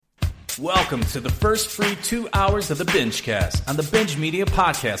Welcome to the first free 2 hours of the BingeCast on the Binge Media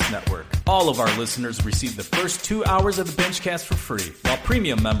Podcast Network. All of our listeners receive the first 2 hours of the BingeCast for free, while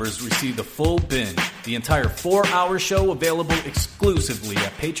premium members receive the full binge, the entire 4-hour show available exclusively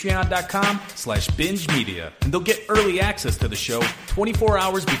at patreon.com/bingemedia. And they'll get early access to the show 24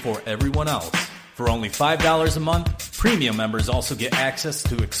 hours before everyone else. For only $5 a month, premium members also get access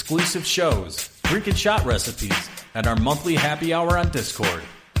to exclusive shows, drink and shot recipes, and our monthly happy hour on Discord.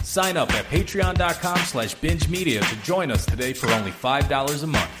 Sign up at patreon.com/bingemedia to join us today for only $5 a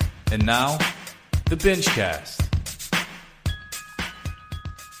month. And now, the BingeCast.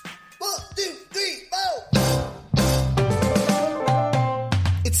 1, 2, 3, 4.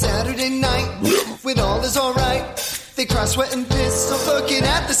 It's Saturday night when all is alright. They cry, sweat, and piss, all fucking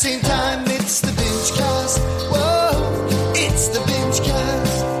at the same time. It's the BingeCast. Whoa, it's the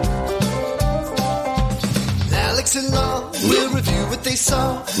BingeCast. Alex and Law will review what they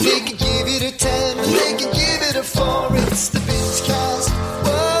saw. They can give it a 10, or they can give it a 4. It's the BingeCast.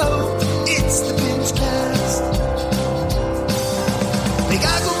 Whoa, it's the BingeCast. They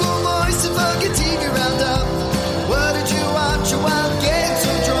got Google Voice and fucking TV Roundup. What did you watch while getting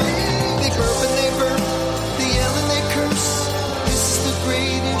so drunk? They burp and they burp, they yell and they curse. This is the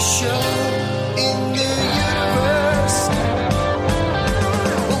greatest show in the universe.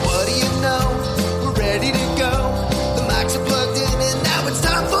 Well, what do you know? We're ready to go. The mics are plugged in and now it's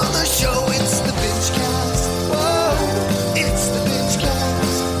time for the show. It's the BingeCast. Whoa, it's the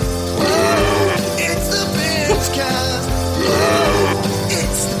BingeCast. Whoa, it's the BingeCast. Whoa,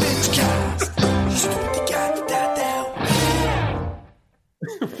 it's the BingeCast.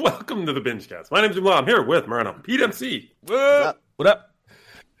 Welcome to the BingeCast. My name's Jim Law. I'm here with Marino, Pete MC. What up?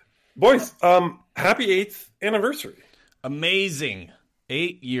 Boys, happy 8th anniversary. Amazing.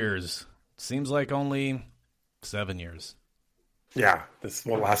 8 years. Seems like only 7 years. Yeah,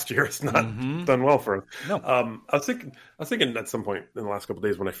 last year it's not done well for us. No. I was thinking at some point in the last couple of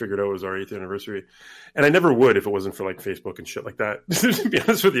days when I figured out it was our 8th anniversary, and I never would if it wasn't for like Facebook and shit like that. To be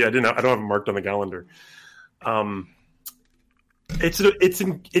honest with you, I don't have it marked on the calendar. It's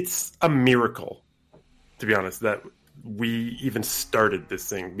a miracle, to be honest, that we even started this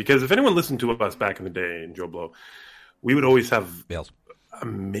thing. Because if anyone listened to us back in the day in Joe Blow, we would always have Belge.com.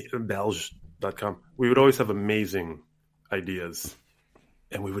 We would always have amazing ideas,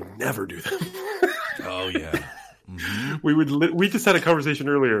 and we would never do them. Oh yeah. Mm-hmm. We just had a conversation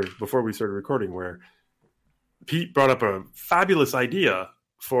earlier before we started recording where Pete brought up a fabulous idea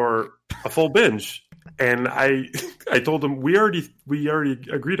for a full binge. And I told him we already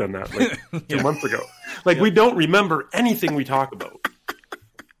agreed on that like 2 months ago. Like we don't remember anything we talk about.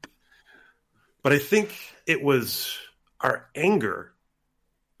 But I think it was our anger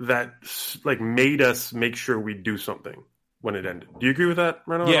that like made us make sure we do something when it ended. Do you agree with that,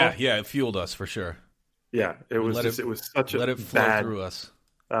 Renaud? Yeah, it fueled us for sure. Yeah, it was such a let it flow bad through us.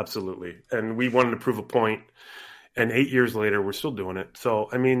 Absolutely. And we wanted to prove a point. And 8 years later, we're still doing it. So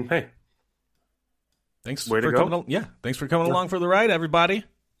I mean, hey. Thanks for coming along for the ride, everybody.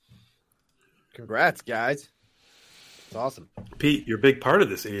 Congrats, guys. It's awesome. Pete, you're a big part of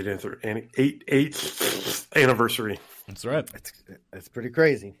this 8th anniversary. That's right. It's pretty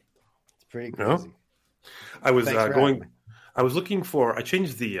crazy. It's pretty crazy. No? I was I was looking for, I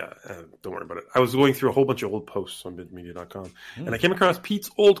changed the, don't worry about it. I was going through a whole bunch of old posts on BingeMedia.com, and I came across Pete's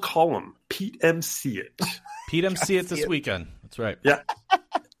old column, Pete MC It. Pete MC It this weekend. That's right. Yeah.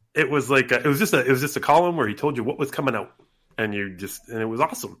 It was like it was just a column where he told you what was coming out, and it was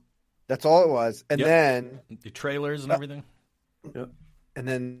awesome. That's all it was, and then the trailers and everything. Yeah, and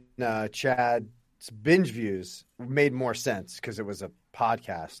then Chad's binge views made more sense because it was a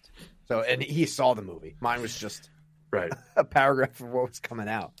podcast. So, and he saw the movie. Mine was just right a paragraph of what was coming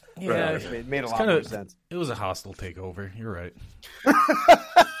out. Yeah, it made a lot more sense. It was a hostile takeover. You're right.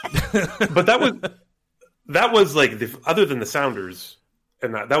 But that was like other than the Sounders.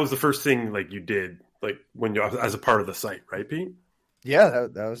 And that was the first thing like you did like when you as a part of the site, right, Pete? Yeah,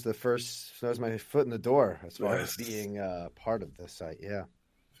 that was the first. That was my foot in the door as far as being part of the site. Yeah.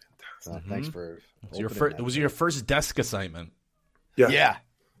 So thanks for. It was your first desk assignment. Yeah.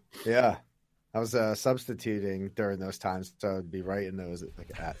 I was substituting during those times, so I'd be writing those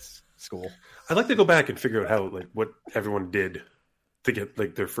at school. I'd like to go back and figure out how like what everyone did to get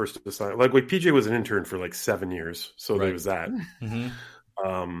like their first assignment. Like PJ was an intern for like 7 years, so there was that. Mm-hmm.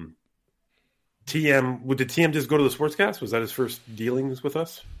 TM, did TM just go to the Sportscast? Was that his first dealings with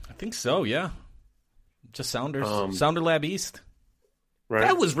us? I think so, yeah. Just Sounders. Sounder Lab East. Right.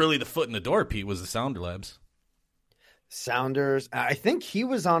 That was really the foot in the door, Pete, was the Sounder Labs. Sounders. I think he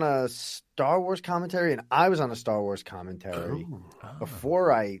was on a Star Wars commentary, and I was on a Star Wars commentary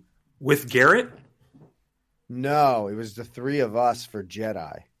before I With Garrett? No, it was the three of us for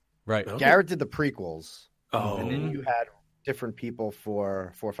Jedi. Right. Okay. Garrett did the prequels. Oh. And then you had different people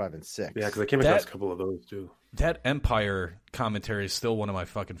for 4, 5, and 6. Yeah, because I came across a couple of those too. That Empire commentary is still one of my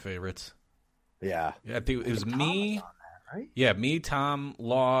fucking favorites. Yeah. I think it was me. Tom was on that, right? Yeah, me, Tom,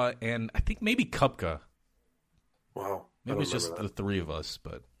 Law, and I think maybe Kupka. Wow. Maybe it was just the three of us,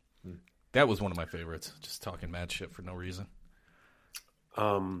 but that was one of my favorites. Just talking mad shit for no reason.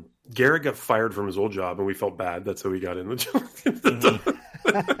 Garrett got fired from his old job, and we felt bad. That's how he got in the job.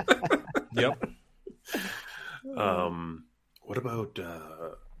 Yep. What about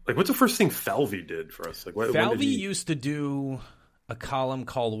what's the first thing Falvey did for us? Like, when did Falvey he... used to do a column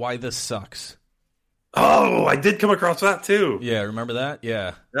called "Why This Sucks." Oh, I did come across that too. Yeah, remember that?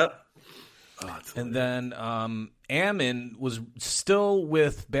 Yeah. Yep. And then Ammon was still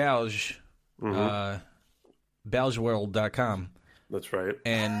with Balge, BalgeWorld.com. That's right.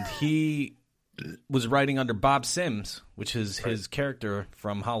 And he was writing under Bob Sims, which is his character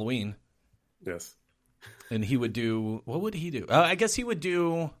from Halloween. Yes. And he would do, what would he do? I guess he would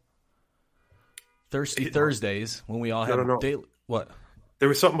do Thirsty Thursdays when we all had daily. What? There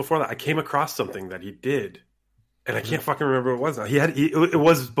was something before that. I came across something that he did, and I can't fucking remember what it was now. It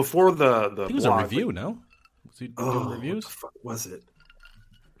was before the He was blog. a review, no? Was he doing reviews? What the fuck was it?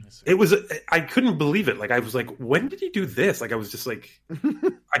 It was. I couldn't believe it. Like, I was like, when did he do this? Like, I was just like,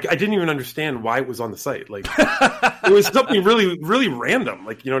 I didn't even understand why it was on the site. Like, it was something really, really random.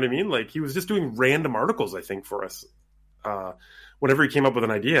 Like, you know what I mean? Like, he was just doing random articles, I think, for us. Whenever he came up with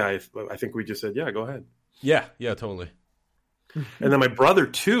an idea, I think we just said, yeah, go ahead. Yeah, totally. And then my brother,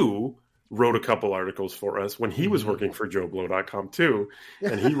 too, wrote a couple articles for us when he was working for JoeBlow.com, too.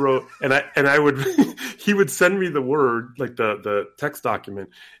 And he wrote, and I would, he would send me the word, like the text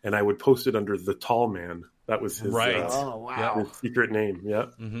document, and I would post it under The Tall Man. That was his, Oh, wow. his secret name. Yeah.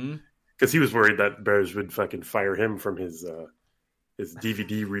 Mm-hmm. Because he was worried that Bears would fucking fire him from his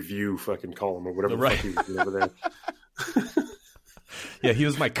DVD review fucking column or whatever the fuck he was doing over there. Yeah, he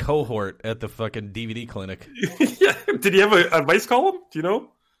was my cohort at the fucking DVD clinic. Yeah. Did he have a advice column? Do you know?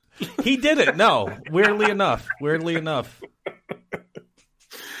 He did it. No, weirdly enough.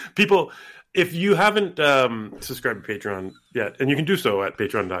 People, if you haven't subscribed to Patreon yet, and you can do so at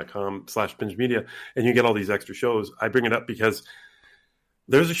patreon.com/bingemedia, and you get all these extra shows, I bring it up because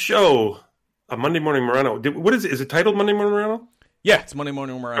there's a show, a Monday Morning Morano. What is it? Is it titled Monday Morning Morano? Yeah, it's Monday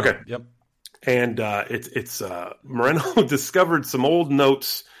Morning Morano. Okay. Yep. And it's Moreno discovered some old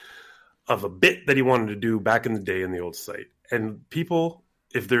notes of a bit that he wanted to do back in the day in the old site. And people,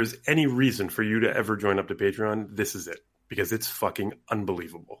 if there's any reason for you to ever join up to Patreon, this is it. Because it's fucking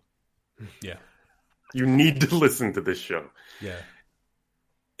unbelievable. Yeah. You need to listen to this show. Yeah.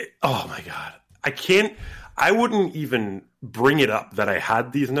 Oh my God. I wouldn't even bring it up that I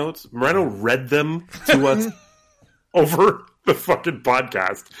had these notes. Moreno read them to us over the fucking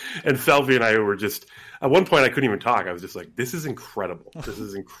podcast. And Felvey and I were just, at one point I couldn't even talk. I was just like, this is incredible. This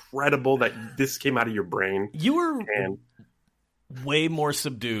is incredible that this came out of your brain. You were way more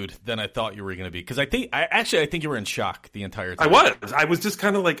subdued than I thought you were going to be. Because I think you were in shock the entire time. I was just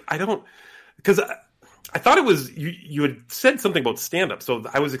kind of like, because I thought it was, you had said something about stand-up. So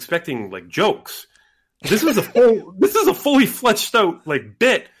I was expecting like jokes. This is a fully fleshed out like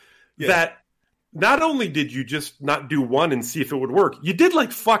bit that not only did you just not do one and see if it would work, you did like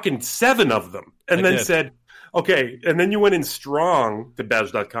fucking 7 of them and then said, okay. And then you went in strong to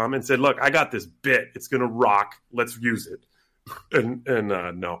badge.com and said, look, I got this bit. It's going to rock. Let's use it. And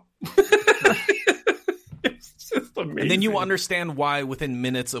no. It's just amazing. And then you understand why within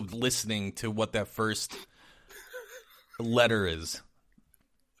minutes of listening to what that first letter is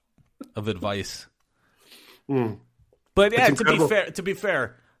of advice. But yeah, to be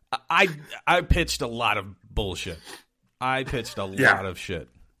fair, I pitched a lot of bullshit. I pitched a lot of shit.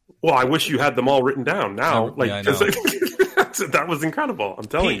 Well, I wish you had them all written down now. I know. That was incredible. I'm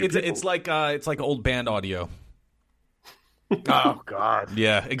telling you. It's like old band audio. Oh God.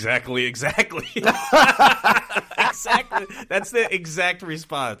 Yeah, exactly. Exactly. That's the exact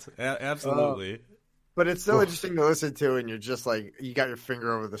response. Absolutely. But it's so interesting to listen to, and you're just like, you got your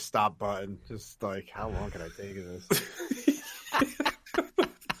finger over the stop button. Just like, how long can I take of this?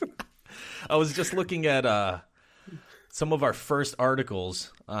 I was just looking at some of our first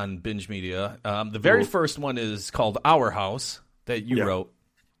articles on Binge Media. The very first one is called Our House that you wrote,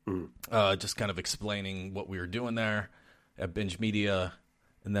 just kind of explaining what we were doing there at Binge Media.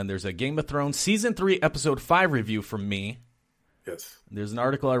 And then there's a Game of Thrones Season 3, Episode 5 review from me. Yes. There's an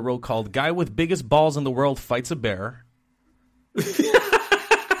article I wrote called Guy with Biggest Balls in the World Fights a Bear.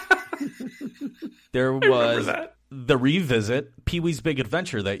 There was The Revisit, Pee-wee's Big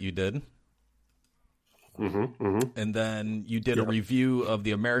Adventure that you did. And then you did a review of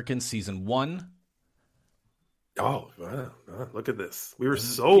The Americans Season 1. Oh, wow. Look at this. We were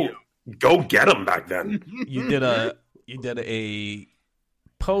so go get them back then. You did a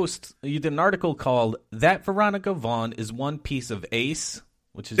post. You did an article called "That Veronica Vaughn is One Piece of Ace,"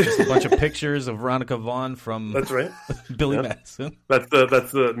 which is just a bunch of pictures of Veronica Vaughn from. That's right. Billy Madison. That's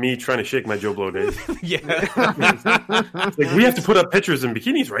the me trying to shake my Joe Blow days. Yeah. It's like, we have to put up pictures in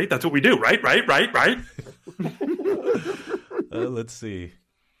bikinis, right? That's what we do, right? Let's see.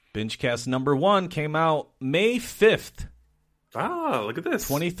 BingeCast number 1 came out May 5th. Ah, look at this.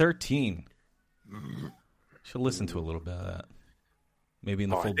 2013. Should listen to a little bit of that. Maybe in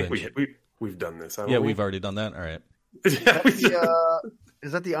the full binge. We've done this. We've already done that. All right. Is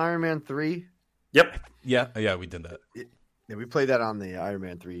that the Iron Man 3? Yep. Yeah, we did that. Yeah, we played that on the Iron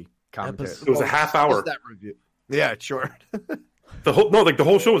Man 3 commentary. It was a half hour. That review. Yeah, sure. The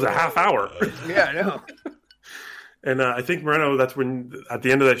whole show was a half hour. Yeah, I know. And I think, Moreno, that's when, at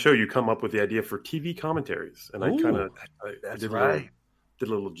the end of that show, you come up with the idea for TV commentaries. And I kind of did a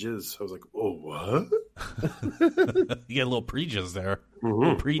little jizz. I was like, oh, what? You get a little pre-jizz there.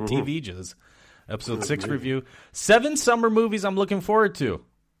 Pre-TV jizz. Episode 6 review. 7 summer movies I'm looking forward to.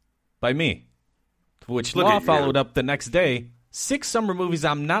 By me. Which Law followed up the next day. 6 summer movies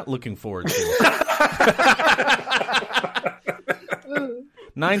I'm not looking forward to.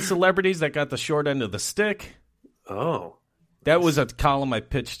 9 celebrities that got the short end of the stick. Oh. That was a column I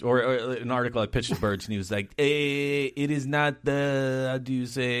pitched, or an article I pitched to Birds, and he was like, it is not the, how do you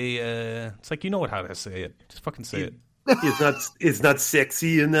say, it's like, you know how to say it. Just fucking say it. It's not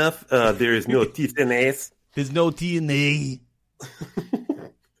sexy enough. There is no TNA. There's no TNA.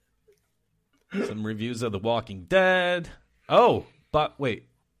 Some reviews of The Walking Dead. Oh, but wait.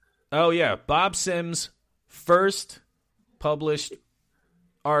 Oh, yeah. Bob Sims' first published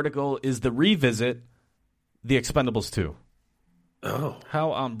article is The Revisit, The Expendables 2. Oh.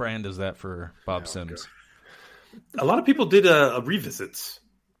 How on brand is that for Bob Sims? A lot of people did revisits.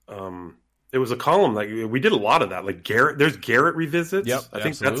 It was a column, like we did a lot of that. Like Garrett, there's Garrett revisits. Yep, I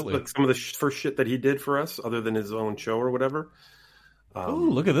think that's like some of the first shit that he did for us, other than his own show or whatever. Ooh,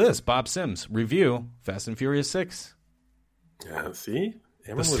 look at this. Bob Sims review Fast and Furious 6. Yeah, see?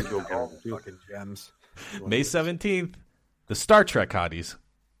 Fucking gems. May 17th, the Star Trek hotties.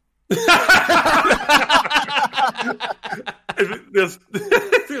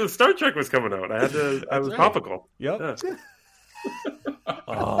 Star Trek was coming out. I was topical. Yep. Yeah.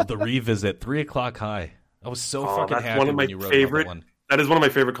 Oh, the Revisit, 3 o'clock high. I was so fucking happy one of my when you wrote favorite, that one. That is one of my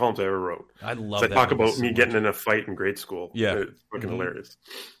favorite columns I ever wrote. I love that. I talk about me getting in a fight in grade school. Yeah. It's fucking hilarious.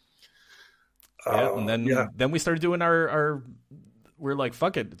 Yeah, and then we started doing our we're like,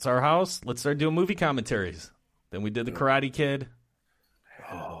 fuck it, it's our house. Let's start doing movie commentaries. Then we did the Karate Kid.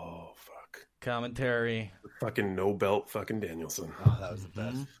 Oh, fuck. Commentary. Fucking no belt fucking Danielson. Oh, that was the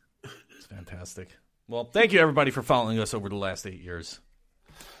best. It's fantastic. Well, thank you everybody for following us over the last 8 years.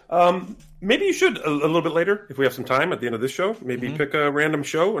 Maybe you should a little bit later, if we have some time at the end of this show, maybe pick a random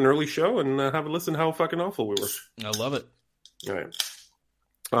show, an early show, and have a listen how fucking awful we were. I love it. All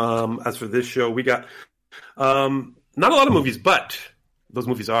right. As for this show, we got not a lot of movies, but those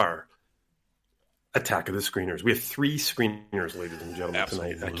movies are Attack of the Screeners. We have 3 screeners, ladies and gentlemen,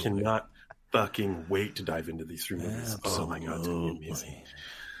 tonight. I cannot fucking wait to dive into these 3 movies. Oh my God, it's going to be amazing.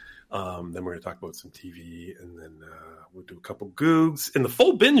 Then we're going to talk about some TV, and then we'll do a couple googs. In the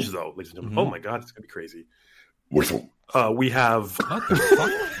full binge, though, ladies and gentlemen, oh my God, it's going to be crazy. We have... What the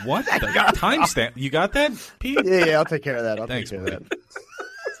fuck? What the timestamp? You got that, Pete? Yeah, I'll take care of that. Thanks, take care of that.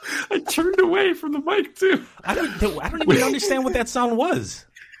 I turned away from the mic, too. I don't even understand what that sound was.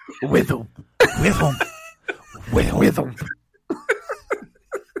 With him.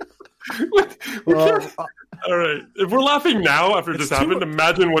 All right. If we're laughing now after this happened,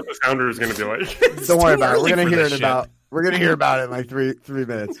 imagine what the sounder is going to be like. Don't worry about it. We're going to hear it about. We're going to hear about it in like three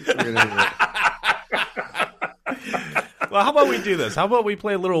minutes. We're going to hear it. Well, how about we do this? How about we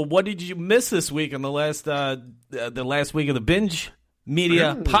play a little "What did you miss this week" on the last week of the Binge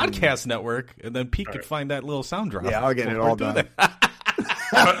Media Podcast Network, and then Pete could find that little sound drop. Yeah, I'll get it all done.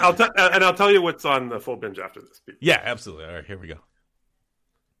 I'll tell you what's on the full binge after this, Pete. Yeah, absolutely. All right, here we go.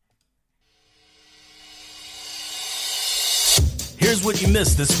 Here's what you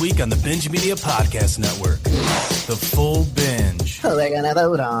missed this week on the Binge Media Podcast Network. The full binge. They're gonna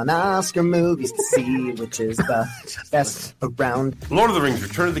vote on Oscar movies to see which is the best around. Lord of the Rings: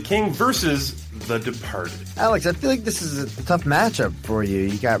 Return of the King versus The Departed. Alex, I feel like this is a tough matchup for you.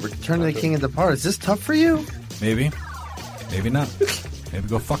 You got Return of the King and Departed. Is this tough for you? Maybe. Maybe not. Maybe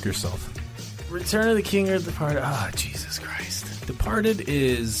go fuck yourself. Return of the King or Departed? Jesus Christ. Departed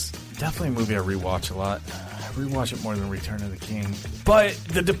is definitely a movie I rewatch a lot. I rewatch it more than Return of the King. But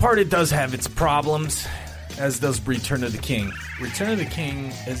The Departed does have its problems, as does Return of the King. Return of the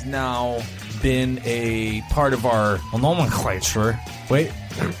King has now been a part of our nomenclature.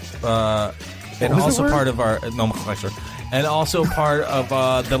 And also part of our nomenclature. And also part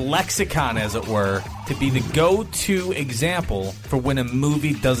of the lexicon, as it were, to be the go-to example for when a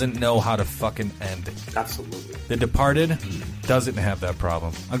movie doesn't know how to fucking end. Absolutely. The Departed doesn't have that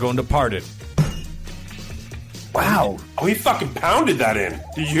problem. I'm going Departed. Wow. Oh, he fucking pounded that in.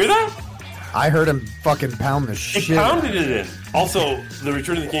 Did you hear that? I heard him fucking pound the shit. He pounded it in. Also, The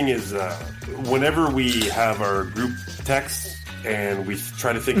Return of the King is whenever we have our group texts and we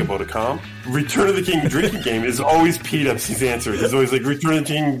try to think about a comp, Return of the King drinking game is always Pete Upsey's answer. He's always like, Return of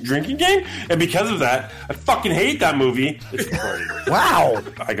the King drinking game? And because of that, I fucking hate that movie. It's Departed. Wow.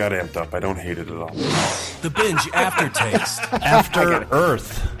 I got amped up. I don't hate it at all. The Binge Aftertaste. After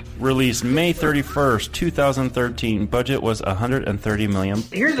Earth. Released May 31st, 2013. Budget was $130 million.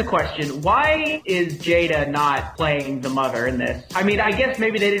 Here's a question. Why is Jada not playing the mother in this? I mean, I guess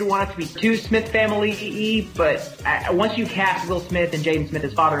maybe they didn't want it to be too Smith family-y, but once you cast Will Smith and Jaden Smith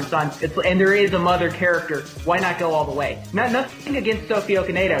as father and son, and there is a mother character, why not go all the way? Nothing against Sophie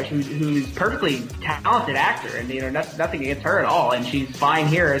Okonedo, who's perfectly talented actor, and nothing against her at all, and she's fine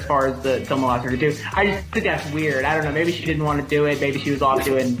here as far as the film allows her to do. I just think that's weird. I don't know. Maybe she didn't want to do it. Maybe she was off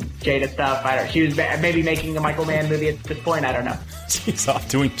doing Jada stuff. She was maybe making a Michael Mann movie at this point. I don't know. She's off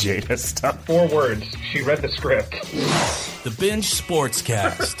doing Jada stuff. 4 words. She read the script. The Binge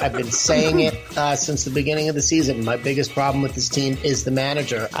Sportscast. I've been saying it since the beginning of the season. My biggest problem with this team is the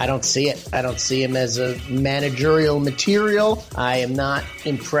manager. I don't see it. I don't see him as a managerial material. I am not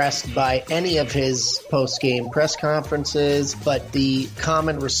impressed by any of his post-game press conferences, but the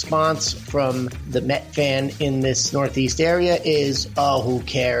common response from the Met fan in this Northeast area is, oh, who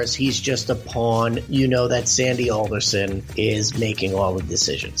cares? He's just a pawn. You know that Sandy Alderson is making all the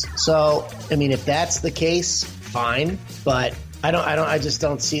decisions. So, I mean, if that's the case, fine, but I just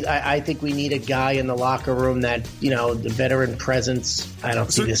don't see. I think we need a guy in the locker room that, the veteran presence. I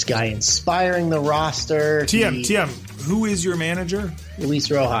don't see this guy inspiring the roster. TM, who is your manager? Luis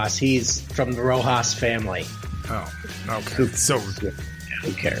Rojas. He's from the Rojas family. Oh, okay. So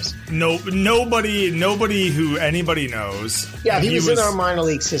who cares? Nobody who anybody knows. Yeah, he was in our minor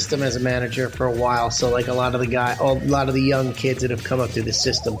league system as a manager for a while. So like a lot of the young kids that have come up through the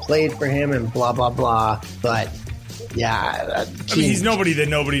system played for him and blah blah blah. But yeah, he's nobody that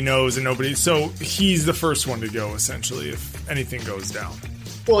nobody knows and nobody. So he's the first one to go essentially if anything goes down.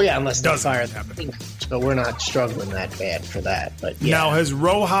 Well, yeah, unless doesn't fire happen. But we're not struggling that bad for that. But yeah. Now, has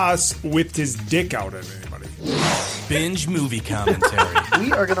Rojas whipped his dick out at anybody? Binge movie commentary.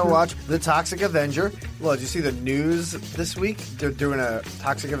 We are going to watch The Toxic Avenger. Well, did you see the news this week? They're doing a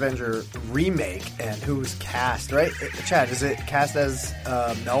Toxic Avenger remake, and who's cast, right? Chad, is it cast as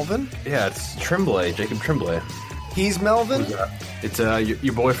Melvin? Yeah, it's Tremblay, Jacob Tremblay. He's Melvin? It's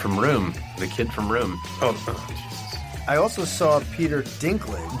your boy from Room, the kid from Room. Oh, Jesus. I also saw Peter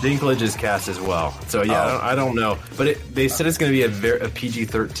Dinklage. Dinklage is cast as well. So, yeah, I don't know. But they said it's going to be a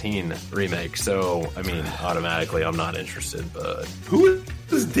PG-13 remake. So, I mean, automatically I'm not interested. But who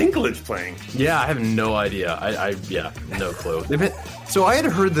is Dinklage playing? Yeah, I have no idea. No clue. So I had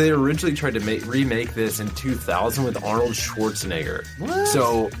heard they originally tried to remake this in 2000 with Arnold Schwarzenegger. What?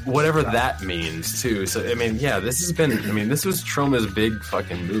 So whatever that means, too. So, I mean, yeah, this was Troma's big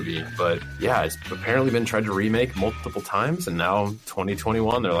fucking movie. But, yeah, it's apparently been tried to remake multiple times. And now,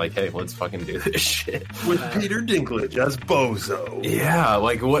 2021, they're like, hey, let's fucking do this shit. With Peter Dinklage as Bozo. Yeah,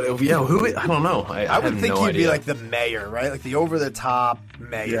 like, what? Yeah, who? I don't know. I would think he'd be like the mayor, right? Like the over-the-top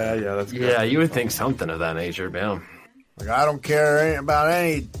mayor. Yeah, that's good. Yeah, you would think something of that nature, yeah. Like, I don't care about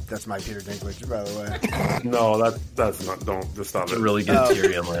any. That's my Peter Dinklage, by the way. No, that's not. Don't just stop it. Really good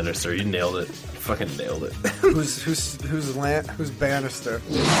Tyrion Lannister. You nailed it. Fucking nailed it. Who's Bannister?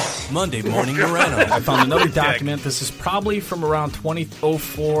 Monday morning, Moreno. I found another document. This is probably from around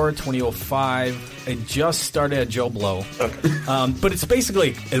 2004, 2005. It just started at Joe Blow. Okay. But it's basically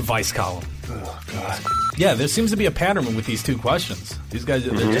advice column. Oh, God. Yeah, there seems to be a pattern with these two questions. These guys,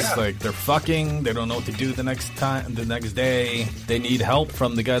 they're just like, they're fucking, they don't know what to do the next day. They need help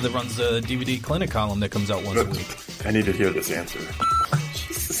from the guy that runs the DVD clinic column that comes out once a week. I need to hear this answer.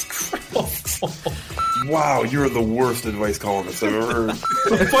 Jesus Christ. Wow, you're the worst advice columnist I've ever heard.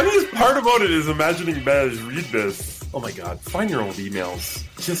 The funniest part about it is imagining Baz read this. Oh my God, find your old emails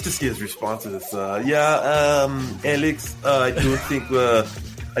just to see his response to this. Alex, I don't think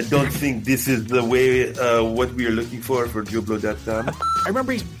I don't think this is the way what we are looking for JoeBlow.com. I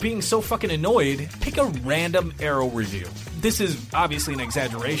remember he's being so fucking annoyed. Pick a random Arrow review. This is obviously an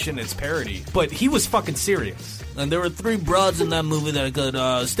exaggeration, it's parody, but he was fucking serious. And there were 3 broads in that movie that I could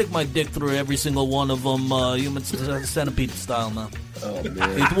stick my dick through every single one of them, human centipede style, man. Oh,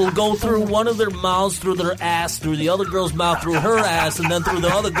 man. It will go through one of their mouths, through their ass, through the other girl's mouth, through her ass, and then through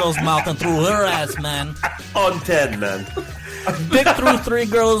the other girl's mouth and through her ass, man. On 10, man. Dick through 3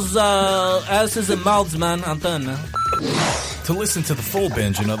 girls' asses and mouths, man. On 10, man. To listen to the full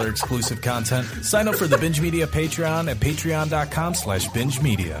binge and other exclusive content, sign up for the Binge Media Patreon at patreon.com/binge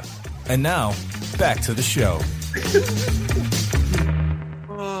media. And now, back to the show.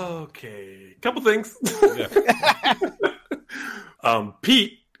 Okay, couple things.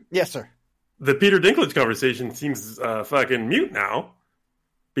 Pete. Yes, sir. The Peter Dinklage conversation seems fucking mute now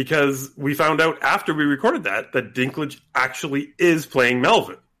because we found out after we recorded that Dinklage actually is playing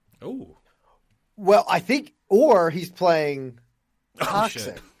Melvin. Oh. Well, I think, or he's playing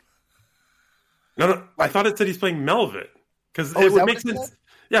Toxic. No, I thought it said he's playing Melvin because Oh, it would make sense.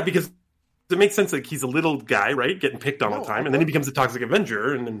 Yeah, because it makes sense that he's a little guy, right, getting picked on all the time, and then he becomes a Toxic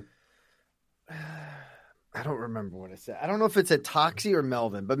Avenger, and then I don't remember what it said. I don't know if it said Toxie or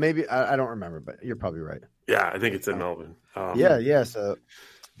Melvin, but maybe I don't remember. But you're probably right. Yeah, I think it said Melvin. Yeah. So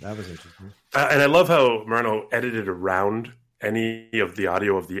that was interesting. And I love how Moreno edited around any of the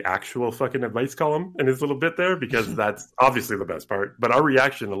audio of the actual fucking advice column in his little bit there, because that's obviously the best part. But our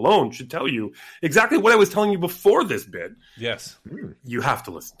reaction alone should tell you exactly what I was telling you before this bit. Yes. You have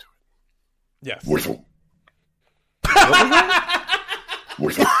to listen to it. Yes. Whistle.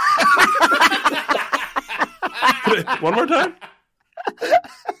 Whistle. One more time?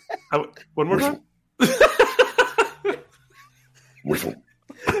 One more time? Whistle.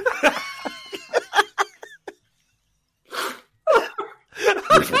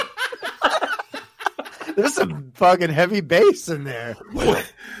 There's some fucking heavy bass in there.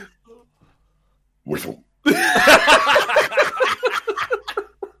 Whistle.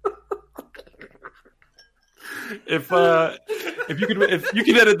 If you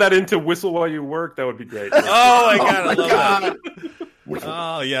could edit that into whistle while you work, that would be great. Oh my god, I love that. Whistle.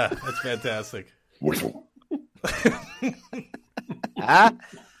 Oh yeah, that's fantastic. Whistle.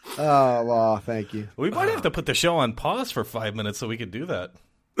 Oh, well, thank you. We might have to put the show on pause for 5 minutes so we could do that.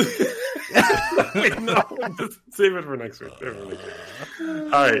 No, just save it for next week. All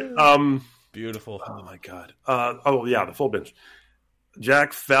right. Beautiful. Oh my god. The full binge.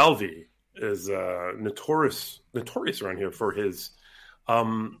 Jack Falvey is notorious around here for his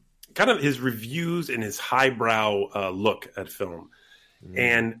kind of his reviews and his highbrow look at film.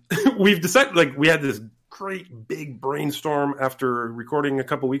 And we've decided, we had this great big brainstorm after recording a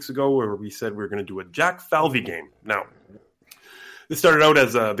couple weeks ago where we said we were going to do a Jack Falvey game. Now, this started out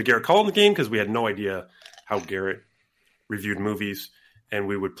as the Garrett Collins game because we had no idea how Garrett reviewed movies. And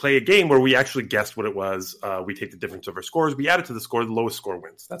we would play a game where we actually guessed what it was. We take the difference of our scores. We add it to the score. The lowest score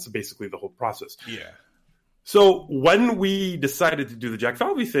wins. That's basically the whole process. Yeah. So when we decided to do the Jack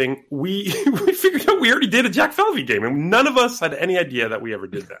Falvey thing, we figured out we already did a Jack Falvey game. And none of us had any idea that we ever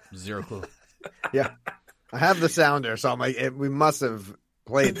did that. Zero clue. Yeah. I have the sounder, so I'm like, we must have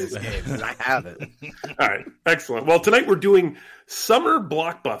played this game, and I haven't. All right. Excellent. Well, tonight we're doing Summer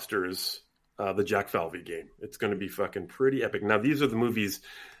Blockbusters, the Jack Falvey game. It's going to be fucking pretty epic. Now, these are the movies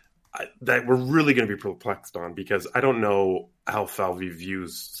that we're really going to be perplexed on because I don't know how Falvey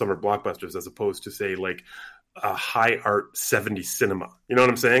views Summer Blockbusters as opposed to, say, like a high art 70s cinema. You know what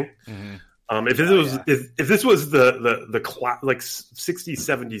I'm saying? Mm-hmm. If this was the 60s,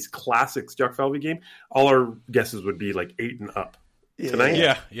 70s classics Jack Falvey game, all our guesses would be like 8 and up. Tonight,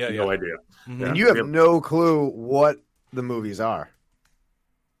 no idea. Mm-hmm. And you have no clue what the movies are.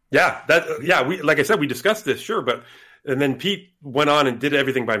 We like I said, we discussed this, sure, and then Pete went on and did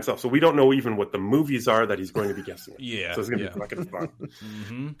everything by himself, so we don't know even what the movies are that he's going to be guessing. Yeah, so it's going to be fucking fun.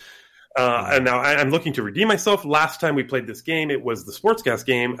 Mm-hmm. And now I'm looking to redeem myself. Last time we played this game, it was the Sportscast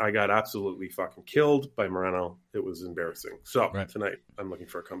game. I got absolutely fucking killed by Moreno. It was embarrassing. So tonight, I'm looking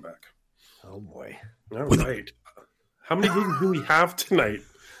for a comeback. Oh boy! All right. How many movies do we have tonight?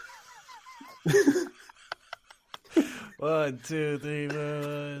 1, 2, 3,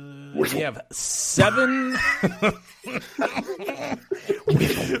 4. We have 7.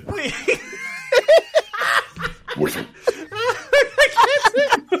 Whistle.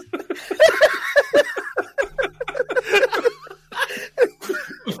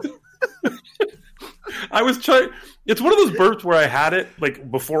 I was trying. It's one of those burps where I had it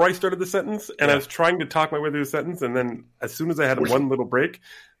like before I started the sentence, and I was trying to talk my way through the sentence, and then as soon as I had one little break,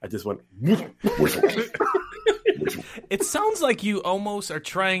 I just went. It sounds like you almost are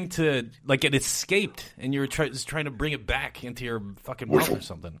trying to, like, it escaped, and you're just trying to bring it back into your fucking mouth or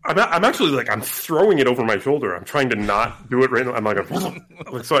something. I'm actually like, I'm throwing it over my shoulder. I'm trying to not do it right now. I'm like,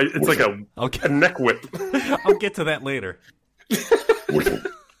 it's like a neck whip. I'll get to that later.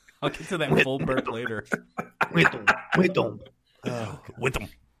 I'll get to that full burp later. With them.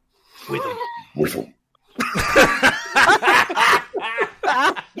 With them.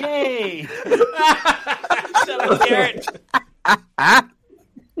 Yay! Shut up, Garrett.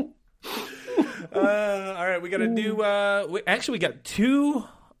 All right, we got a new. We got 2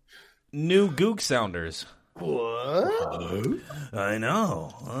 new Goog sounders. What? I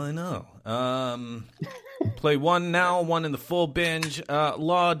know. Play one now, one in the full binge.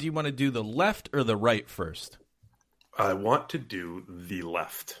 Law, do you want to do the left or the right first? I want to do the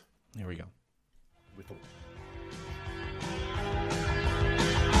left. Here we go.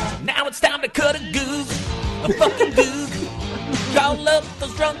 Now it's time to cut a goog, a fucking goog. Call up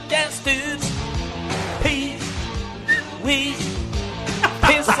those drunk ass dudes. We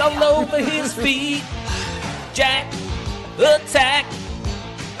piss all over his feet. Jack, attack.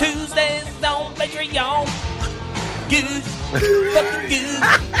 Tuesdays on Patreon. Goog, fucking goog.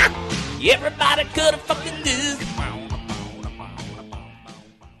 Everybody cut a fucking goog.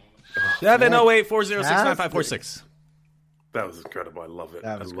 708-406-9546. That was incredible. I love it.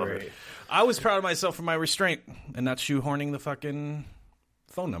 That was great. I was proud of myself for my restraint and not shoehorning the fucking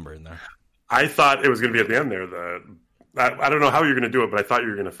phone number in there. I thought it was going to be at the end there. I don't know how you're going to do it, but I thought you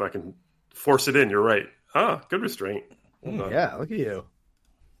were going to fucking force it in. You're right. Good restraint. Yeah, look at you.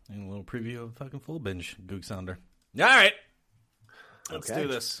 And a little preview of fucking full binge Goog sounder. All right. Let's do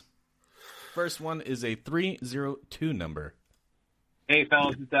this. First one is a 302 number. Hey,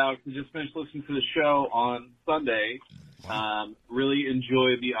 fellas, it's Alex. I just finished listening to the show on Sunday. Really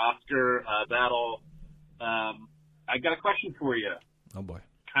enjoyed the Oscar battle. I got a question for you. Oh, boy.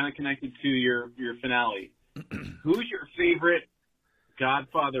 Kind of connected to your finale. Who's your favorite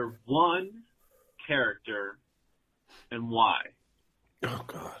Godfather 1 character and why? Oh,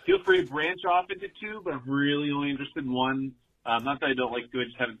 God. Feel free to branch off into 2, but I'm really only interested in 1. Not that I don't like 2, I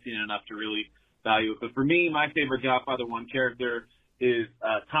just haven't seen it enough to really value it. But for me, my favorite Godfather 1 character is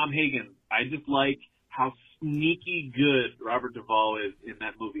Tom Hagen. I just like how sneaky good Robert Duvall is in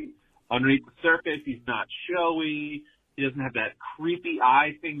that movie. Underneath the surface, he's not showy. He doesn't have that creepy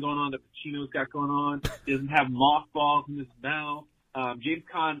eye thing going on that Pacino's got going on. He doesn't have mothballs in his mouth. James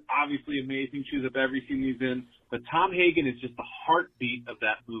Caan, obviously amazing, chews up every scene he's in. But Tom Hagen is just the heartbeat of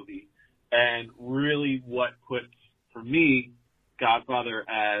that movie. And really what puts, for me, Godfather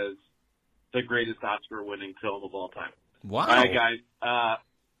as the greatest Oscar-winning film of all time. Wow. All right, guys.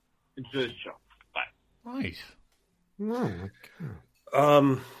 Enjoy the show. Bye. Nice.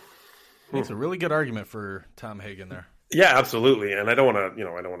 It's a really good argument for Tom Hagen there. Yeah, absolutely. And I don't want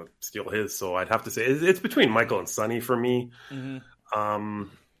to, steal his. So I'd have to say it's between Michael and Sonny for me. Mm-hmm.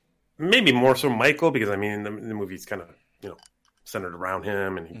 Maybe more so Michael because the movie's kind of, centered around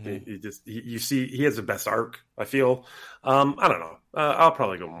him, and you see he has the best arc. I feel. I don't know. I'll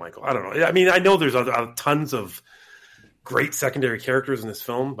probably go with Michael. I don't know. I mean, I know there's tons of great secondary characters in this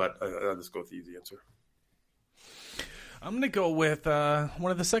film, but I'll just go with the easy answer. I'm going to go with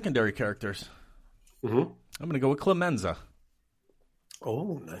one of the secondary characters. Mm-hmm. I'm going to go with Clemenza.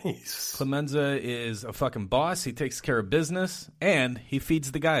 Oh, nice. Clemenza is a fucking boss. He takes care of business, and he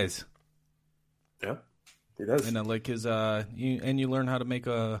feeds the guys. Yeah, he does. And like his, you learn how to make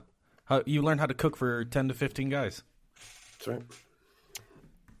you learn how to cook for 10 to 15 guys. That's right.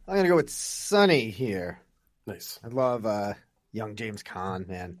 I'm going to go with Sonny here. Nice. I love young James Caan,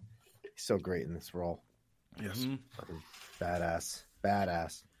 man. He's so great in this role. Yes. Mm-hmm. Badass.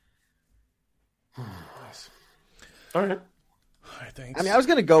 Nice. All right. Thanks. I mean, I was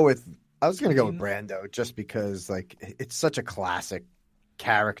gonna go with Brando just because it's such a classic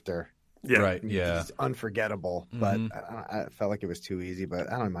character. Yeah. Right. Yeah. It's unforgettable, but I felt like it was too easy.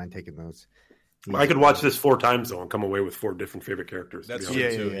 But I don't mind taking those. I could watch this 4 times though and come away with 4 different favorite characters. That's true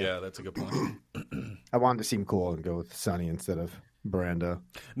too. Yeah, that's a good point. I wanted to seem cool and go with Sonny instead of Brando.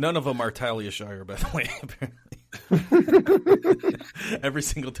 None of them are Talia Shire, by the way. Apparently, every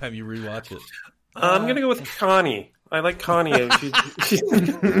single time you rewatch it. I'm gonna go with Connie. I like Connie. She's...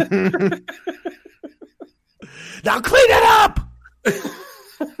 Now clean it up.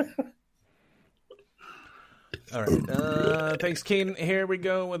 All right. Thanks, Keen. Here we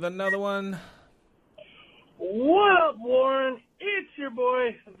go with another one. What up, Warren? It's your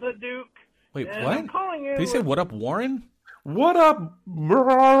boy, the Duke. Wait, and what? I'm calling you. Did you say what up, Warren? What up,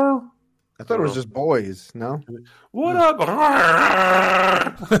 bro? I thought it was just boys. No. What up? No,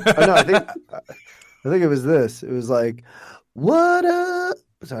 I think I think it was this. It was like, what up?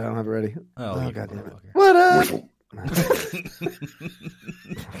 Sorry, I don't have it ready. Oh, God damn it. What up?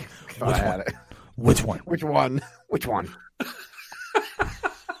 I had it. Which one? Which one? Which one?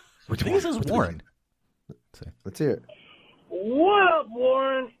 Which one? This is Warren. Let's hear it. What up,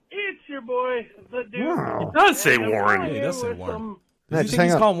 Warren? It's your boy, the dude. Wow. It does say And I'm Warren. calling Yeah, he in does say with Warren. some- Yeah, Does just he think hang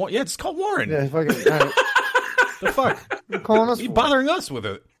he's up. calling Warren? Yeah, it's called Warren. Yeah, fucking, all right. The fuck? You're calling us. He's bothering us with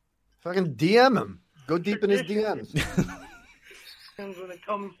it. Fucking DM him. Go deep in his DMs. when it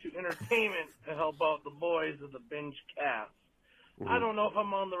comes to entertainment to help out the boys of the BingeCast. I don't know if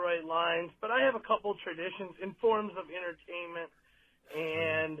I'm on the right lines, but I have a couple traditions in forms of entertainment,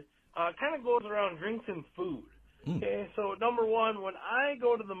 and kind of goes around drinks and food. Okay, so number one, when I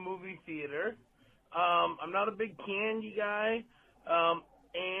go to the movie theater, I'm not a big candy guy,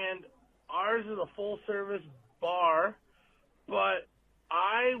 and ours is a full-service bar, but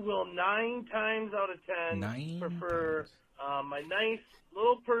I will 9 times out of 10 prefer my nice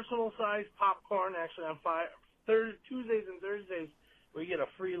little personal-sized popcorn. Actually, on Tuesdays and Thursdays, we get a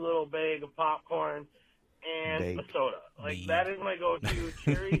free little bag of popcorn and a soda. Like, that is my go-to.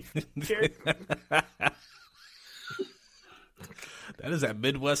 Cherry. That is that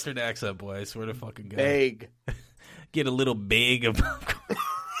Midwestern accent, boy. I swear to fucking God. Bag. Get a little bag of popcorn.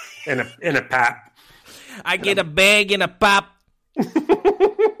 in a pop. I get a bag and a pop.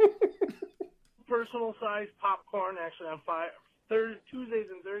 Personal-sized popcorn. Actually, on Tuesdays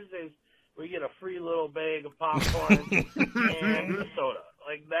and Thursdays, we get a free little bag of popcorn and a soda.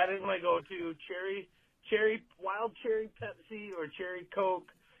 Like, that is my go-to. Wild cherry Pepsi or cherry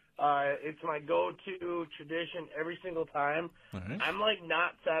Coke. It's my go-to tradition every single time. Right. I'm, like,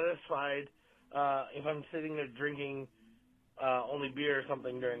 not satisfied if I'm sitting there drinking only beer or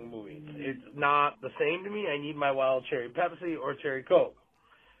something during a movie. It's not the same to me. I need my wild cherry Pepsi or cherry Coke.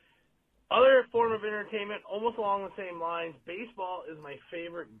 Other form of entertainment, almost along the same lines, baseball is my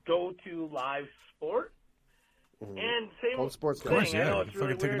favorite go-to live sport. And same Old sports thing. Of course, I yeah. know it's You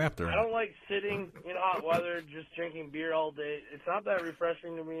really fucking take a weird. nap during I don't like sitting in hot weather just drinking beer all day. It's not that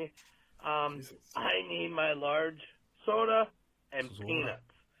refreshing to me. I need my large soda and peanuts.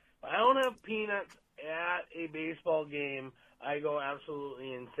 If I don't have peanuts at a baseball game, I go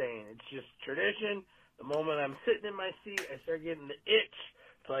absolutely insane. It's just tradition. The moment I'm sitting in my seat, I start getting the itch.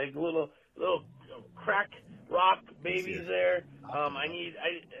 It's like little crack rock babies there.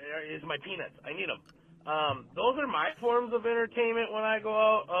 Is my peanuts. I need them. Those are my forms of entertainment when I go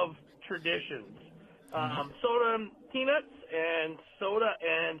out of traditions. Soda and peanuts and soda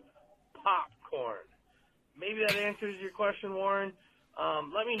and popcorn. Maybe that answers your question, Warren.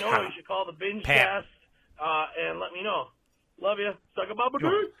 Let me know. You should call the BingeCast and let me know. Love you. Suck a bubba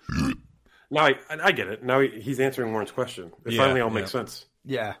dude. Now I get it. Now he's answering Warren's question. It finally all makes sense.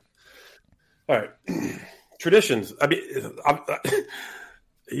 Yeah. All right. Traditions. I mean,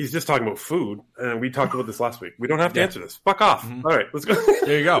 he's just talking about food, and we talked about this last week. We don't have to answer this. Fuck off. All right, let's go.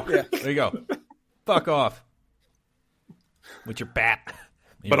 There you go. Yeah. There you go. Fuck off. With your bat.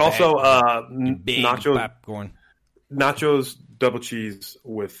 But also, big nachos, popcorn. Nachos, double cheese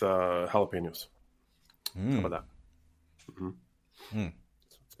with jalapenos. How about that?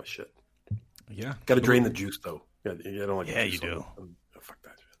 That's my shit. Yeah. Got to drain the juice, though. Yeah, I don't like Yeah, the you juice do. Fuck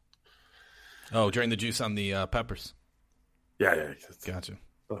that shit. Oh, drain the juice on the peppers. Yeah. Gotcha.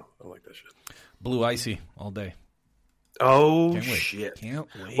 Oh, I don't like that shit. Blue icy all day. Oh, Can't wait. shit. Can't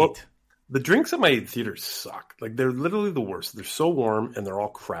wait. Well, the drinks at my theater suck. Like, they're literally the worst. They're so warm, and they're all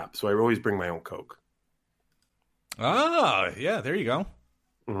crap. So I always bring my own Coke. Ah, yeah, there you go.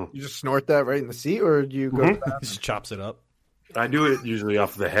 You just snort that right in the seat, or do you go to the bathroom? Just chops it up. I do it usually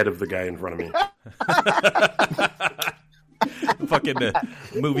off the head of the guy in front of me. Fucking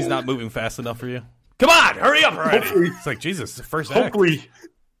movie's not moving fast enough for you. Come on, hurry up already. It's like, Jesus, it's the first act. Hopefully,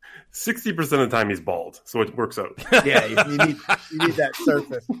 60% of the time he's bald, so it works out. Yeah, you need that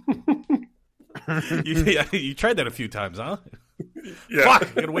surface. You tried that a few times, huh? Yeah. Fuck,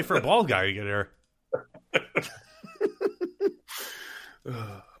 you gotta wait for a bald guy to get here.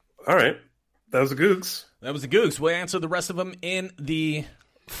 All right. That was the Googs. That was the Googs. We'll answer the rest of them in the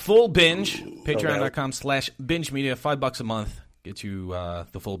full binge. Patreon.com/binge media. $5 a month. Get you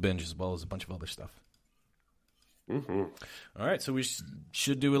the full binge as well as a bunch of other stuff. Mm-hmm. All right, so we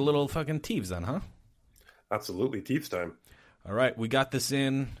should do a little fucking Teeves then, huh? Absolutely. Teeves time. All right, we got this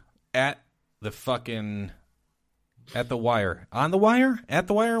in at the wire. On the wire? At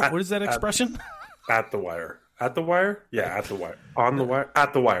the wire? What is that expression? At the wire. At the wire? Yeah, at the wire. On the wire?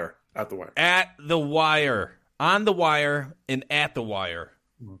 At the wire. At the wire. At the wire. On the wire and at the wire.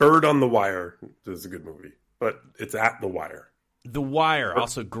 Bird on the Wire is a good movie, but it's at the wire. The Wire,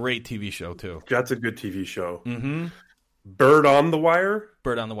 also great TV show too. That's a good TV show. Mm-hmm. Bird on the Wire.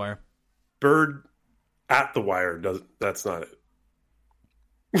 Bird on the Wire. Bird at the Wire. That's not it.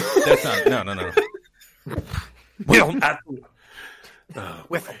 That's not. No. Will at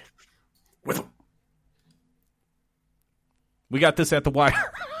With him. We got this at the Wire.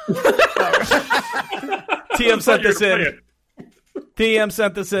 TM sent this in. TM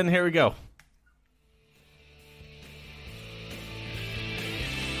sent this in. Here we go.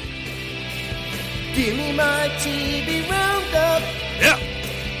 Give me my TV roundup. Yeah.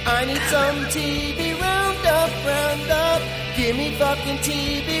 I need some TV roundup. Give me fucking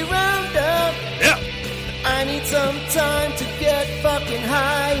TV roundup. Yeah. I need some time to get fucking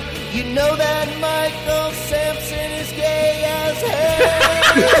high. You know that Michael Sampson is gay as hell.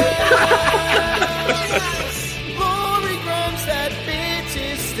 Lori Grimes, that bitch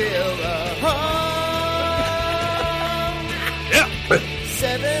is still a hoe. Yeah.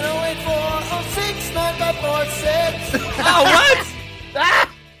 708-406-9546. Oh, what?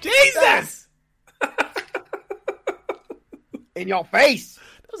 Jesus! In your face.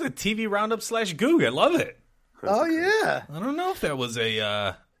 That was a TV roundup / Goog. I love it. Oh, yeah. I don't know if that was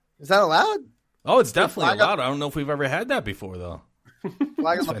a... Is that allowed? Oh, it's definitely allowed. I don't know if we've ever had that before, though.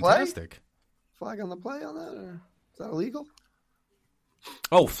 Flag on the fantastic. play? Flag on the play on that? Or is that illegal?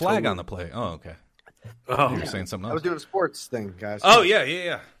 Oh, flag on the play. Oh, okay. Oh, you were saying something else. I was doing a sports thing, guys. Oh,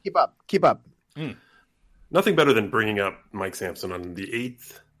 yeah. Keep up. Nothing better than bringing up Mike Sampson on the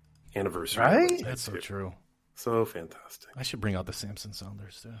 8th anniversary. Right? That's so true. So fantastic. I should bring out the Samson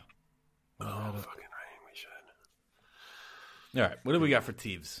Saunders, too. Oh, fucking right. We should. All right. What do we got for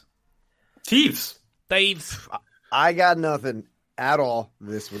Thieves? Thieves. I got nothing at all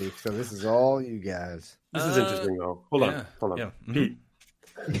this week, so this is all you guys. This is interesting, though. Hold on. Yeah. Pete.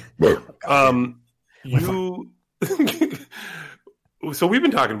 So we've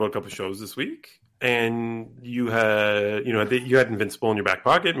been talking about a couple of shows this week, and you had Invincible in your back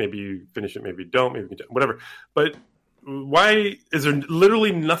pocket. Maybe you finish it, maybe you don't, maybe you don't, whatever. But why is there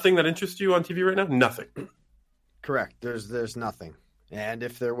literally nothing that interests you on TV right now? Nothing. Correct. There's nothing. And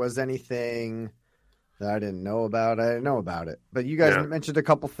if there was anything that I didn't know about, I didn't know about it. But you guys mentioned a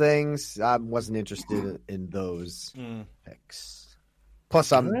couple things. I wasn't interested in those picks.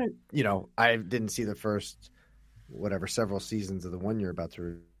 Plus, I didn't see the first several seasons of the one you're about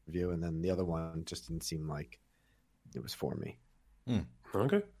to review, and then the other one just didn't seem like it was for me.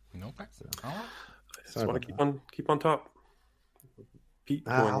 Okay. So, I just want to keep on top. Pete,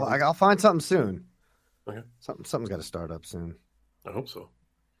 I'll find something soon. Okay. Something's got to start up soon. I hope so.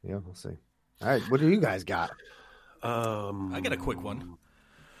 Yeah, we'll see. All right, what do you guys got? I got a quick one.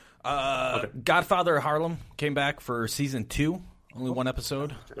 Godfather of Harlem came back for season 2. Only one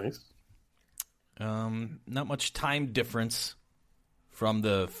episode. Nice. Not much time difference from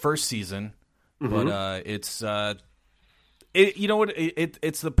the first season, but it's you know what?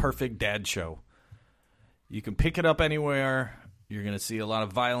 It's the perfect dad show. You can pick it up anywhere. You're going to see a lot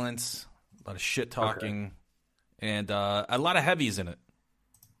of violence, a lot of shit talking, and a lot of heavies in it.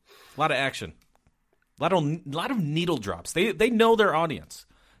 A lot of action. A lot of needle drops. They know their audience.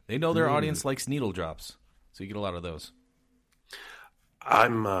 They know their audience likes needle drops, so you get a lot of those.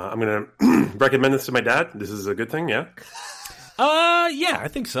 I'm going to recommend this to my dad. This is a good thing, yeah? Yeah, I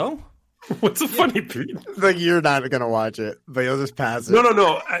think so. What's the funny Pete? Like you're not going to watch it, but you'll just pass it.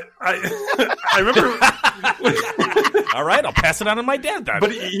 No. I remember. All right, I'll pass it on to my dad then.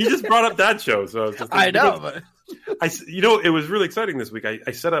 But he just brought up that show, so I was just. I know, but it was really exciting this week.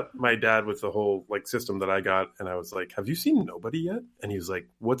 I set up my dad with the whole system that I got, and I was like, "Have you seen Nobody yet?" And he was like,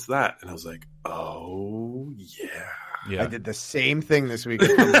 "What's that?" And I was like, "Oh yeah." I did the same thing this week.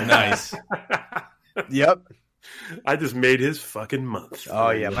 Nice. Yep. I just made his fucking month.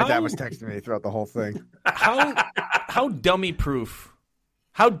 Oh yeah, my dad was texting me throughout the whole thing. How dummy proof?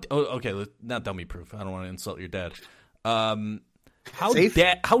 Okay, not dummy proof. I don't want to insult your dad. How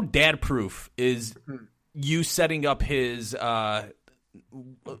dad proof is you setting up his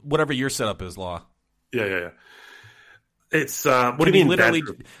whatever your setup is, Law? Yeah. It's what do you mean? Literally,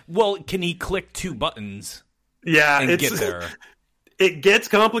 well, can he click 2 buttons? Yeah, and get there. It gets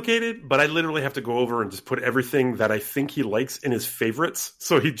complicated, but I literally have to go over and just put everything that I think he likes in his favorites.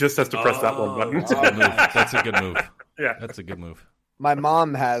 So he just has to press that one button. That's a good move. Yeah, that's a good move. My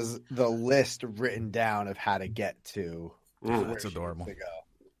mom has the list written down of how to get to. That's adorable.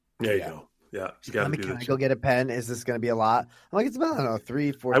 There you go. Yeah, you got to do Can I this. go get a pen? Is this going to be a lot? I'm like, it's about, I don't know,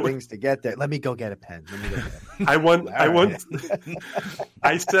 3-4 things to get there. Let me go get a pen.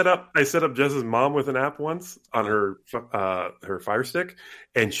 I set up Jess's mom with an app once on her Fire Stick,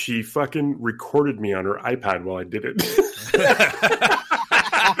 and she fucking recorded me on her iPad while I did it.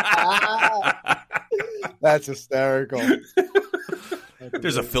 That's hysterical.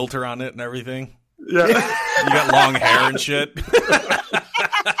 There's a filter on it and everything. Yeah, you got long hair and shit.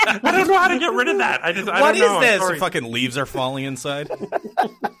 I don't know how to get rid of that. I don't know. What is this? The fucking leaves are falling inside.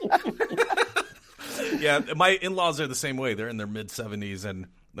 Yeah, my in-laws are the same way. They're in their mid-70s, and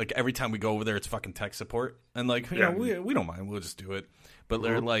like every time we go over there, it's fucking tech support, and like you know, we don't mind. We'll just do it. But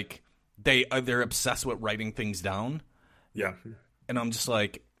they're like they're obsessed with writing things down. Yeah, and I'm just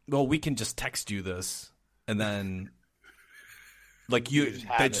like, well, we can just text you this, and then like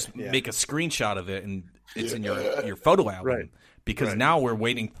they just make a screenshot of it, and it's in your photo album. Right. Because now we're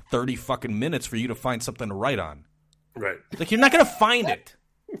waiting 30 fucking minutes for you to find something to write on. Right. Like, you're not going to find it.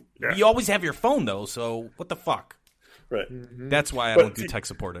 Yeah. You always have your phone, though, so what the fuck? Right. That's why I don't do tech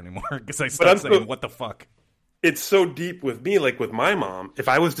support anymore, because I start saying, what the fuck? It's so deep with me, like with my mom. If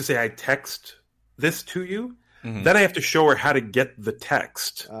I was to say I text this to you, then I have to show her how to get the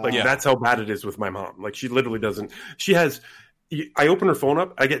text. That's how bad it is with my mom. Like, she literally doesn't. I open her phone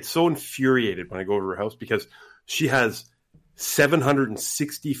up. I get so infuriated when I go over to her house because she has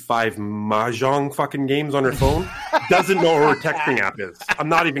 765 mahjong fucking games on her phone. Doesn't know where her texting app is. I'm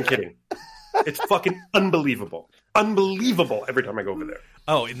not even kidding. It's fucking unbelievable. Unbelievable every time I go over there.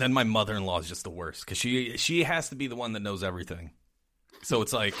 Oh, and then my mother-in-law is just the worst because she has to be the one that knows everything. So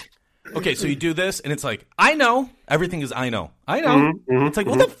it's like, okay, so you do this, and it's like, I know. Everything is I know. I know. It's like,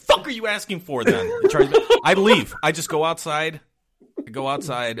 what the fuck are you asking for then? I leave. I just go outside.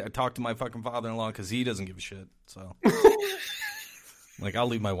 I talk to my fucking father-in-law because he doesn't give a shit. So, like, I'll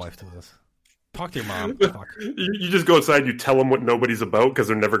leave my wife to this. Talk to your mom. Fuck. You just go outside. You tell them what nobody's about because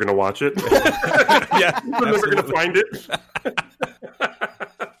they're never going to watch it. Yeah, they're never going to find it.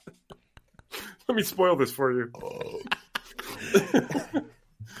 Let me spoil this for you.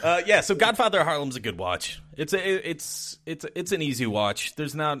 So Godfather of Harlem's a good watch. It's an easy watch. You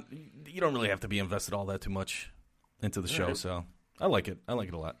don't really have to be invested all that too much into the show. Right. So I like it. I like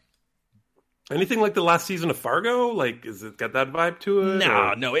it a lot. Anything like the last season of Fargo? Like, is it got that vibe to it?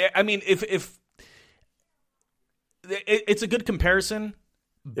 No. I mean, if it's a good comparison,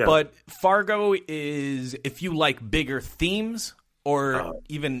 but Fargo is if you like bigger themes or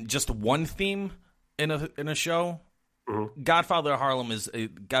even just one theme in a show. Mm-hmm. Godfather of Harlem is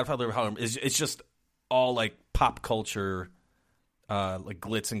it's just all like pop culture, like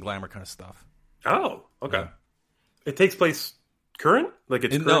glitz and glamour kind of stuff. Oh, okay. Yeah. It takes place current, like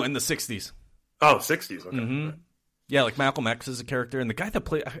it's no in the 60s. Oh, 60s. Okay. Mm-hmm. Yeah, like Malcolm X is a character, and the guy that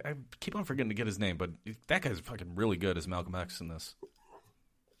played I keep on forgetting to get his name, but that guy's fucking really good as Malcolm X in this.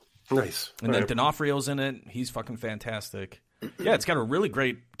 Nice. And then D'Onofrio's in it. He's fucking fantastic. Yeah, it's got a really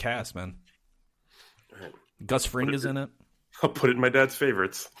great cast, man. Right. Gus Fring is in it. I'll put it in my dad's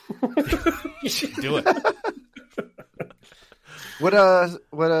favorites. You should do it. What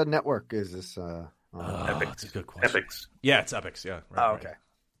network is this? Epic. That's a good question. Epics. Yeah, it's Epics. Yeah. Right, okay.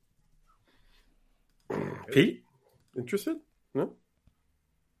 Pete, interested? No.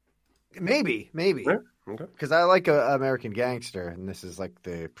 Maybe. Yeah. Okay. Because I like American Gangster, and this is like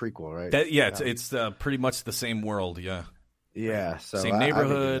the prequel, right? It's pretty much the same world. Yeah. Yeah. So same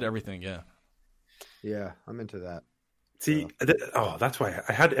neighborhood, everything. Yeah. Yeah, I'm into that. See, that's why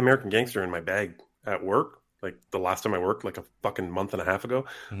I had American Gangster in my bag at work. Like the last time I worked, like a fucking month and a half ago.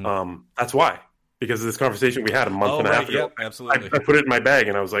 Mm-hmm. That's why. Because of this conversation we had a month and a half ago. Yep, absolutely. I put it in my bag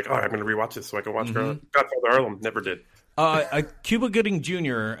and I was like, I'm going to rewatch this so I can watch Godfather Harlem. Never did. Cuba Gooding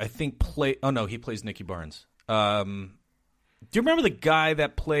Jr., I think, he plays Nicky Barnes. Do you remember the guy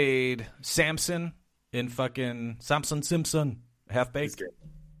that played Samson in fucking Samson Simpson, Half-Baked?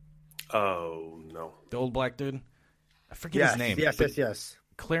 Oh, no. The old black dude? I forget his name. Yes.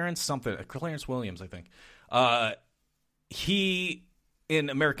 Clarence Williams, I think. He... In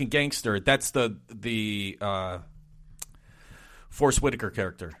American Gangster, that's the Forrest Whitaker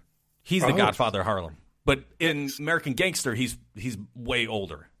character. He's the Godfather of Harlem. But in American Gangster, he's way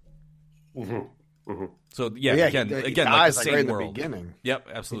older. Mm-hmm. Mm-hmm. So again, like the same right world. In the beginning. Yep,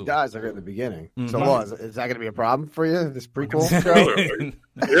 absolutely. He dies right in the beginning. Mm-hmm. So is that going to be a problem for you? This prequel show?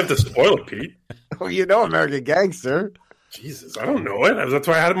 You have to spoil it, Pete. Well, you know American Gangster. Jesus, I don't know it. That's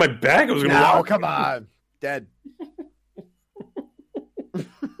why I had it in my bag. I was going to. No, come on, dead.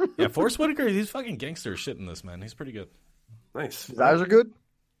 Yeah, Forrest Whitaker, he's fucking gangster shit in this, man. He's pretty good. Nice. His eyes are good?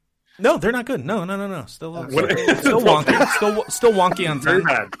 No, they're not good. No. Still wonky. Still wonky on 10. Very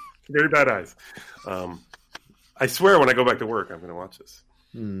bad. Very bad eyes. I swear when I go back to work, I'm going to watch this.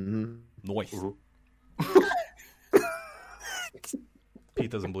 Mm-hmm. Noise. Pete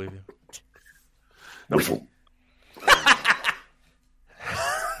doesn't believe you. Nope.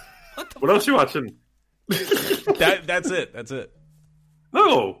 What else you watching? That's it. That's it.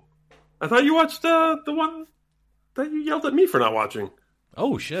 No. I thought you watched the one that you yelled at me for not watching.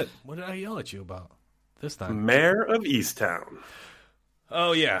 Oh, shit. What did I yell at you about this time? Mayor of Easttown.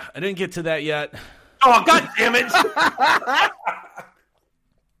 Oh, yeah. I didn't get to that yet. Oh, God damn it.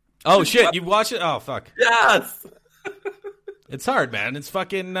 Oh, shit. You watch it? Oh, fuck. Yes. It's hard, man. It's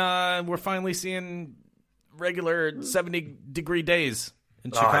fucking, we're finally seeing regular 70-degree days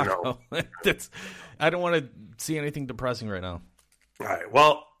in Chicago. I don't want to see anything depressing right now. All right.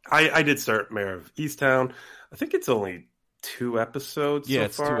 Well, I did start Mayor of Easttown. I think it's only 2 episodes so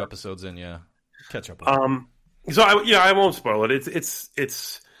it's far. 2 episodes in, yeah. Catch up with it. So I won't spoil it.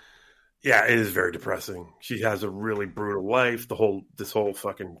 It's yeah, it is very depressing. She has a really brutal life. This whole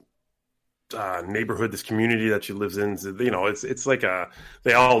fucking neighborhood, this community that she lives in, it's like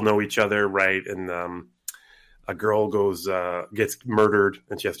they all know each other, right? And a girl gets murdered,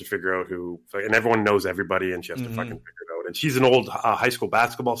 and she has to figure out who, and everyone knows everybody, and she has to fucking figure it out. And she's an old high school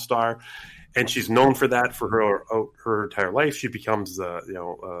basketball star, and she's known for that for her entire life. She becomes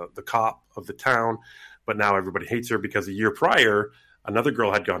the cop of the town, but now everybody hates her because a year prior, another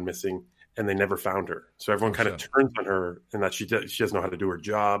girl had gone missing, and they never found her. So everyone kind of turns on her, and that she doesn't know how to do her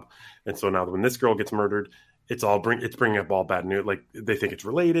job. And so now when this girl gets murdered, it's bringing up all bad news. Like they think it's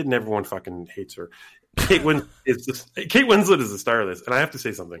related, and everyone fucking hates her. Kate Winslet is the star of this, and I have to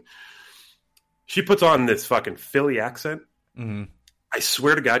say something. She puts on this fucking Philly accent. Mm-hmm. I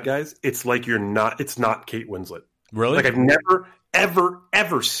swear to God, guys, it's like it's not Kate Winslet. Really? Like I've never,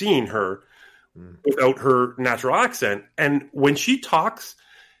 ever seen her without her natural accent. And when she talks,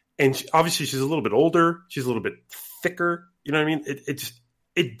 and obviously she's a little bit older, she's a little bit thicker. You know what I mean?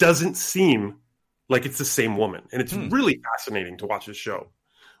 It doesn't seem like it's the same woman. And it's really fascinating to watch this show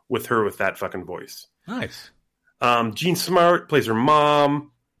with her with that fucking voice. Nice. Jean Smart plays her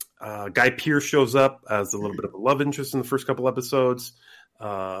mom. Guy Pearce shows up as a little bit of a love interest in the first couple episodes.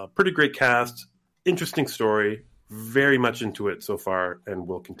 Pretty great cast. Interesting story. Very much into it so far, and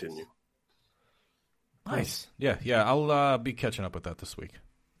will continue. Nice. Yeah. I'll be catching up with that this week.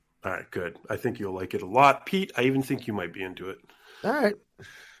 All right, good. I think you'll like it a lot. Pete, I even think you might be into it. All right.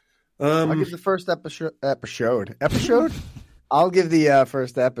 I'll give the first episode. I'll give the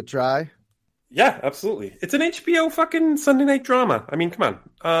first ep a try. Yeah, absolutely. It's an HBO fucking Sunday night drama. I mean, come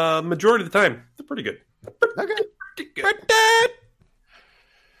on. Majority of the time, it's pretty good. Okay. Pretty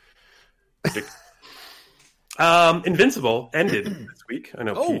good. Invincible ended this week. I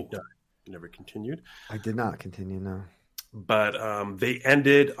know Pete never continued. I did not continue, no. But they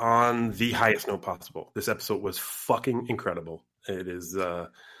ended on the highest note possible. This episode was fucking incredible. It is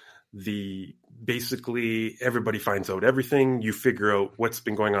basically everybody finds out everything. You figure out what's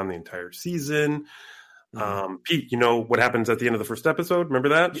been going on the entire season. Pete, you know what happens at the end of the first episode? Remember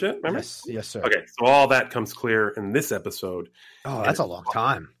that shit? Remember? Yes, sir. Okay, so all that comes clear in this episode. Oh, that's a long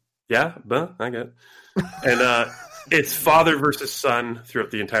time. Yeah, but I get it. And it's father versus son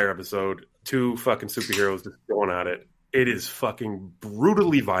throughout the entire episode. 2 fucking superheroes just going at it. It is fucking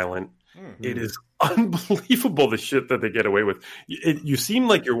brutally violent. Mm-hmm. It is unbelievable the shit that they get away with. You seem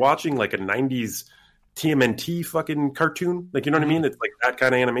like you're watching like a 90s TMNT fucking cartoon. Like, you know what I mean? It's like that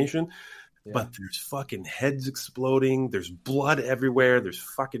kind of animation. Yeah. But there's fucking heads exploding. There's blood everywhere. There's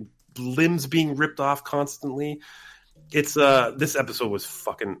fucking limbs being ripped off constantly. It's this episode was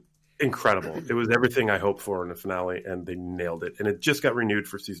fucking incredible. It was everything I hoped for in the finale, and they nailed it. And it just got renewed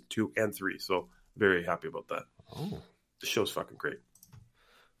for season 2 and 3. So very happy about that. Oh. The show's fucking great.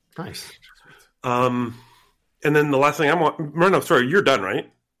 Nice. And then the last thing no, sorry, you're done,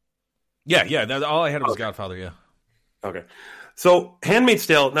 right? Yeah. All I had was Godfather, yeah. Okay. So, Handmaid's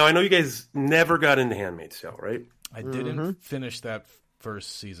Tale. Now, I know you guys never got into Handmaid's Tale, right? I didn't finish that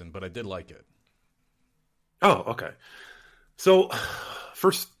first season, but I did like it. Oh, okay. So,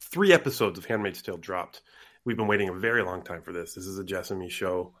 first 3 episodes of Handmaid's Tale dropped. We've been waiting a very long time for this. This is a Jess and me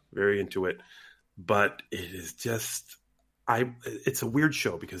show. Very into it. But it is just... it's a weird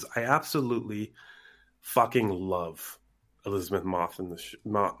show because I absolutely fucking love Elizabeth Moss in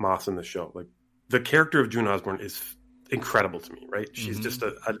the show. Like, the character of June Osborne is incredible to me, right? She's just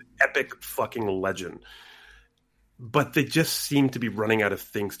an epic fucking legend. But they just seem to be running out of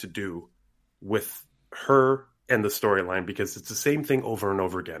things to do with her and the storyline because it's the same thing over and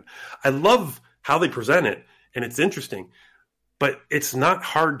over again. I love how they present it, and it's interesting. But it's not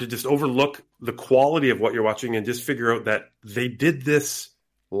hard to just overlook the quality of what you're watching and just figure out that they did this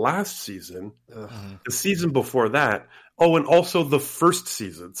last season, the season before that. Oh, and also the first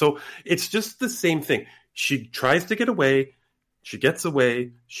season. So it's just the same thing. She tries to get away. She gets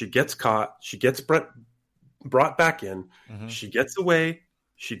away. She gets caught. She gets brought back in. She gets away.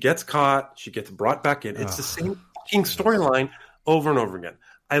 She gets caught. She gets brought back in. It's the same fucking storyline over and over again.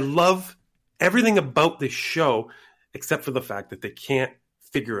 I love everything about this show except for the fact that they can't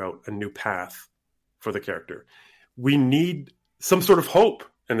figure out a new path for the character. We need some sort of hope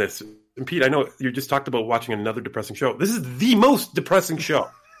in this. And Pete, I know you just talked about watching another depressing show. This is the most depressing show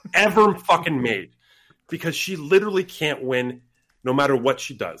ever fucking made because she literally can't win no matter what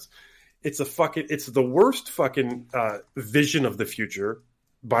she does. It's the worst fucking vision of the future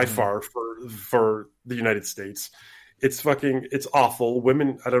by far for the United States. It's awful.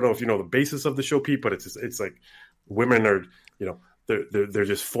 Women, I don't know if you know the basis of the show, Pete, but it's like women are, they're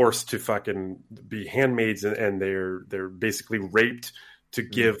just forced to fucking be handmaids and they're basically raped to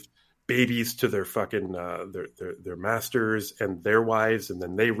give babies to their fucking their masters and their wives, and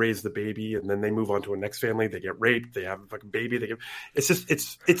then they raise the baby, and then they move on to a next family. They get raped. They have a fucking baby.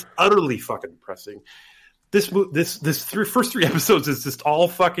 It's utterly fucking depressing. This first three episodes is just all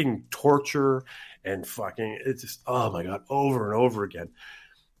fucking torture and fucking. It's just, oh my god, over and over again.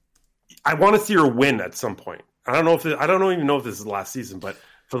 I want to see her win at some point. I don't even know if this is the last season, but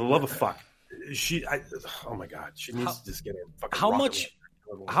for the love of fuck, oh my god, she needs to just get a fucking.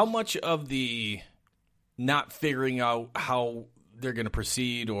 How much of the not figuring out how they're going to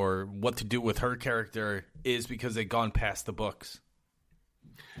proceed or what to do with her character is because they've gone past the books?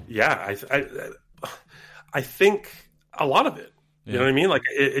 Yeah, I think a lot of it. You know what I mean? Like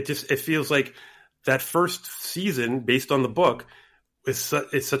it feels like that first season, based on the book, is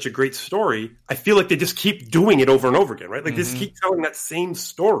such a great story. I feel like they just keep doing it over and over again, right? Like they just keep telling that same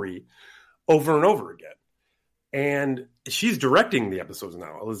story over and over again. And she's directing the episodes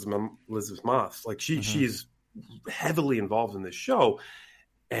now, Elizabeth Moss. Like she's heavily involved in this show,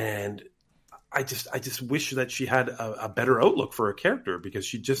 and I just wish that she had a better outlook for her character because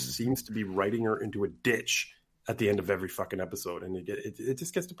she just seems to be writing her into a ditch at the end of every fucking episode, and it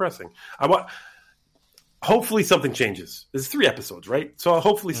just gets depressing. Hopefully something changes. There's 3 episodes, right? So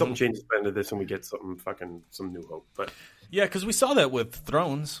hopefully something changes at the end of this, and we get some new hope. But yeah, because we saw that with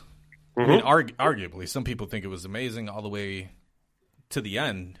Thrones. I mean, arguably, some people think it was amazing all the way to the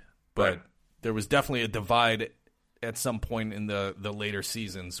end, but there was definitely a divide at some point in the later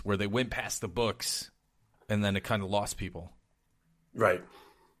seasons where they went past the books, and then it kind of lost people. Right.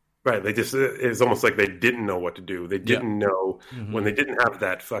 It's almost like they didn't know what to do. They didn't know when they didn't have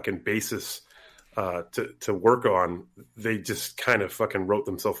that fucking basis to work on. They just kind of fucking wrote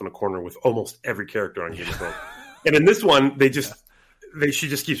themselves in a corner with almost every character on Game of Thrones. And in this one, she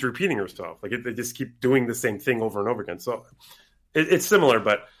just keeps repeating herself. Like they just keep doing the same thing over and over again. So it's similar,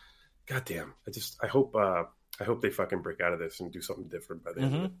 but goddamn, I hope they fucking break out of this and do something different by the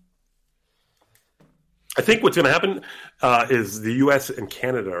end of it. I think what's going to happen is the U.S. and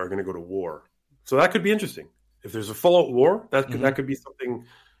Canada are going to go to war. So that could be interesting. If there's a full-out war, that could be something,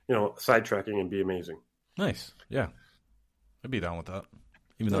 sidetracking and be amazing. Nice. Yeah. I'd be down with that,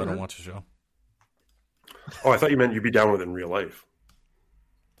 even though I don't watch the show. Oh, I thought you meant you'd be down with it in real life.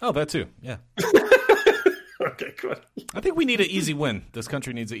 Oh, that too. Yeah. Okay, good. I think we need an easy win. This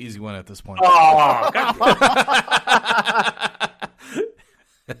country needs an easy win at this point. Oh, God.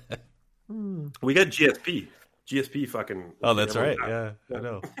 We got GSP. GSP fucking. Oh, that's right. Yeah, I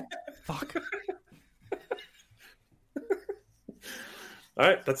know. Fuck. All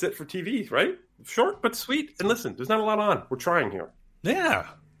right, that's it for TV, right? Short but sweet. And listen, there's not a lot on. We're trying here. Yeah.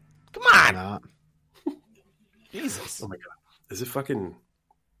 Come on. Jesus. Oh my God. Is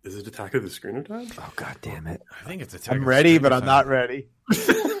it Attack of the Screener time? Oh God damn it. I think it's Attack I'm ready, but I'm not ready.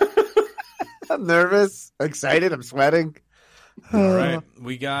 I'm nervous, excited, I'm sweating. All right.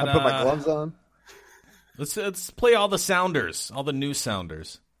 We got I put my gloves on. Let's play all the sounders, all the new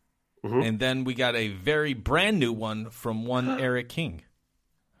sounders. And then we got a very brand new one from one Eric King.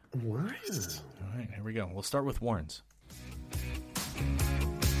 Nice. All right, here we go. We'll start with Warren's.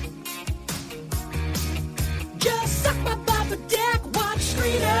 Just suck my papa dick, watch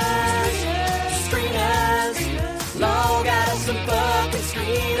screeners. Long as some fucking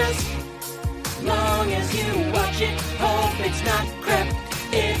screeners. Long as you watch it, hope it's not crap.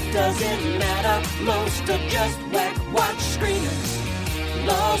 It doesn't matter, most are just whack. Watch screeners,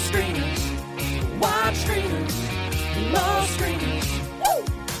 low screeners. Watch screeners, low screeners. Woo!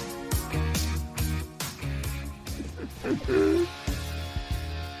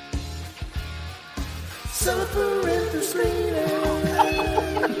 Suffering through screeners.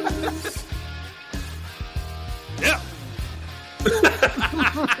 Yeah.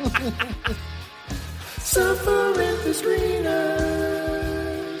 Suffering the screeners.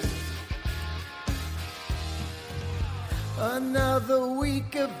 Another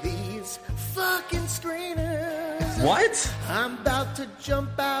week of these fucking screeners. What? I'm about to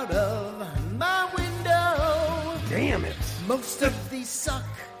jump out of my window. Damn it. Most of these suck.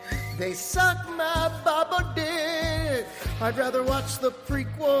 They suck my baba dick. I'd rather watch the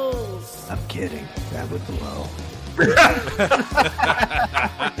prequels. I'm kidding. That would blow.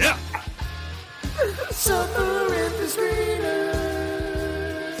 Yeah. Suffering the screeners.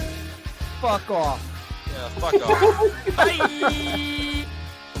 Fuck off. Yeah, fuck off. Bye.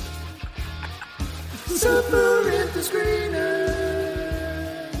 Suffering the screeners.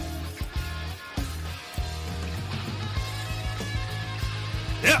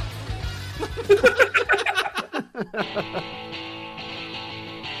 Yeah.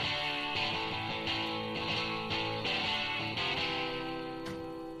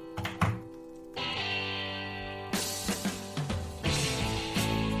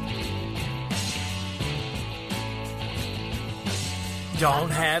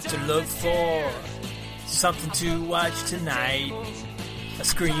 Don't have to look for something to watch tonight. A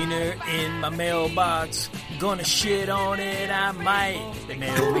screener in my mailbox. Gonna shit on it, I might. They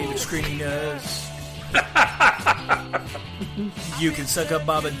mail me the screeners. You can suck a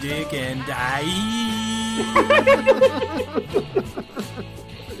baba dick and die.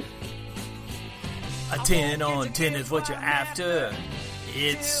 A 10 on 10 is what you're after.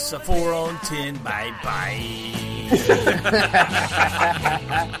 It's a 4 on 10. Bye bye.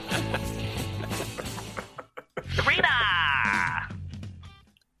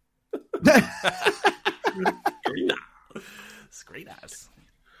 Screeners.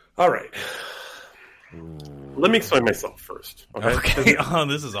 All right. Let me explain myself first. Okay. Oh,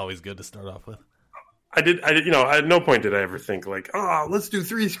 this is always good to start off with. I did, at no point did I ever think like, oh, let's do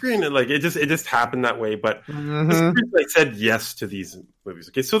 3 screen. And like, it just happened that way. But I said yes to these movies.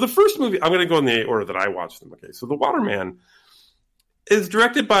 Okay. So the first movie, I'm going to go in the order that I watched them. Okay. So The Waterman is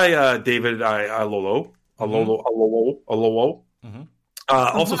directed by David Alolo.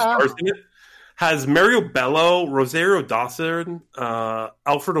 Also stars in it. Has Mario Bello, Rosario Dawson,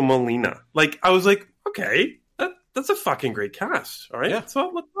 Alfredo Molina. Like, I was like, okay, that's a fucking great cast. All right. Yeah.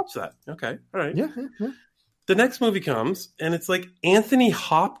 So let's watch that. Okay. All right. Yeah. The next movie comes, and it's like Anthony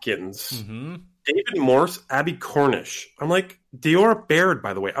Hopkins, David Morse, Abby Cornish. I'm like, Diora Baird,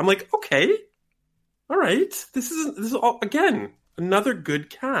 by the way. I'm like, okay. All right. This is all, again, another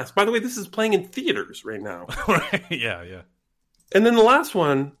good cast. By the way, this is playing in theaters right now. Right. Yeah. And then the last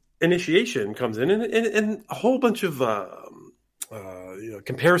one, Initiation, comes in, and a whole bunch of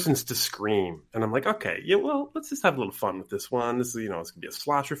comparisons to Scream. And I'm like, okay, yeah, well, let's just have a little fun with this one. This is, it's going to be a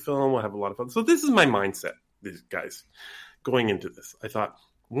slasher film. We'll have a lot of fun. So this is my mindset, these guys, going into this. I thought,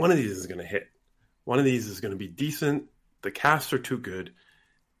 one of these is going to hit. One of these is going to be decent. The casts are too good.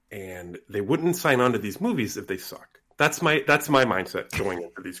 And they wouldn't sign on to these movies if they suck. That's my mindset going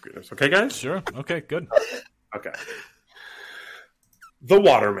into these screeners. Okay, guys? Sure. Okay, good. Okay. The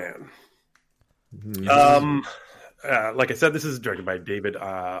Waterman. Like I said, this is directed by David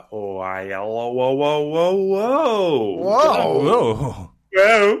Oyelowo. Whoa.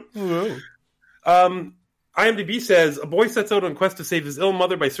 IMDb says a boy sets out on a quest to save his ill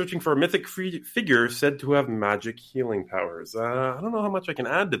mother by searching for a mythic figure said to have magic healing powers. I don't know how much I can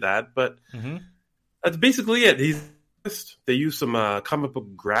add to that, but that's basically it. They use some comic book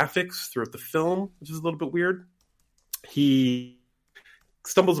graphics throughout the film, which is a little bit weird. He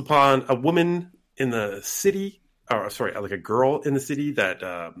stumbles upon a woman in the city, like a girl in the city that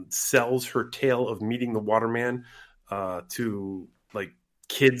sells her tale of meeting the Waterman to like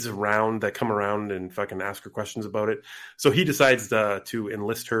kids around that come around and fucking ask her questions about it. So he decides to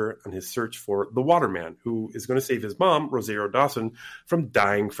enlist her on his search for the Waterman, who is going to save his mom, Rosario Dawson, from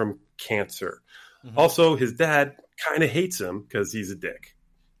dying from cancer. Also, his dad kind of hates him because he's a dick.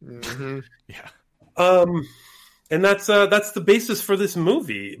 Yeah. And that's the basis for this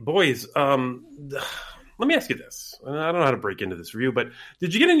movie. Boys, let me ask you this. I don't know how to break into this review, but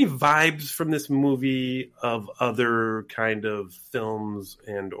did you get any vibes from this movie of other kind of films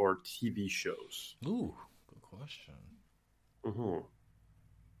and or TV shows? Ooh, good question.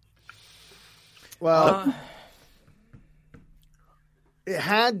 Well, it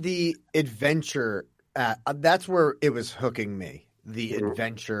had the adventure. That's where it was hooking me. The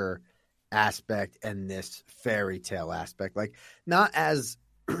adventure aspect and this fairy tale aspect, like not as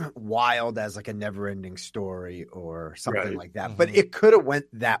wild as like a never-ending story or something like that, but it could have went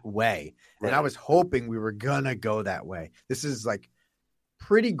that way, and I was hoping we were gonna go that way. This is like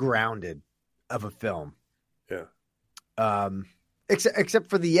pretty grounded of a film. except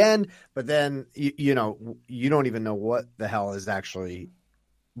for the end. But then you know, you don't even know what the hell is actually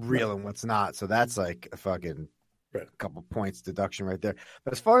real and what's not. So that's like a fucking couple points deduction right there.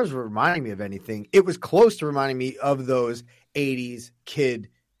 But as far as reminding me of anything, it was close to reminding me of those 80s kid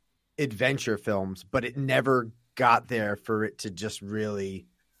adventure films, but it never got there for it to just really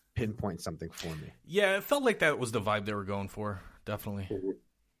pinpoint something for me. Yeah, it felt like that was the vibe they were going for. Definitely.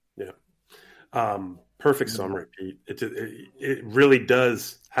 Yeah. Perfect summary, Pete. It really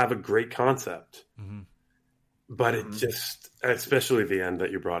does have a great concept, but it just, especially the end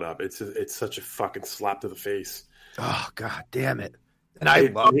that you brought up, it's such a fucking slap to the face. Oh, God damn it. And I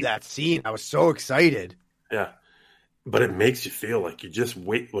love that scene. I was so excited. Yeah. But it makes you feel like you just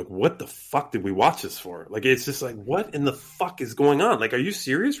wait. Like, what the fuck did we watch this for? Like, it's just like, what in the fuck is going on? Like, are you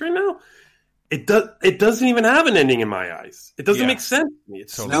serious right now? It doesn't even have an ending in my eyes. It doesn't make sense to me.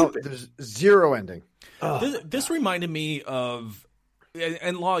 It's stupid. There's zero ending. This reminded me of,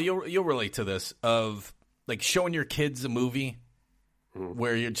 and Law, you'll relate to this, of like showing your kids a movie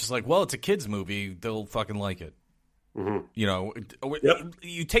where you're just like, well, it's a kid's movie. They'll fucking like it. You know,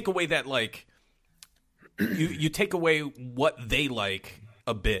 you take away that, like, you take away what they like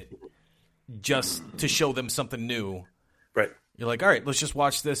a bit just to show them something new. Right. You're like, all right, let's just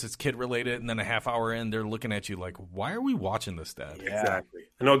watch this. It's kid related. And then a half hour in, they're looking at you like, why are we watching this, Dad? Yeah. Exactly.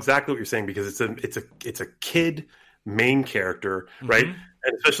 I know exactly what you're saying, because it's a kid main character, right?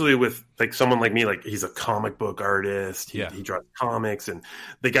 And especially with like someone like me, like he's a comic book artist. He draws comics, and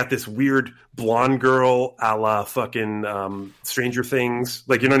they got this weird blonde girl a la fucking Stranger Things.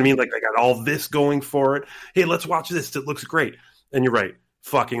 Like, you know what I mean? Like, they got all this going for it. Hey, let's watch this. It looks great. And you're right.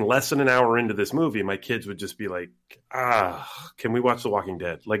 Fucking less than an hour into this movie, my kids would just be like, can we watch The Walking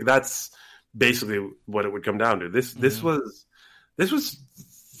Dead? Like, that's basically what it would come down to. This was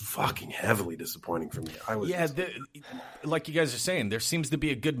fucking heavily disappointing for me. Like you guys are saying, there seems to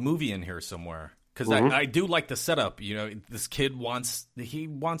be a good movie in here somewhere, because I do like the setup. You know, this kid wants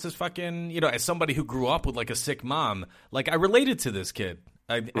his fucking, you know, as somebody who grew up with like a sick mom, like I related to this kid.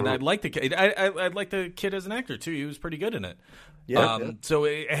 And I like the kid. I like the kid as an actor too. He was pretty good in it. So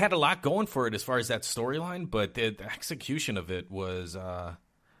it had a lot going for it as far as that storyline, but the execution of it was, I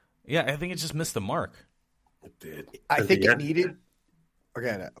think it just missed the mark. It did. I think it needed.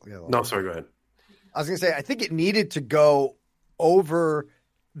 Okay. No, sorry. Go ahead. I was going to say, I think it needed to go over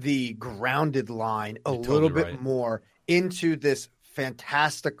the grounded line a little bit more into this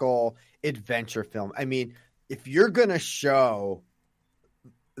fantastical adventure film. I mean, if you're going to show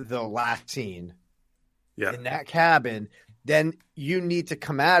the last scene in that cabin, then you need to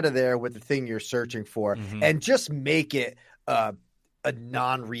come out of there with the thing you're searching for and just make it a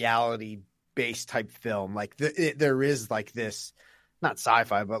non-reality based type film. Like there is like this, not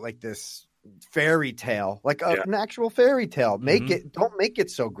sci-fi, but like this fairy tale, like an actual fairy tale. Don't make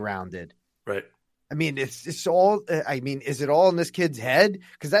it so grounded. Right. I mean, it's all, I mean, is it all in this kid's head?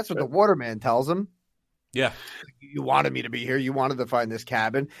 Because that's what the waterman tells him. Yeah. You wanted me to be here. You wanted to find this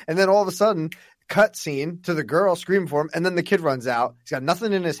cabin. And then all of a sudden, cut scene to the girl screaming for him. And then the kid runs out. He's got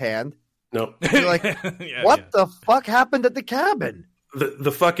nothing in his hand. Nope. You're like, what the fuck happened at the cabin?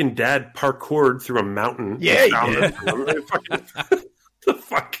 The fucking dad parkoured through a mountain. Yeah, he did. The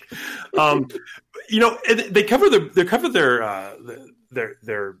fuck. You know, they cover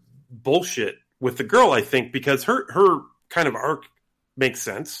their bullshit with the girl, I think, because her kind of arc makes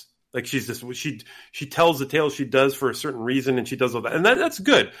sense. Like, she's just, she tells the tale she does for a certain reason, and she does all that, and that's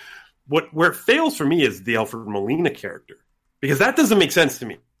good. Where it fails for me is the Alfred Molina character, because that doesn't make sense to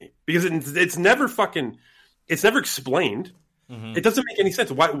me, because it's never explained. It doesn't make any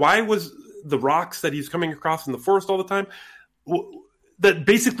sense. Why was the rocks that he's coming across in the forest all the time that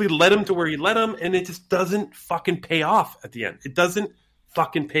basically led him to where he led him, and it just doesn't fucking pay off at the end. It doesn't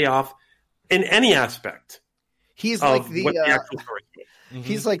fucking pay off in any aspect. He's like the actual story.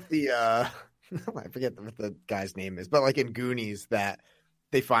 He's like the I forget what the guy's name is, but like in Goonies, that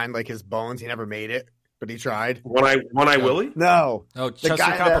they find like his bones. He never made it, but he tried. One eye Willie? No. Oh, Chester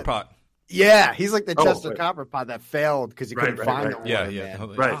Copperpot. Yeah, he's like the Chester Copperpot that failed because he couldn't find him. Yeah.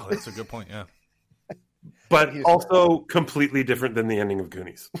 Right. Oh, that's a good point. Yeah. But also completely different than the ending of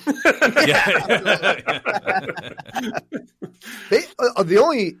Goonies.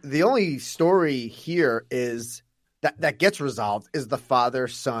 The only story here is that gets resolved is the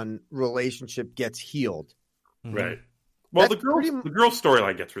father-son relationship gets healed. Right. Well, the girl's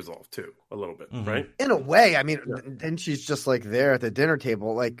storyline gets resolved too, a little bit, right? In a way, I mean, then she's just like there at the dinner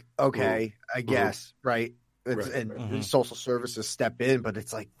table, like, okay, I guess, right? And social services step in, but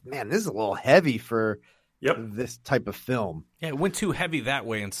it's like, man, this is a little heavy for this type of film. Yeah, it went too heavy that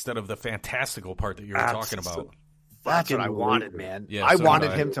way instead of the fantastical part that you were talking about. That's what I wanted, man. Yeah, I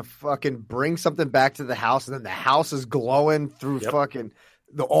wanted him to fucking bring something back to the house, and then the house is glowing through fucking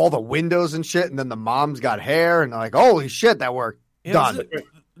all the windows and shit, and then the mom's got hair, and they're like, holy shit, that worked. Done.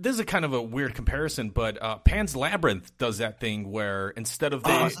 This is a kind of a weird comparison, but Pan's Labyrinth does that thing where instead of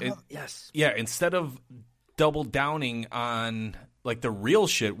instead of double downing on like the real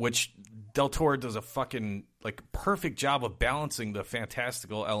shit, which Del Toro does a fucking like perfect job of balancing the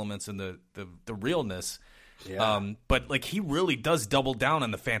fantastical elements and the realness. Yeah. But like he really does double down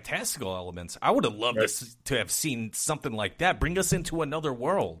on the fantastical elements. I would have loved to have seen something like that. Bring us into another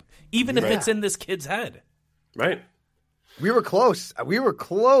world, even if it's in this kid's head. Right. We were close. We were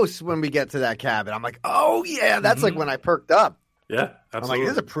close when we get to that cabin. I'm like, oh yeah, that's like when I perked up. Yeah, absolutely. I'm like,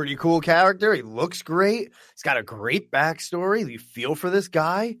 this is a pretty cool character. He looks great. He's got a great backstory. You feel for this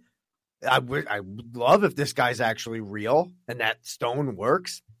guy. I would love if this guy's actually real and that stone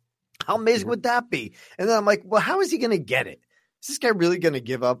works. How amazing would that be? And then I'm like, well, how is he going to get it? Is this guy really going to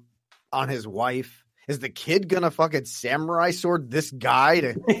give up on his wife? Is the kid going to fucking samurai sword this guy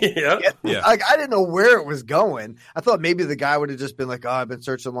to Like, I didn't know where it was going. I thought maybe the guy would have just been like, oh, I've been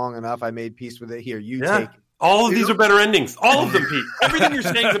searching long enough. I made peace with it. Here, you take it. All of these are better endings. All of them, Pete. Everything you're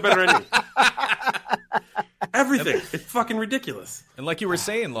saying is a better ending. Everything. It's fucking ridiculous. And like you were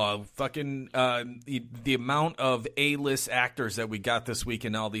saying, Law, fucking the amount of A-list actors that we got this week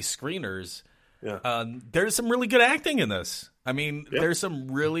in all these screeners, there's some really good acting in this. I mean, there's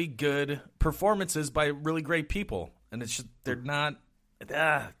some really good performances by really great people. And it's just, they're not,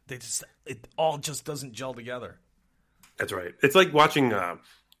 it all just doesn't gel together. That's right. It's like watching, and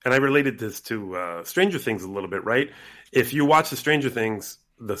I related this to Stranger Things a little bit, right? If you watch Stranger Things,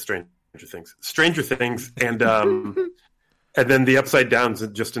 and and then the upside down's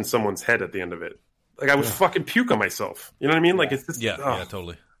just in someone's head at the end of it. Like I would fucking puke on myself. You know what I mean? Like it's just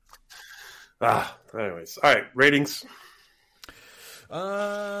totally. Anyways, all right, ratings.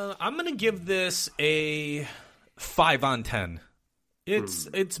 I'm gonna give this a 5 on 10.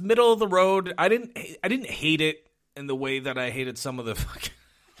 It's middle of the road. I didn't hate it in the way that I hated some of the fucking.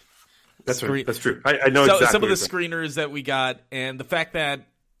 That's right. That's true. I know exactly some of the screeners that we got, and the fact that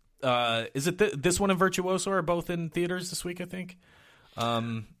is it this one and Virtuoso are both in theaters this week? I think.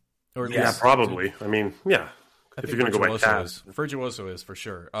 Or probably. I mean, if you're going to go by cast, Virtuoso is for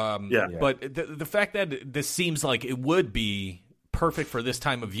sure. But the fact that this seems like it would be perfect for this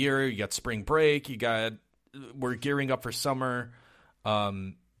time of year. You got spring break. We're gearing up for summer.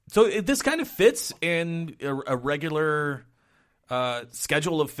 So this kind of fits in a regular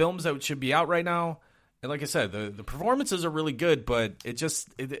schedule of films that should be out right now. And like I said, the performances are really good, but it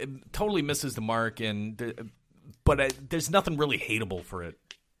totally misses the mark. But there's nothing really hateable for it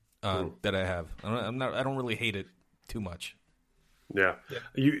that I have. I don't really hate it too much. Yeah.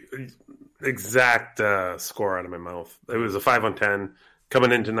 Exact score out of my mouth. It was a 5 on 10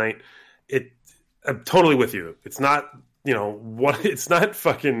 coming in tonight. I'm totally with you. It's not, it's not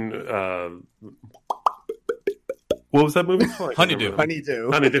fucking. What was that movie called? Honeydew.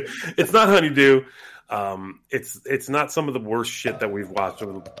 It's not Honeydew. It's not some of the worst shit that we've watched.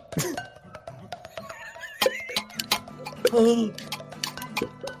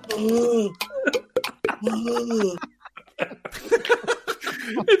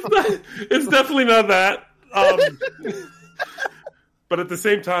 It's definitely not that. But at the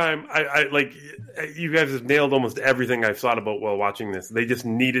same time, I like you guys have nailed almost everything I've thought about while watching this. They just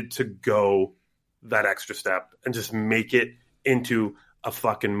needed to go that extra step and just make it into a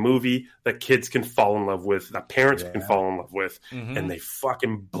fucking movie that kids can fall in love with, that parents can fall in love with, and they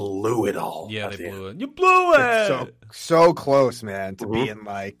fucking blew it all. Yeah, they blew it. You blew it. So close, man, to being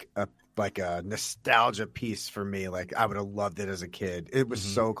like a nostalgia piece for me. Like I would have loved it as a kid. It was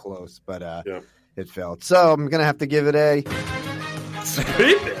so close, but it failed. So I'm gonna have to give it a.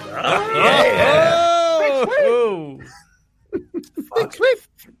 Sweep. Sweep.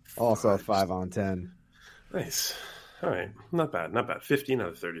 Also a 5 on 10. Nice. All right. Not bad. 15 out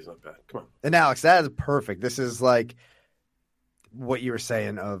of 30 is not bad. Come on. And Alex, that is perfect. This is like what you were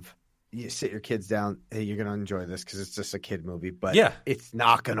saying of you sit your kids down. Hey, you're going to enjoy this because it's just a kid movie, but it's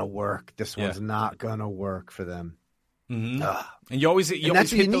not going to work. This one's not going to work for them. Mm-hmm. And you always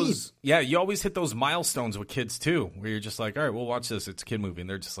hit those. Yeah, you always hit those milestones with kids too, where you're just like, all right, we'll watch this. It's a kid movie, and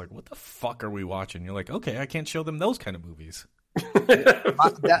they're just like, what the fuck are we watching? You're like, okay, I can't show them those kind of movies.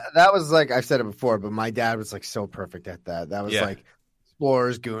 That was like I've said it before, but my dad was like so perfect at that. That was like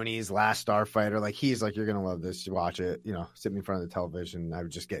Explorers, Goonies, Last Starfighter. Like he's like, you're gonna love this. You watch it, sit me in front of the television. I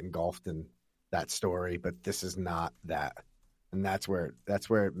would just get engulfed in that story, but this is not that, and that's where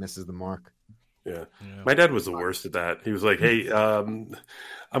it misses the mark. Yeah. My dad was the worst at that. He was like, "Hey, I'm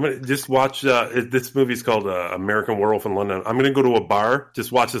gonna just watch this movie's called American Werewolf in London. I'm gonna go to a bar,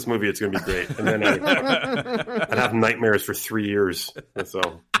 just watch this movie. It's gonna be great." And then I'd have nightmares for 3 years. So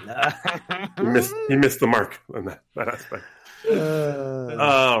he missed the mark on that aspect.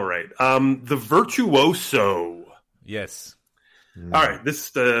 All right, the Virtuoso. Yes. All right,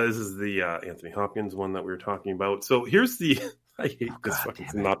 this is the Anthony Hopkins one that we were talking about. So here's the. I hate this fucking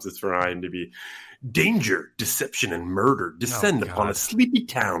synopsis for IMDb. Danger, deception, and murder descend upon a sleepy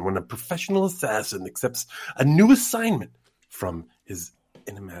town when a professional assassin accepts a new assignment from his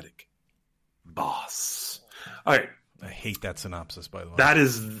enigmatic boss. All right. I hate that synopsis, by the way. That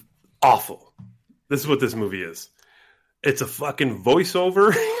is awful. This is what this movie is. It's a fucking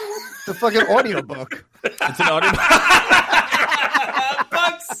voiceover. It's a fucking audiobook. It's an audiobook.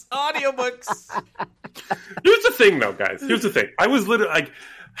 Audiobooks. Here's the thing, though, guys. Here's the thing. I was literally like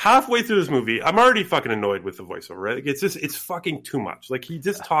halfway through this movie. I'm already fucking annoyed with the voiceover. Right? Like, it's fucking too much. Like he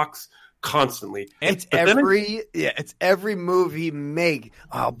just talks constantly. It's every movie make.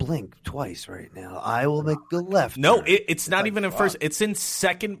 I'll blink twice right now. I will make the left. No, it's not even in first. It's in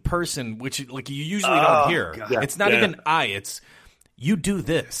second person, which like you usually don't hear. God. It's not even I. It's you do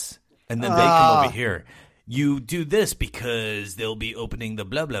this, and then they come over here. You do this because they'll be opening the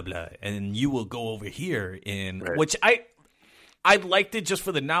blah, blah, blah, and you will go over here which I liked it just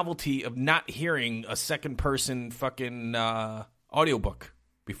for the novelty of not hearing a second person fucking audiobook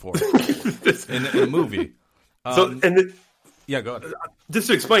before in a movie. Go ahead. Just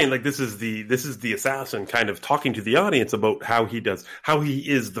to explain, like this is the assassin kind of talking to the audience about how he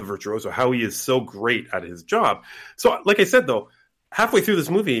is the virtuoso, how he is so great at his job. So like I said, though, halfway through this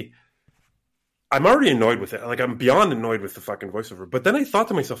movie, I'm already annoyed with it. Like, I'm beyond annoyed with the fucking voiceover. But then I thought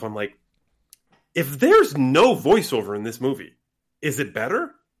to myself, I'm like, if there's no voiceover in this movie, is it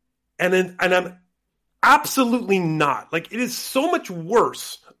better? And I'm absolutely not. Like, it is so much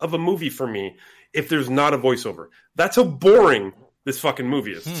worse of a movie for me if there's not a voiceover. That's how boring this fucking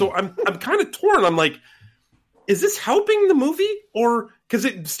movie is. So I'm kind of torn. I'm like, is this helping the movie? Or, because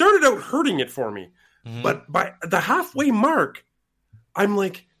it started out hurting it for me. But by the halfway mark, I'm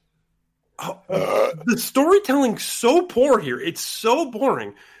like, the storytelling's so poor here. It's so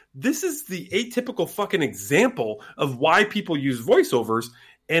boring. This is the atypical fucking example of why people use voiceovers,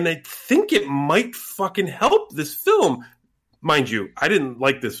 and I think it might fucking help this film. Mind you, I didn't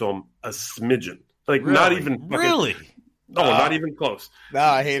like this film a smidgen. Like, really? Not even fucking... Really? No, not even close. No,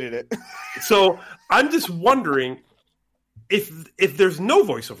 I hated it. So, I'm just wondering if there's no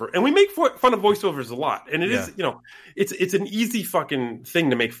voiceover, and we make fun of voiceovers a lot, and it is, it's an easy fucking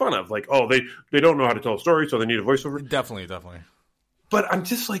thing to make fun of. Like, oh, they don't know how to tell a story, so they need a voiceover. Definitely. But I'm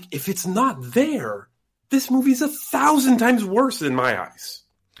just like, if it's not there, this movie's 1,000 times worse in my eyes.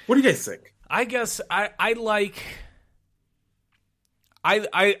 What do you guys think? I guess I like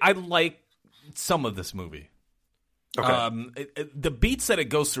some of this movie. Okay. The beats that it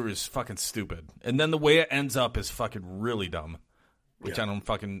goes through is fucking stupid, and then the way it ends up is fucking really dumb. Which I don't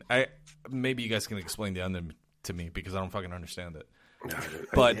fucking. Maybe you guys can explain the ending to me because I don't fucking understand it.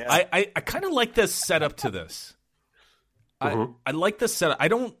 But I kind of like this setup to this. I like this setup. I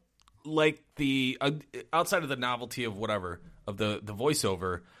don't like the outside of the novelty of whatever of the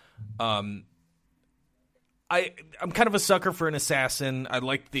voiceover. I'm kind of a sucker for an assassin. I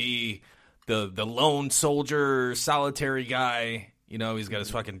like the lone soldier, solitary guy. You know, he's got his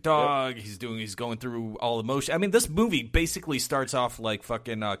fucking dog. He's going through all the motion. I mean, this movie basically starts off like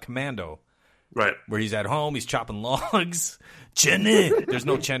fucking Commando, right? Where he's at home, he's chopping logs. Jenny, there's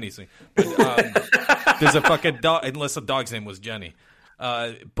no Jenny. But, there's a fucking dog, unless the dog's name was Jenny.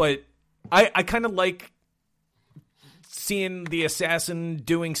 But I kind of like seeing the assassin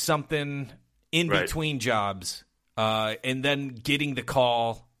doing something in between jobs, and then getting the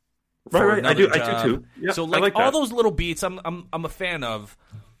call. Right. I do too. Yeah, so like all those little beats, I'm a fan of,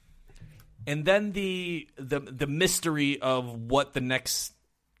 and then the mystery of what the next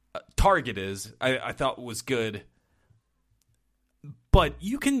target is, I thought was good. But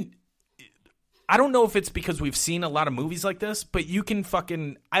you can, I don't know if it's because we've seen a lot of movies like this, but you can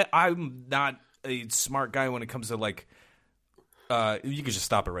fucking, I'm not a smart guy when it comes to like. You can just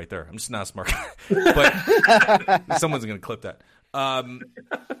stop it right there. I'm just not a smart guy, but someone's gonna clip that.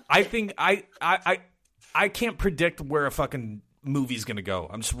 I think I can't predict where a fucking movie's gonna go.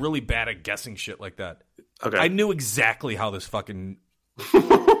 I'm just really bad at guessing shit like that. Okay. I knew exactly how this fucking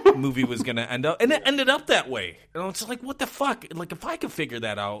movie was gonna end up, and it ended up that way. And it's like, what the fuck? Like, if I could figure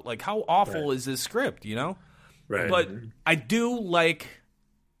that out, like, how awful is this script? You know? Right. But I do like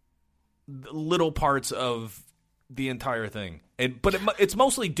the little parts of the entire thing. But it's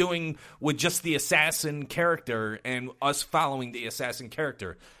mostly doing with just the assassin character and us following the assassin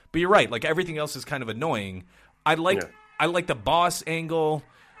character. But you're right, like everything else is kind of annoying. I like the boss angle.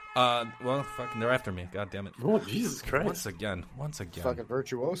 Well, fucking, they're after me. God damn it! Oh, Jesus Christ! Once again. Fucking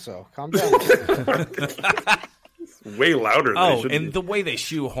virtuoso. Calm down. Way louder. Than and the way they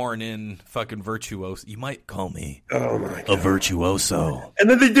shoehorn in fucking virtuoso. You might call me a virtuoso. And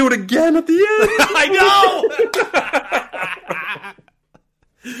then they do it again at the end. I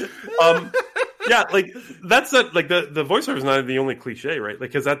know. Yeah, like that's like the voiceover is not the only cliche, right?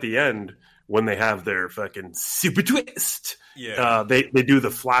 Like, because at the end when they have their fucking super twist, they do the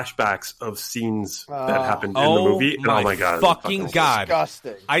flashbacks of scenes that happened in the movie. And oh my god, fucking god!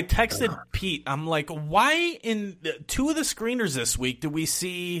 Disgusting. I texted Pete. I'm like, why in 2 of the screeners this week did we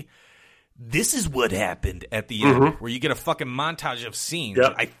see? This is what happened at the end, where you get a fucking montage of scenes.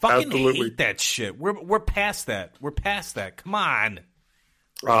 Yeah, I fucking absolutely. hate that shit. We're past that. We're past that. Come on.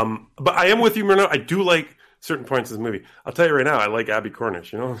 But I am with you, Myrna. I do like certain points of the movie. I'll tell you right now, I like Abby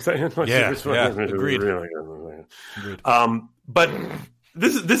Cornish. You know what I'm saying? Like, Agreed. Really agreed. But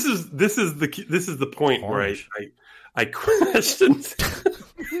this is the point where I questioned.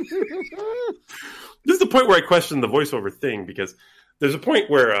 This is the point where I questioned the voiceover thing, because there's a point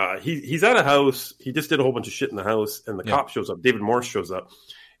where he's at a house. He just did a whole bunch of shit in the house, and the cop shows up. David Morse shows up,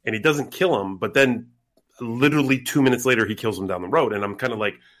 and he doesn't kill him, but then literally 2 minutes later, he kills him down the road. And I'm kind of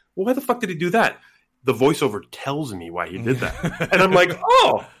like, well, why the fuck did he do that? The voiceover tells me why he did that. And I'm like,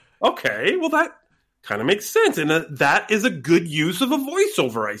 oh, okay, well, that kind of makes sense. And that is a good use of a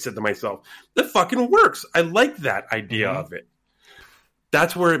voiceover, I said to myself. That fucking works. I like that idea of it.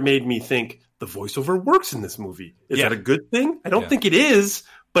 That's where it made me think the voiceover works in this movie. Is that a good thing? I don't think it is,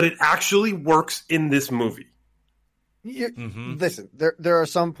 but it actually works in this movie. Listen, there are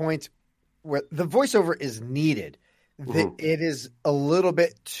some points where the voiceover is needed. It is a little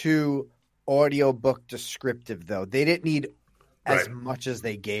bit too audiobook descriptive, though. They didn't need as much as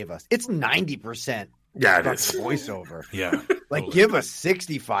they gave us. It's 90%. Yeah, it is voiceover. Yeah, like give us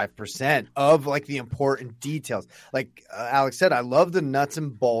 65% of like the important details. Like Alex said, I love the nuts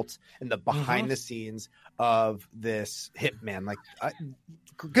and bolts and the behind the scenes of this hitman. Like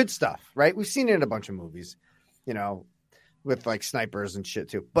good stuff, right? We've seen it in a bunch of movies, you know, with like snipers and shit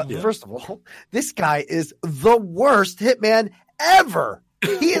too. But first of all, this guy is the worst hitman ever.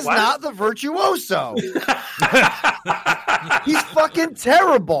 He is not the virtuoso. He's fucking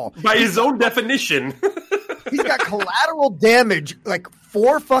terrible. By his own definition. He's got collateral damage like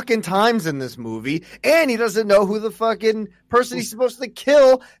 4 fucking times in this movie, and he doesn't know who the fucking person he's supposed to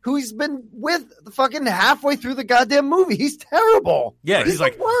kill, who he's been with fucking halfway through the goddamn movie. He's terrible. Yeah, he's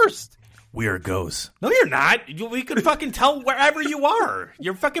like the worst. We are ghosts. No, you're not. We can fucking tell wherever you are.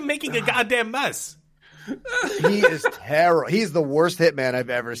 You're fucking making a goddamn mess. He is terrible. He's the worst hitman I've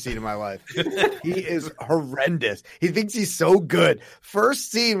ever seen in my life. He is horrendous. He thinks he's so good.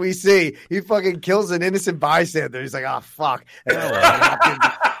 First scene we see, he fucking kills an innocent bystander. He's like, oh, fuck. And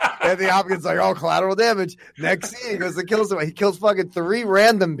Anthony Hopkins like, oh, collateral damage. Next scene, he goes to kill somebody. He kills fucking 3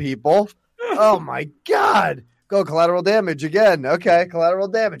 random people. Oh, my God. Go collateral damage again. Okay, collateral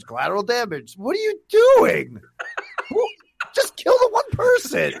damage. Collateral damage. What are you doing? Just kill the one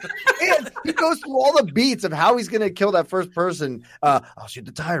person. And he goes through all the beats of how he's going to kill that first person. I'll shoot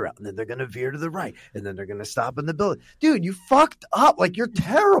the tire out, and then they're going to veer to the right, and then they're going to stop in the building. Dude, you fucked up. Like, you're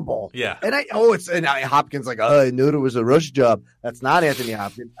terrible. Yeah. And Hopkins like, oh, I knew it was a rush job. That's not Anthony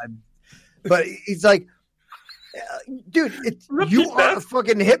Hopkins. But he's like, dude, you are a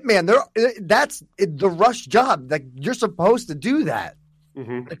fucking hitman. That's the rush job. Like, you're supposed to do that.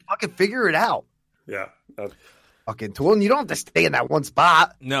 Like, fucking figure it out. Yeah. Fucking tool, and you don't have to stay in that one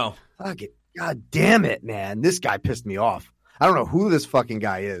spot. No. Fuck it. God damn it, man. This guy pissed me off. I don't know who this fucking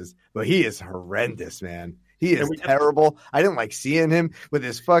guy is, but he is horrendous, man. He is terrible. I didn't like seeing him with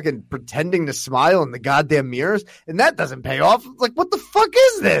his fucking pretending to smile in the goddamn mirrors, and that doesn't pay off. Like, what the fuck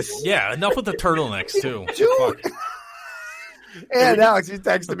is this? Yeah, enough with the turtlenecks, too. Dude. And Alex, you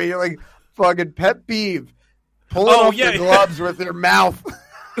texted me, like, fucking pet peeve. Pulling off the gloves with their mouth.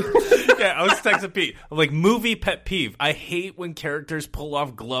 Yeah, I was texting Pete. I'm like, movie pet peeve. I hate when characters pull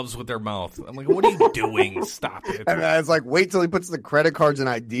off gloves with their mouth. I'm like, what are you doing? Stop it. And I was like, wait till he puts the credit cards and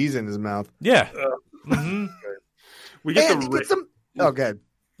IDs in his mouth. Yeah. We get okay.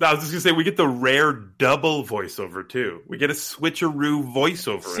 I was just gonna say we get the rare double voiceover too. We get a switcheroo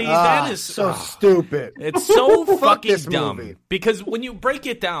voiceover. See, that is so stupid. It's so fucking dumb. Movie. Because when you break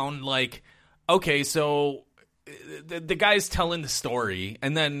it down, like, okay, so the guy's telling the story,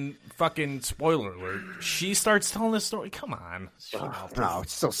 and then fucking spoiler alert, she starts telling the story. Come on. No,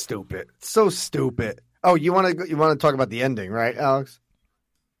 it's so stupid. So stupid. Oh, you want to talk about the ending, right, Alex?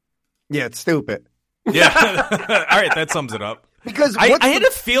 Yeah, it's stupid. Yeah. All right, that sums it up. Because I had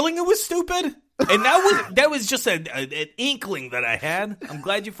a feeling it was stupid, and that was just an inkling that I had. I'm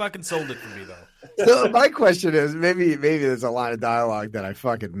glad you fucking sold it for me, though. So my question is, maybe there's a line of dialogue that I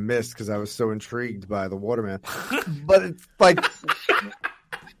fucking missed because I was so intrigued by the Waterman. But it's like,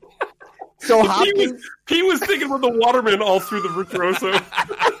 so Hopkins, he was thinking about the Waterman all through the Virtuoso.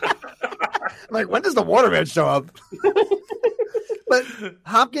 Like, when does the Waterman show up? But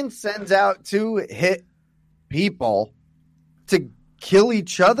Hopkins sends out 2 hit people to kill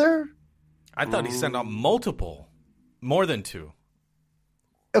each other? I thought he sent out multiple. More than 2.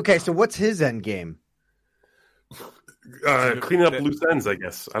 Okay, so what's his end game? Cleaning up loose ends, I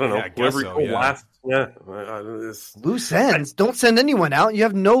guess. I don't know. Yeah, I guess so, yeah. Last. Yeah. Loose ends? Don't send anyone out. You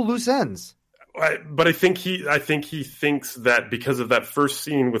have no loose ends. But I think he thinks that because of that first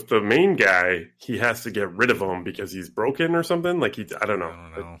scene with the main guy, he has to get rid of him because he's broken or something. Like I don't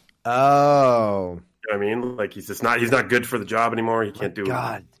know. Oh, you know what I mean, like he's not good for the job anymore. He can't do it.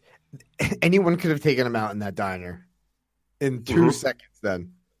 God, anyone could have taken him out in that diner in 2 seconds.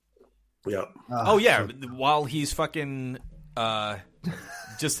 Then, yeah. Oh yeah, while he's fucking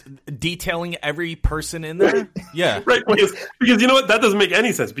just detailing every person in there. Yeah, right. Because you know what? That doesn't make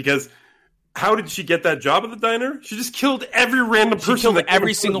any sense because. How did she get that job at the diner? She just killed every random person. She killed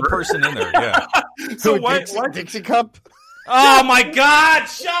every single person in there, yeah. So why Dixie Cup? Oh, my God!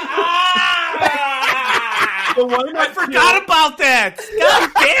 Shut up! So why not I forgot about that! God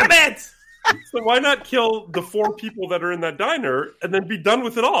damn it! So why not kill the 4 people that are in that diner and then be done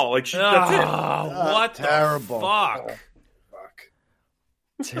with it all? Like, that's it. What terrible. The fuck?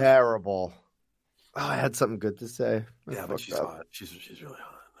 Terrible. Oh, I had something good to say. Yeah, but she's hot. She's really hot.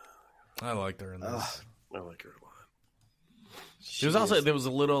 I liked her in this. I like her a lot. There was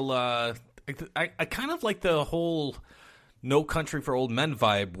a little. I kind of like the whole No Country for Old Men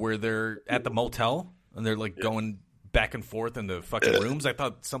vibe where they're at the motel and they're like going back and forth in the fucking rooms. I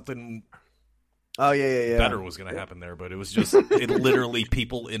thought something. Oh yeah. Better was going to happen there, but it was just literally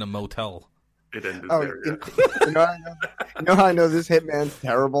people in a motel. It ended there. Yeah. You know how I know this hitman's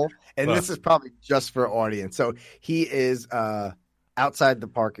terrible, and this is probably just for audience. So he is outside the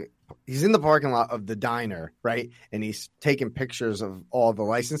parking. He's in the parking lot of the diner, right? And he's taking pictures of all the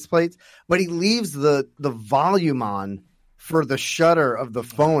license plates, but he leaves the volume on for the shutter of the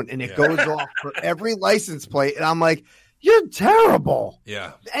phone, and it goes off for every license plate. And I'm like, you're terrible.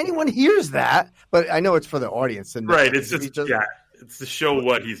 Yeah. Anyone hears that, but I know it's for the audience. And right. It's just it's to show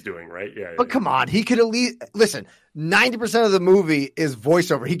what he's doing, right? Yeah. But come on, he could at least listen. 90% of the movie is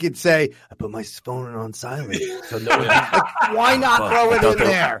voiceover. He could say, "I put my phone on silent." So why not throw it in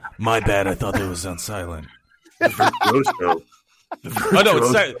there? My bad. I thought that was on silent. Virtuoso. Oh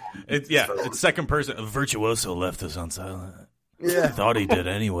no, it's second person. Virtuoso left us on silent. Yeah, I thought he did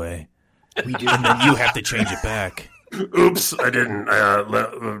anyway. We did, and then you have to change it back. Oops, I didn't.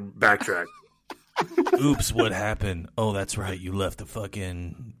 Backtrack. Oops, what happened? Oh, that's right. You left the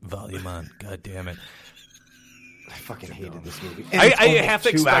fucking volume on. God damn it. I fucking hated this movie. I half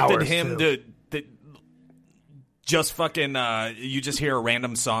expected him to just fucking, you just hear a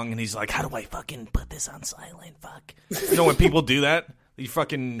random song and he's like, how do I fucking put this on silent? Fuck. You know when people do that? You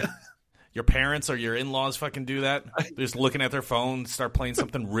fucking, your parents or your in-laws fucking do that? They're just looking at their phone, start playing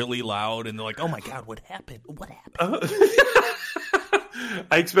something really loud, and they're like, oh my God, what happened? What happened?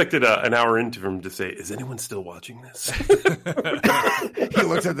 I expected an hour into him to say, is anyone still watching this? He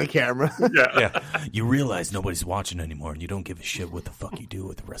looks at the camera. Yeah. You realize nobody's watching anymore, and you don't give a shit what the fuck you do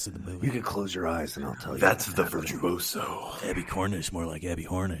with the rest of the movie. You can close your eyes, and I'll tell you. That's the virtuoso. Abby Cornish, more like Abby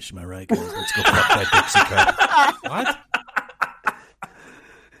Hornish. Am I right, guys? Let's go fuck that Dixie Cup. What?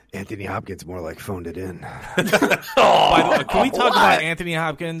 Anthony Hopkins more like phoned it in. By the way, can we talk about Anthony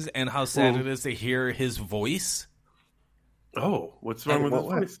Hopkins and how sad it is to hear his voice? Oh, what's wrong with his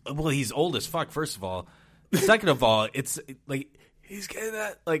voice? Well, he's old as fuck, first of all. Second of all, it's like he's getting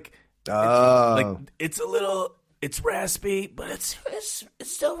that it's a little, it's raspy, but it's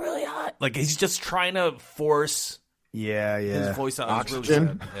still really hot. Like he's just trying to force his voice out. Oxygen.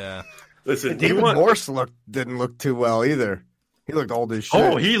 Really yeah. Listen, David Morse didn't look too well either. He looked old as shit.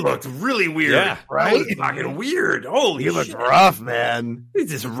 Oh, he looked really weird. Yeah, right? That was fucking weird. Holy shit. He looked rough, man. He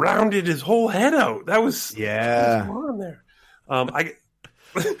just rounded his whole head out. That was yeah. What was on there?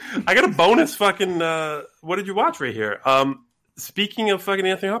 I got a bonus fucking what did you watch right here? Speaking of fucking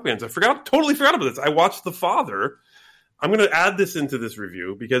Anthony Hopkins, totally forgot about this. I watched The Father. I'm going to add this into this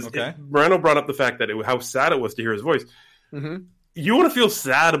review because Moreno brought up the fact that how sad it was to hear his voice. Mm-hmm. You want to feel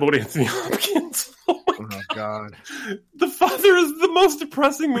sad about Anthony Hopkins? Oh my Oh God. The Father is the most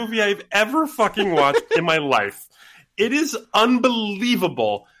depressing movie I've ever fucking watched in my life. It is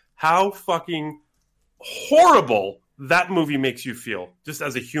unbelievable how fucking horrible that movie makes you feel, just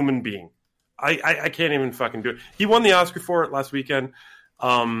as a human being. I can't even fucking do it. He won the Oscar for it last weekend.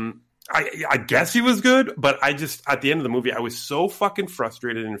 I guess he was good, but I just, at the end of the movie, I was so fucking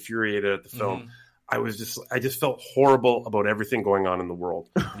frustrated and infuriated at the film. I just felt horrible about everything going on in the world.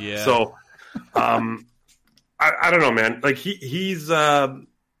 Yeah. So, I don't know, man. Like he's to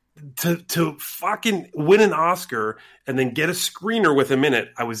fucking win an Oscar and then get a screener with him in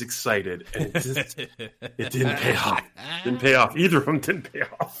it. I was excited, and it didn't pay off. Didn't pay off. Either of them didn't pay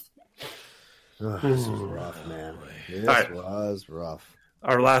off. This was rough, man. This was rough.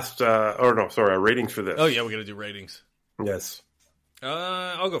 Our last, our ratings for this. Oh yeah, we're gonna do ratings. Yes.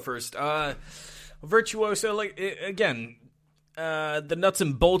 I'll go first. Virtuoso, again, the nuts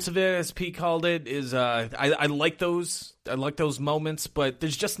and bolts of it, as Pete called it, is I like those. I like those moments, but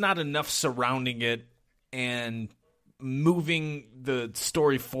there's just not enough surrounding it and moving the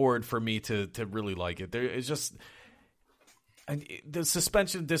story forward for me to really like it. There is just the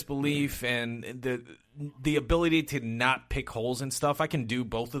suspension of disbelief and the ability to not pick holes and stuff. I can do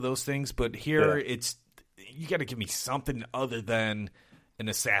both of those things, but here it's you got to give me something other than an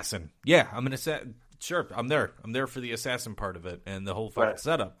assassin. Yeah, I'm an assassin. Sure, I'm there. I'm there for the assassin part of it and the whole fucking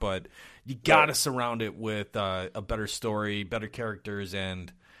setup. But you got to surround it with a better story, better characters,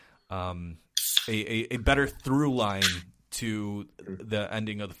 and a better through line to the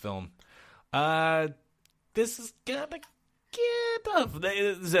ending of the film. This is gonna get tough.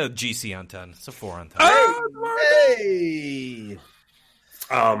 It's a GC on 10. It's a 4 on 10. Hey!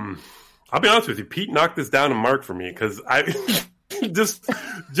 I'll be honest with you. Pete knocked this down a mark for me because I just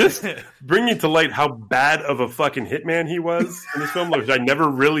bringing to light how bad of a fucking hitman he was in this film, which I never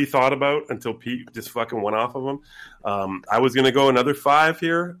really thought about until Pete just fucking went off of him. I was going to go another 5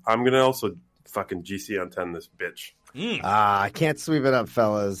 here. I'm going to also fucking GC on 10 this bitch. I can't sweep it up,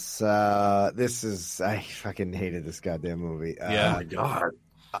 fellas. I fucking hated this goddamn movie. Oh my God.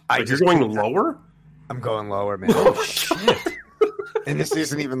 You're going lower? I'm going lower, man. Oh, shit. And this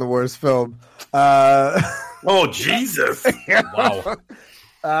isn't even the worst film. Oh, Jesus. Wow.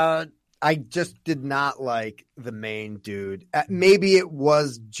 I just did not like the main dude. Maybe it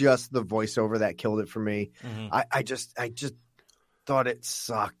was just the voiceover that killed it for me. Mm-hmm. I just thought it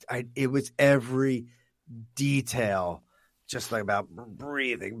sucked. It was every detail, just like about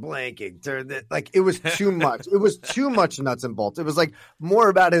breathing, blinking. Like it was too much. It was too much nuts and bolts. It was like more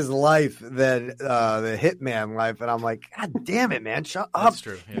about his life than the hitman life. And I'm like, God damn it, man! Shut up. That's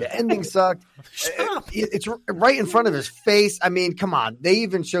true. Yeah. The ending sucked. It's right in front of his face. I mean, come on. They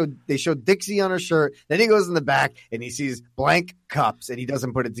showed Dixie on her shirt. Then he goes in the back and he sees blank cups and he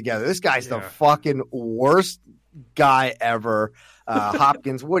doesn't put it together. This guy's the fucking worst guy ever.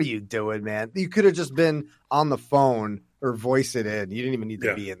 Hopkins, what are you doing, man? You could have just been on the phone or voice it in. You didn't even need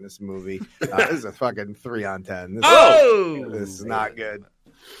to be in this movie. This is a fucking 3 on 10. This is not good.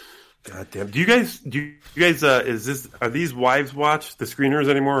 God damn. Do you guys are these wives watch the screeners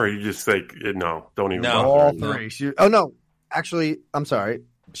anymore, or are you just like, no, don't even watch all 3. No. Actually, I'm sorry.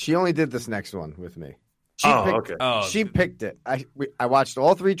 She only did this next one with me. She picked it. I watched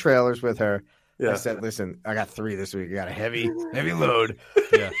all 3 trailers with her. Yeah. I said, listen, I got 3 this week. I got a heavy load.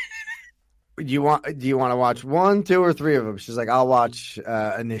 Yeah. Do you want to watch 1, 2, or 3 of them? She's like, I'll watch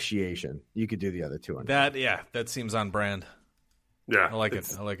Initiation. You could do the other 2. That seems on brand. Yeah. I like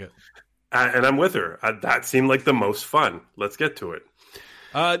it. And I'm with her. That seemed like the most fun. Let's get to it.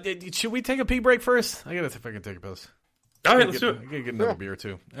 Should we take a pee break first? I gotta see if I can take a piss. All right, let's do it. I gotta get another beer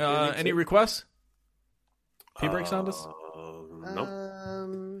too. Any requests? Pee breaks on us?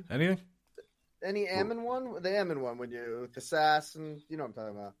 Nope. Anything? Any Ammon one? The Ammon one, with the sass and you know what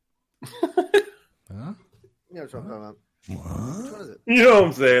I'm talking about. Huh? You know what I'm talking about. What? Which one is it? You know what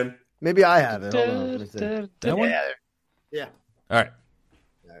I'm saying. Maybe I have it. Hold on. Let me see. That one? Yeah. All right.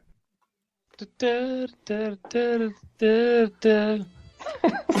 I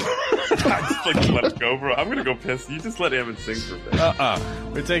just like to let it go, bro. I'm gonna go piss. You just let Evan sing for a bit.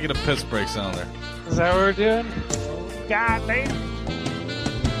 We're taking a piss break sound there. Is that what we're doing? God damn.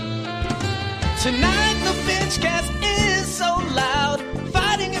 Tonight the BingeCast is so loud.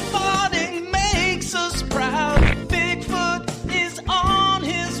 Fighting and farting makes us proud. Bigfoot is on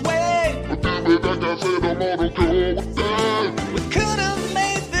his way. We could have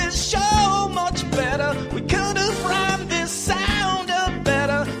made this show much better. We could have rhymed this sound up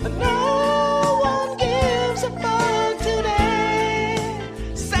better. But no one gives a fuck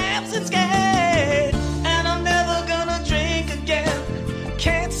today. Samson's gay, and I'm never gonna drink again.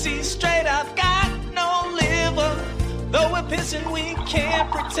 Can't see straight, I've got no reason we can't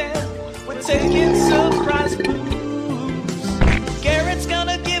pretend we're taking surprise moves. Garrett's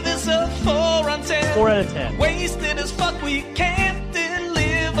gonna give us a 4 on 10. 4 out of 10. Wasted as fuck, we can't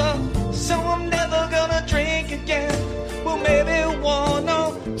deliver. So I'm never gonna drink again. Well, maybe 1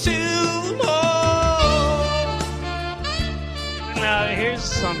 or 2 more. Now, here's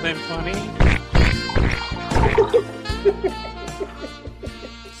something funny.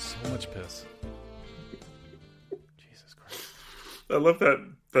 So much piss. I love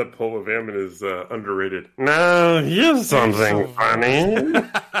that Paul of Ammon is underrated. Now, here's something funny.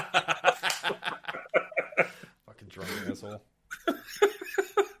 Fucking drunk asshole.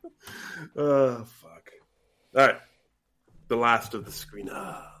 Fuck. All right. The last of the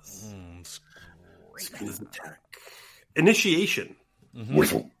screeners. Screeners attack. Initiation.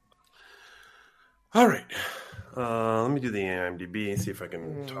 All right. Let me do the IMDb and see if I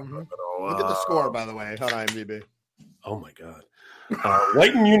can talk about it all. Look at the score, by the way, on IMDb. Oh, my God.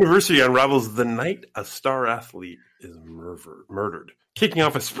 Whiten University unravels the night a star athlete is murdered, kicking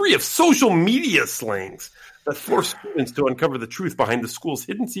off a spree of social media slangs that force students to uncover the truth behind the school's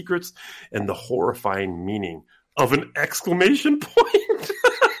hidden secrets and the horrifying meaning of an exclamation point.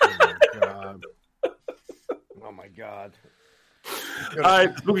 Oh, my God.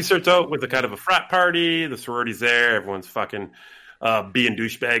 This movie starts out with a kind of a frat party. The sorority's there. Everyone's fucking being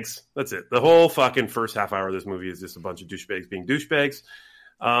douchebags. That's it. The whole fucking first half hour of this movie is just a bunch of douchebags being douchebags.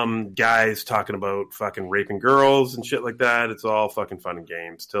 Guys talking about fucking raping girls and shit like that. It's all fucking fun and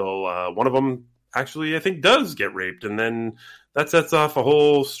games till one of them actually, I think, does get raped. And then that sets off a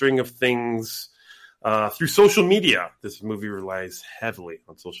whole string of things through social media. This movie relies heavily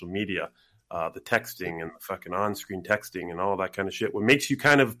on social media. The texting and the fucking on-screen texting and all that kind of shit. What makes you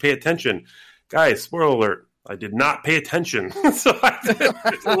kind of pay attention. Guys, spoiler alert. I did not pay attention. So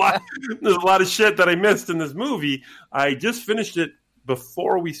there's a lot of shit that I missed in this movie. I just finished it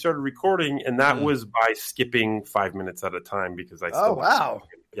before we started recording, and that was by skipping 5 minutes at a time because I still I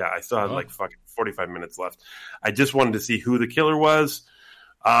still had like fucking 45 minutes left. I just wanted to see who the killer was.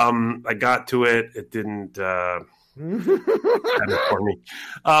 I got to it. It didn't for me.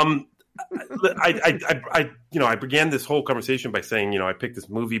 I began this whole conversation by saying, I picked this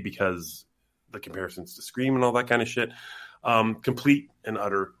movie because the comparisons to Scream and all that kind of shit. Complete and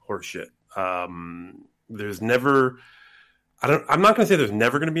utter horseshit. There's never, I'm not going to say there's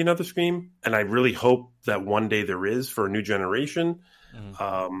never going to be another Scream, and I really hope that one day there is for a new generation,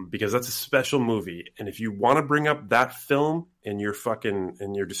 because that's a special movie. And if you want to bring up that film in your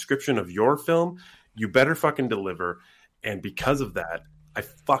description of your film, you better fucking deliver. And because of that, I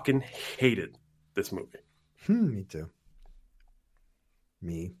fucking hated this movie. Me too.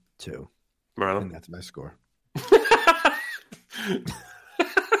 Me too. Marlon? And that's my score.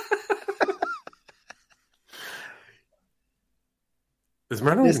 Is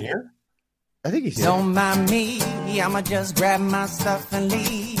Marlon even here? I think he's here. Don't mind me, I'ma just grab my stuff and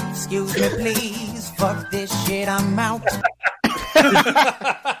leave. Excuse me, please. Fuck this shit, I'm out.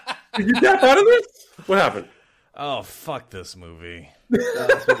 Did you tap out of this? What happened? Oh, fuck this movie.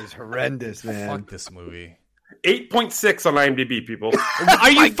 This movie's horrendous, man. Fuck this movie. 8.6 on IMDb, people.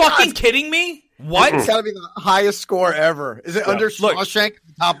 Are you fucking kidding me? What? It's gotta be the highest score ever. Is it under Shawshank,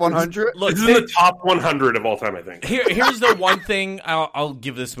 top 100? Look, this is in the top 100 of all time, I think. Here's the one thing I'll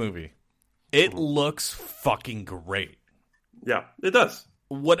give this movie. It looks fucking great. Yeah, it does.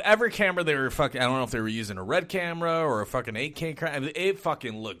 Whatever camera they were fucking, I don't know if they were using a red camera or a fucking 8K camera. It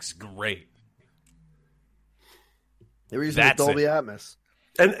fucking looks great. They were using Dolby Atmos.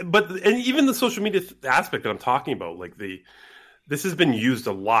 And even the social media aspect that I'm talking about, like this has been used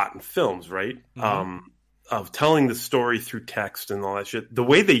a lot in films, right? Mm-hmm. Of telling the story through text and all that shit. The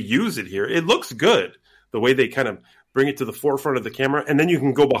way they use it here, it looks good. The way they kind of bring it to the forefront of the camera, and then you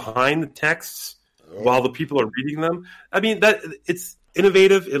can go behind the texts while the people are reading them. I mean, that it's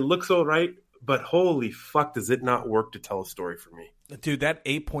innovative. It looks all right, but holy fuck, does it not work to tell a story for me? Dude, that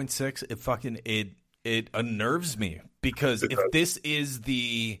 8.6, it unnerves me, because if this is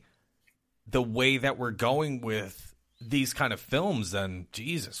the way that we're going with these kind of films, then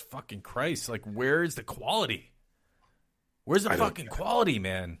Jesus fucking Christ, like, where's the quality? Where's the fucking quality,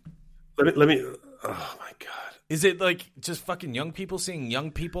 man? Let me. Oh my god. Is it like just fucking young people seeing young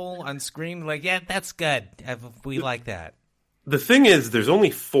people on screen? Like, yeah, that's good. We like that. The thing is, there's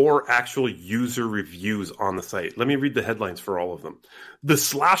only 4 actual user reviews on the site. Let me read the headlines for all of them. The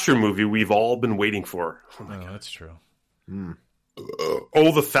slasher movie we've all been waiting for. Oh my god, that's true.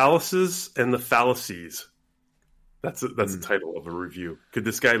 Oh, the phalluses and the fallacies. That's the title of a review. Could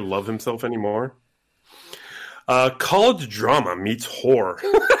this guy love himself anymore? College drama meets horror.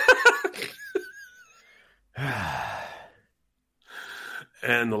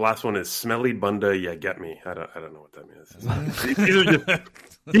 And the last one is Smelly Bunda. Yeah, get me. I don't know what that means.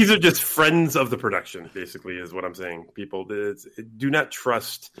 These are just friends of the production. Basically, is what I'm saying. People, do not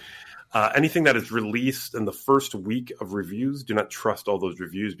trust anything that is released in the first week of reviews. Do not trust all those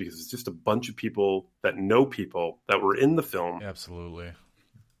reviews because it's just a bunch of people that know people that were in the film. Absolutely.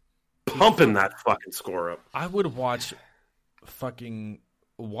 Pumping that fucking score up. I would watch fucking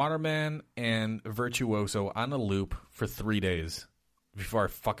Waterman and Virtuoso on a loop for 3 days before I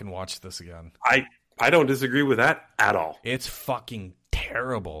fucking watch this again. I don't disagree with that at all. It's fucking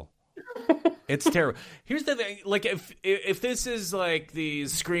terrible. It's terrible. Here's the thing: like, if this is like the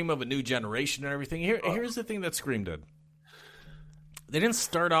Scream of a new generation and everything, here's the thing that Scream did. They didn't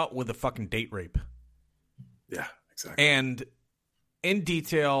start out with a fucking date rape. Yeah, exactly. And in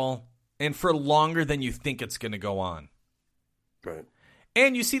detail, and for longer than you think it's going to go on. Right.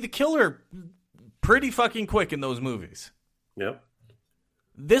 And you see the killer pretty fucking quick in those movies. Yep.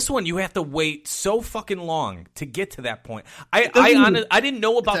 This one, you have to wait so fucking long to get to that point. I didn't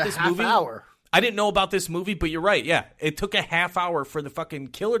know about this movie. Hour. I didn't know about this movie, but you're right. Yeah, it took a half hour for the fucking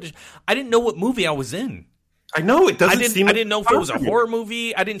killer to... I didn't know what movie I was in. I know, it doesn't seem... I didn't know if it was a horror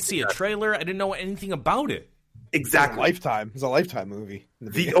movie. I didn't see a trailer. I didn't know anything about it. Exactly. It's a Lifetime movie.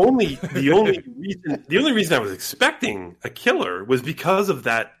 The only reason I was expecting a killer was because of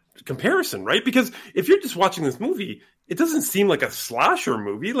that comparison, right? Because if you're just watching this movie, it doesn't seem like a slasher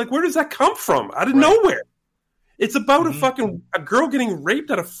movie. Like, where does that come from? Out of nowhere. It's about a girl getting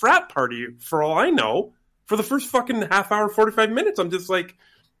raped at a frat party, for all I know, for the first fucking half hour, 45 minutes. I'm just like,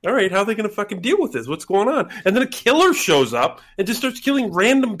 all right, how are they going to fucking deal with this? What's going on? And then a killer shows up and just starts killing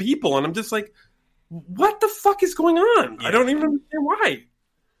random people. And I'm just like, what the fuck is going on? Yeah. I don't even understand why.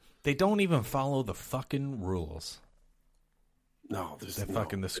 They don't even follow the fucking rules. No, there's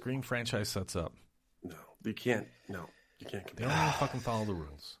the Scream franchise sets up. No, you can't. No, you can't. They don't even fucking follow the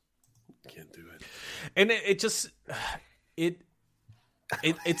rules. You can't do it. And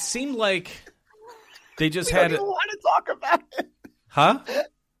it seemed like they just we had. Don't even want to talk about it. Huh?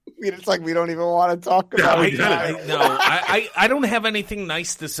 It's like we don't even want to talk about it. I don't have anything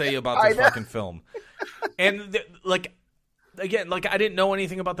nice to say about this fucking film. And again, I didn't know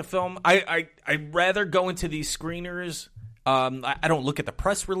anything about the film. I'd rather go into these screeners. I don't look at the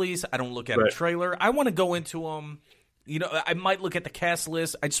press release. I don't look at a trailer. I want to go into them. You know, I might look at the cast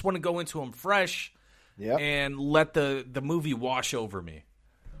list. I just want to go into them fresh and let the movie wash over me.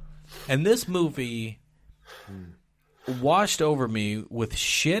 And this movie washed over me with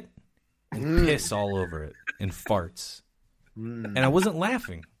shit and piss all over it and farts. And I wasn't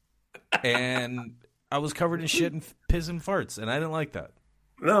laughing. And I was covered in shit and piss and farts, and I didn't like that.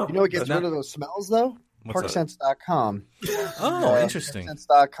 No. You know what gets rid of those smells, though? Parksense.com. Oh, interesting.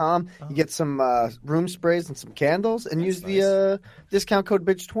 Parksense.com. You get some room sprays and some candles, and use the discount code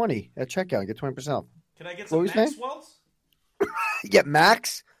BITCH20 at checkout and get 20% off. Can I get some Maxwell's? You get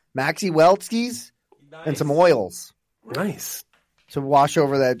Maxi Welskies and some oils. Nice. To wash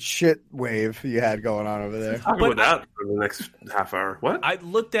over that shit wave you had going on over there. Talk about that for the next half hour. What? I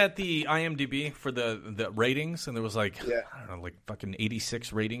looked at the IMDb for the ratings, and there was like, I don't know, like fucking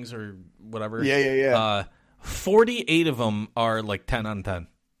 86 ratings or whatever. Yeah. 48 of them are like 10 on 10.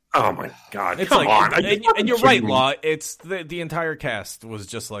 Oh my god! It's Come like, on, and you're right, Law. It's the entire cast was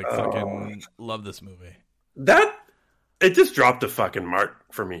just like fucking love this movie. It just dropped a fucking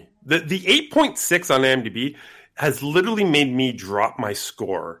mark for me. The 8.6 on IMDb has literally made me drop my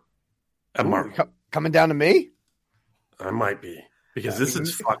score a mark. Coming down to me? I might be. Because this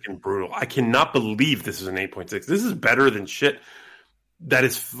is fucking brutal. I cannot believe this is an 8.6. This is better than shit that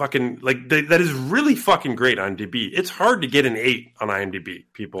is fucking, like, that is really fucking great on IMDb. It's hard to get an 8 on IMDb,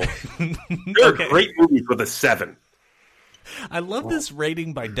 people. There are great movies with a 7. I love this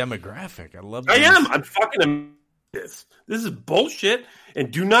rating by demographic. I'm fucking this. This is bullshit,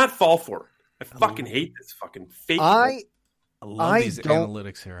 and do not fall for it. I fucking hate this fucking fake. I love these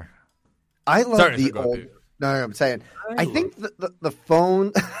analytics here. I love the old. No, I'm saying. I think the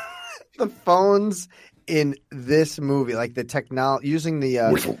phone, the phones in this movie, like the technology, using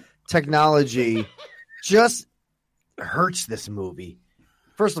the technology, just hurts this movie.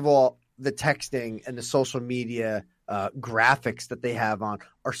 First of all, the texting and the social media graphics that they have on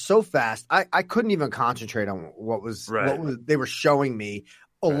are so fast. I couldn't even concentrate on what they were showing me.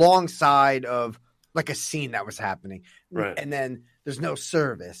 Alongside of like a scene that was happening. Right. And then there's no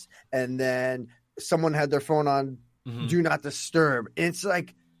service. And then someone had their phone on do not disturb. And it's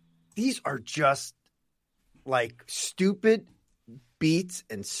like, these are just like stupid beats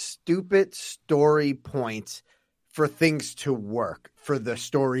and stupid story points for things to work, for the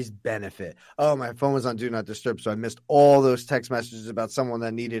story's benefit. Oh, my phone was on Do Not Disturb, so I missed all those text messages about someone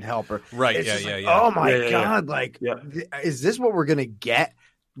that needed help. Or, Right, Oh, my God. Is this what we're going to get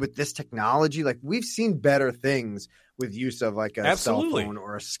with this technology? Like, we've seen better things with use of like a cell phone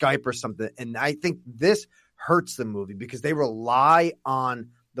or a Skype or something. And I think this hurts the movie because they rely on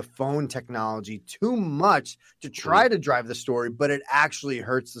the phone technology too much to try to drive the story, but it actually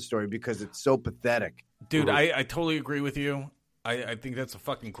hurts the story because it's so pathetic. Dude, I totally agree with you. I think that's a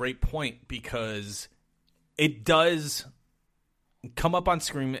fucking great point because it does come up on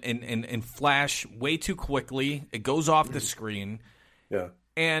screen and flash way too quickly. It goes off the screen. Yeah.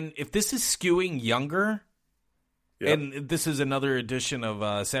 And if this is skewing younger, and this is another edition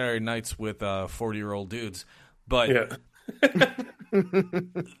of Saturday Nights with 40-year-old dudes, but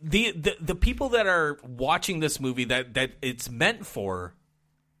the people that are watching this movie that it's meant for,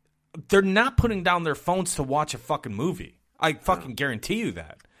 they're not putting down their phones to watch a fucking movie. I fucking guarantee you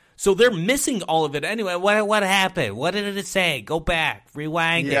that. So they're missing all of it anyway. What happened? What did it say? Go back.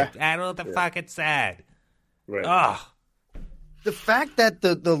 Rewind it. I don't know what the fuck it said. Right. Ugh. The fact that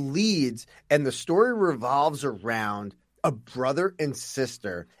the leads and the story revolves around a brother and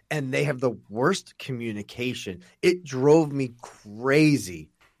sister and they have the worst communication, it drove me crazy.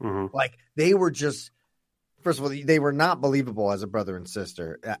 Like, they were just, first of all, they were not believable as a brother and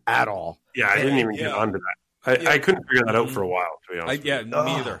sister at all. Yeah, I didn't even get onto that. I couldn't figure that out for a while, to be honest.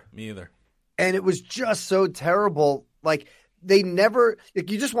 Me either. And it was just so terrible. Like, they never,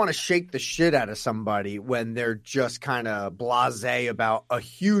 like, you just want to shake the shit out of somebody when they're just kind of blasé about a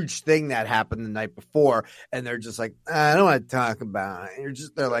huge thing that happened the night before. And they're just like, I don't want to talk about it.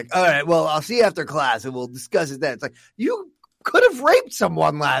 They're like, all right, well, I'll see you after class and we'll discuss it then. It's like, you could have raped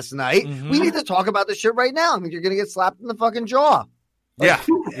someone last night. We need to talk about this shit right now. I mean, you're going to get slapped in the fucking jaw. Like,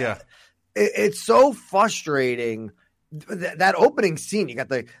 it's so frustrating. That opening scene, you got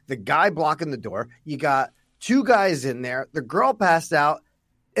the guy blocking the door. You got two guys in there. The girl passed out.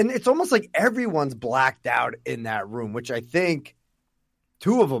 And it's almost like everyone's blacked out in that room, which I think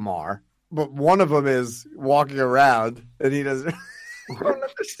two of them are. But one of them is walking around and he doesn't I don't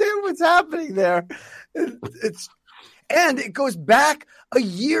understand what's happening there. And it goes back a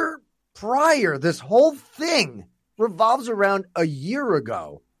year prior. This whole thing revolves around a year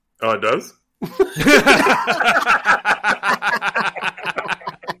ago. Oh, it does?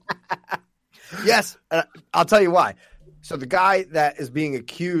 Yes. I'll tell you why. So the guy that is being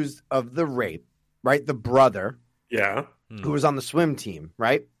accused of the rape, right? The brother. Yeah. Who was on the swim team,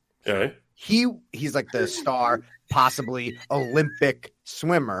 right? Okay. He's like the star, possibly Olympic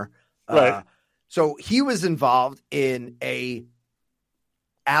swimmer. Right. So he was involved in a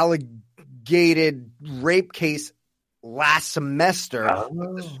alleged rape case last semester.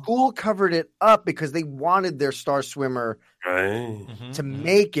 The school covered it up because they wanted their star swimmer to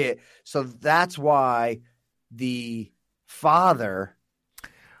make it. So that's why the father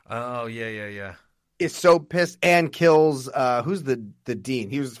is so pissed and kills who's the dean?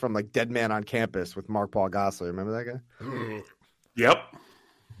 He was from like Dead Man on Campus with Mark Paul Gosselaar. Remember that guy? Yep.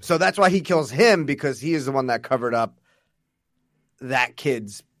 So that's why he kills him, because he is the one that covered up that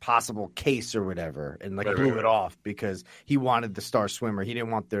kid's possible case or whatever and like blew it off because he wanted the star swimmer. He didn't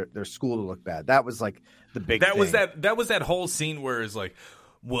want their school to look bad. That was like the big thing. That was that whole scene where it's like,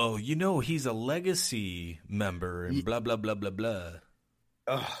 well, you know, he's a legacy member and blah, blah, blah, blah, blah.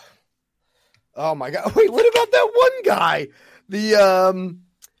 Oh my God. Wait, what about that one guy?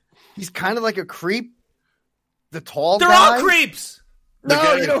 He's kind of like a creep. The tall guy. They're all creeps.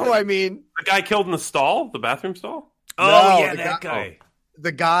 No, you know who I mean. The guy killed in the stall, the bathroom stall? Oh, yeah, that guy.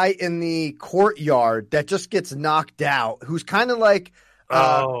 The guy in the courtyard that just gets knocked out, who's kind of like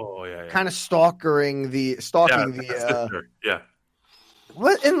kind of stalking the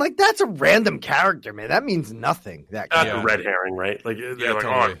what? And like, that's a random character, man. That means nothing. That that's a red herring, right? Like, they're like,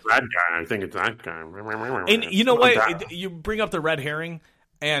 oh, it's that guy. I think it's that guy. And you know what? You bring up the red herring,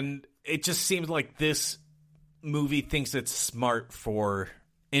 and it just seems like this movie thinks it's smart for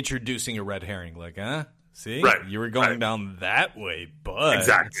introducing a red herring. Like, huh? See? Right. You were going down that way, but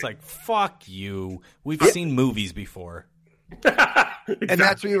exactly. It's like, fuck you. We've seen movies before. Exactly. And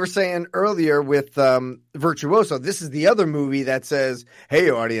that's what you were saying earlier with Virtuoso. This is the other movie that says, hey,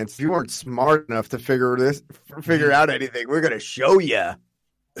 audience, if you weren't smart enough to figure out anything, we're going to show you.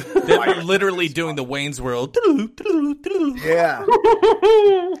 They're literally doing the Wayne's World. Yeah.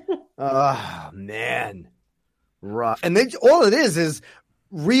 Oh, man. Rough. And then all it is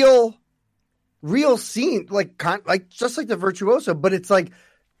real scene, like just like the Virtuoso, but it's like,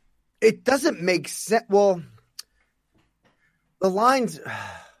 it doesn't make sense. Well, the lines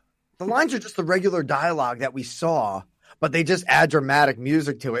The lines are just the regular dialogue that we saw, but they just add dramatic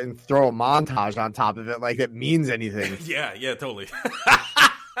music to it and throw a montage on top of it like it means anything. Yeah, totally.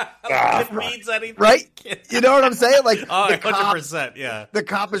 It means anything. Right? You know what I'm saying? Like, 100%, yeah. The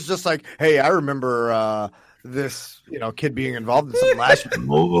cop is just like, hey, I remember this, kid being involved in some last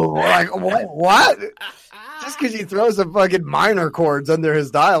like, what? Just because he throws some fucking minor chords under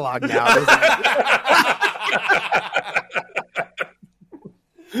his dialogue now.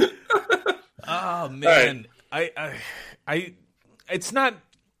 Oh man, I it's not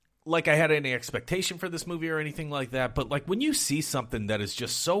like I had any expectation for this movie or anything like that, but like when you see something that is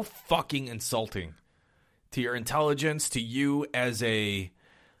just so fucking insulting to your intelligence, to you as a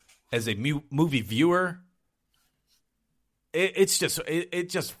movie viewer, it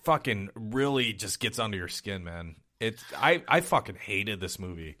just fucking really just gets under your skin, man. I fucking hated this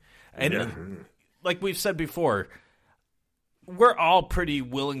movie, and like we've said before, we're all pretty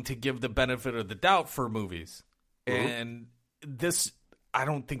willing to give the benefit of the doubt for movies. And this, I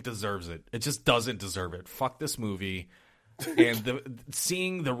don't think deserves it. It just doesn't deserve it. Fuck this movie. And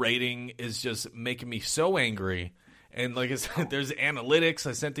seeing the rating is just making me so angry. And like I said, there's analytics.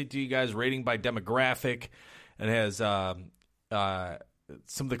 I sent it to you guys, rating by demographic. It has some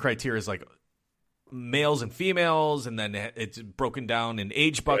of the criteria is like males and females, and then it's broken down in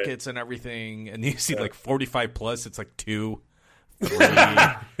age buckets and everything. And you see like 45 plus, it's like 2.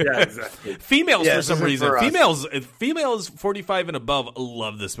 Yeah, exactly. Females, for some reason, females 45 and above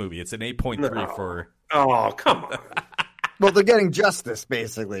love this movie. It's an 8.3 for. Oh, come on. Well, they're getting justice,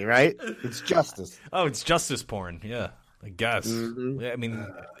 basically, right? It's justice. Oh, it's justice porn. Yeah, I guess. Mm-hmm. I mean,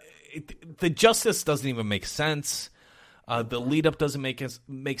 the justice doesn't even make sense. The lead up doesn't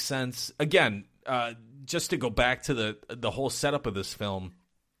make sense. Again, just to go back to the whole setup of this film.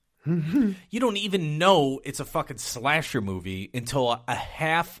 You don't even know it's a fucking slasher movie until a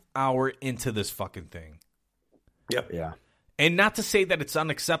half hour into this fucking thing. Yep. Yeah. And not to say that it's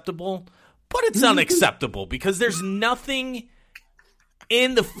unacceptable, but it's unacceptable because there's nothing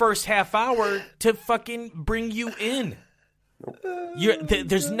in the first half hour to fucking bring you in.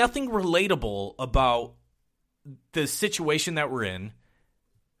 There's nothing relatable about the situation that we're in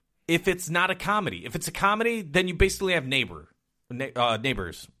if it's not a comedy. If it's a comedy, then you basically have Neighbors.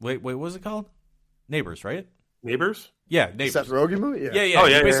 Wait, what was it called? Neighbors, right? Neighbors? Yeah, Neighbors. Seth Rogen movie? Yeah. Oh,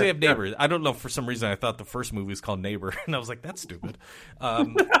 you basically have Neighbors. I don't know, for some reason I thought the first movie was called Neighbor, and I was like, that's stupid.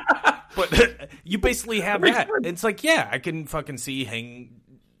 But you basically have that. It's like, yeah, I can fucking see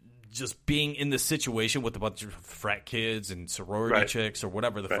just being in this situation with a bunch of frat kids and sorority chicks or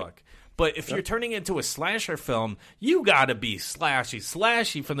whatever the fuck. But if you're turning it into a slasher film, you gotta be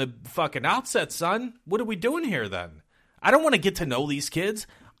slashy from the fucking outset, son. What are we doing here then? I don't want to get to know these kids.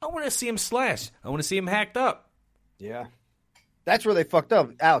 I want to see them slash. I want to see them hacked up. Yeah. That's where they fucked up.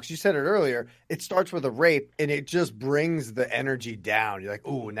 Alex, you said it earlier. It starts with a rape, and it just brings the energy down. You're like,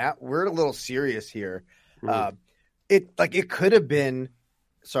 ooh, now we're a little serious here. It could have been,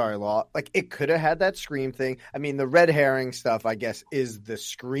 sorry, Law, like it could have had that Scream thing. I mean, the red herring stuff, I guess, is the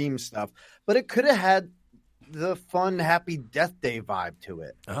Scream stuff. But it could have had the fun, happy Death Day vibe to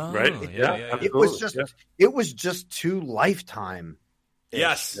it. Oh, right? It was just too Lifetime.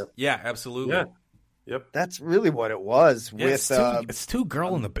 Yes. Yep. Yeah, absolutely. Yeah. Yep. That's really what it was. Yeah, it's too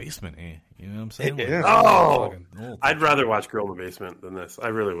Girl in the Basement. You know what I'm saying? I'd rather watch Girl in the Basement than this. I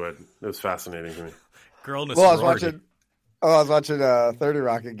really would. It was fascinating to me. Girl in the sorority. I was watching 30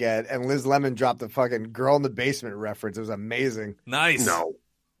 Rock again, and Liz Lemon dropped a fucking Girl in the Basement reference. It was amazing. Nice. No.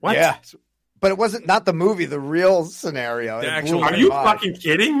 What? Yeah. But it wasn't not the movie, the real scenario. Are you fucking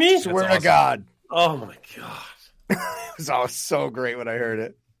kidding me? Swear to God. Oh my God. It was all so great when I heard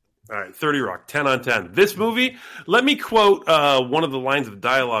it. All right, 30 Rock, 10 on 10. This movie, let me quote one of the lines of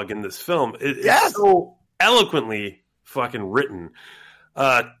dialogue in this film. It's so eloquently fucking written.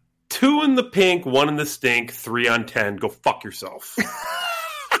 2 in the pink, 1 in the stink, 3 on 10. Go fuck yourself.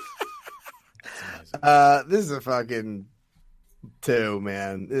 This is a fucking 2,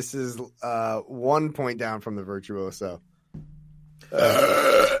 man. This is 1 point down from the Virtuoso.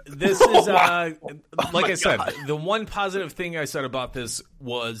 This is like I said, the one positive thing I said about this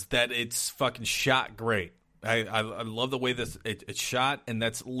was that it's fucking shot great. I love the way it's shot, and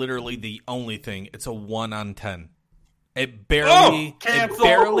that's literally the only thing. It's a 1 on 10. It barely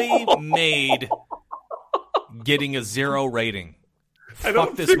made getting a 0 rating.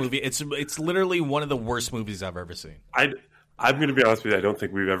 Fuck this movie. It's literally one of the worst movies I've ever seen. I'm going to be honest with you. I don't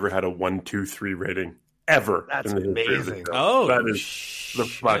think we've ever had a 1, 2, 3 rating ever. That's amazing. Oh, that is the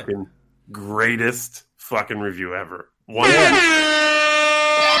fucking greatest fucking review ever. Remix.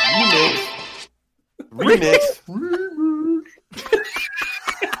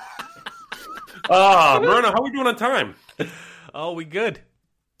 Myrna, how are we doing on time? Oh, we good.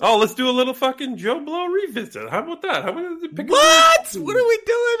 Oh, let's do a little fucking Joe Blow revisit. How about that? How about what? What are we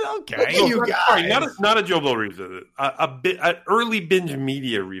doing? Okay, you guys. Sorry, not a Joe Blow revisit. An early binge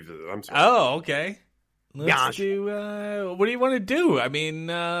media revisit. I'm sorry. Oh, okay. Let's do. What do you want to do? I mean,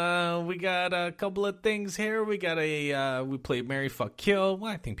 we got a couple of things here. We got we played Marry, Fuck, Kill.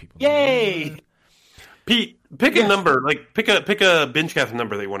 Well, I think people. Yay! Pete, pick a number. Like pick a BingeCast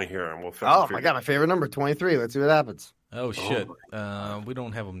number they want to hear, and we'll. I got my favorite number, 23. Let's see what happens. Oh shit! We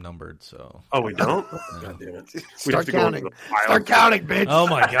don't have them numbered, so. Oh, we don't. God damn it! Start counting. Start counting, bitch. Oh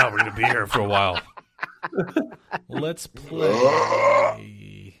my god, we're gonna be here for a while. Let's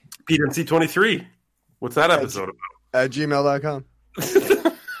play. Pete MC23. What's that episode about? At gmail.com.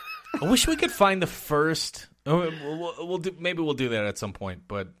 I wish we could find the first. We'll do. Maybe we'll do that at some point,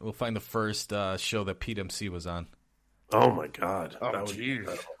 but we'll find the first show that Pete MC was on. Oh my god!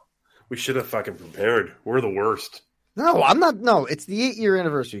 We should have fucking prepared. We're the worst. No, I'm not. No, it's the 8-year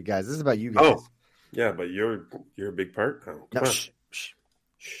anniversary, guys. This is about you guys. Oh, yeah, but you're a big part. Oh, come on. Shh.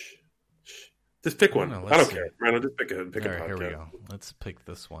 Just pick one. I don't care. Randall, just pick a podcast. Here we go. Let's pick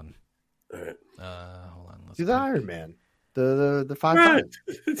this one. All right. Hold on. Do the Iron Man. The 5.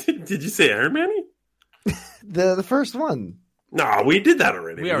 Did you say Iron Man? The first one. No, we did that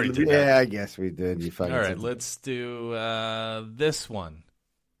already. We already did that. Yeah, I guess we did. You fucking. All right, let's do this one.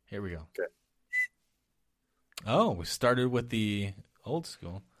 Here we go. Okay. Oh, we started with the old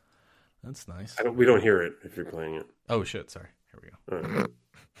school. That's nice. We don't hear it if you're playing it. Oh shit! Sorry. Here we go.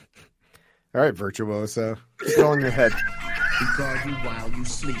 All right, virtuoso. Just go on your head. Guard you while you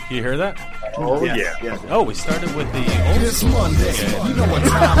sleep. You hear that? Oh yes. Yeah. Oh, we started with the old This school. Monday, Okay. you know what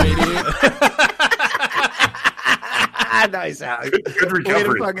time it is. Nice, Alex. Good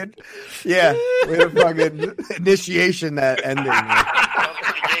recovery. Way to fucking initiation that ending. Sounds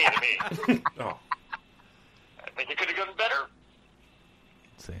pretty gay to me. Oh. I think it could have gone better.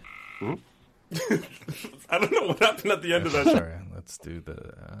 Let's see. I don't know what happened at the end of that. Sorry. Let's do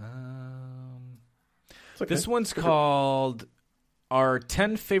the. Okay. This one's called "Our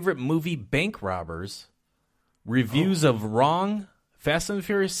 10 Favorite Movie Bank Robbers." Reviews of Wrong, Fast and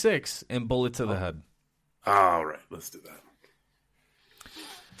Furious 6, and Bullet to the Head. All right, let's do that.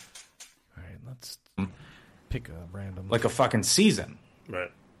 All right, let's pick a random, like a fucking season,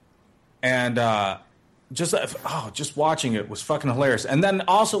 right? And just watching it was fucking hilarious. And then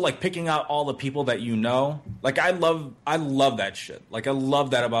also like picking out all the people that you know. Like I love that shit. Like I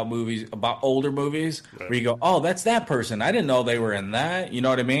love that about movies, about older movies, where you go, oh, that's that person. I didn't know they were in that. You know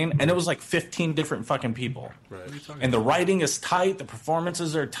what I mean? And it was like 15 different fucking people. Right. And the writing is tight. The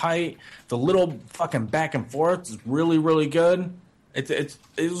performances are tight. The little fucking back and forth is really, really good. It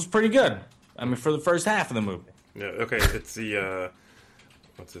was pretty good. I mean, for the first half of the movie. Yeah. Okay. It's the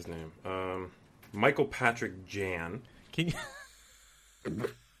what's his name? Michael Patrick Jan. Can you...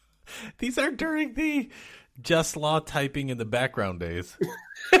 These are during the Just Law typing in the background days.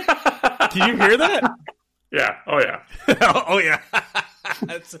 Can you hear that? Yeah. Oh yeah. Oh yeah.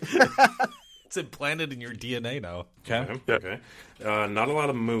 It's implanted in your DNA now. Okay. Okay. Not a lot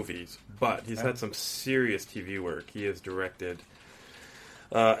of movies, but he's had some serious TV work. He has directed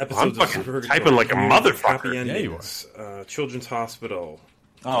episodes of Supergirl, typing like a motherfucker. Happy Yeah, Endings, Children's Hospital.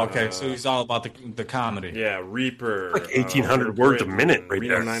 Oh, okay. So he's all about the comedy. Yeah, Reaper. Like 1,800 words a minute right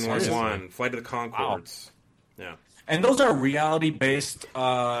Reno there. 911, Flight of the Conchords. Wow. Yeah. And those are reality-based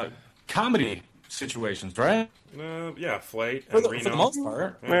comedy situations, right? Yeah, Flight For and the Reno. most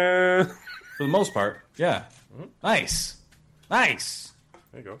part. Yeah. For the most part, yeah. Nice. There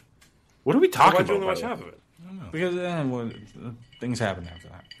you go. What are we talking talking about? Why'd you about, only watch half of it? I don't know. Because things happen after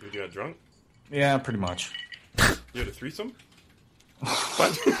that. You got drunk? Yeah, pretty much. You had a threesome?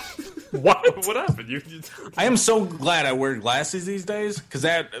 What? What happened? You I am so glad I wear glasses these days, because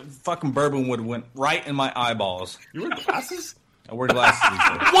that fucking bourbon would have went right in my eyeballs. You wear glasses? I wear glasses these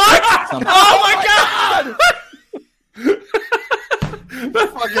days. What? Oh my god!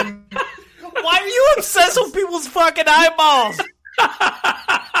 Fucking. Why are you obsessed with people's fucking eyeballs?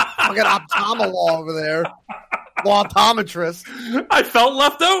 Fucking optometrist over there. Optometrist. I felt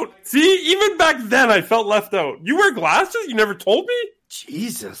left out. See, even back then, I felt left out. You wear glasses? You never told me?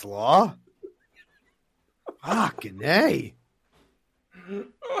 Jesus, Law. Fucking A.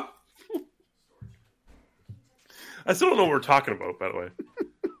 I still don't know what we're talking about, by the way.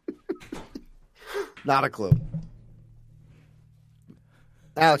 Not a clue.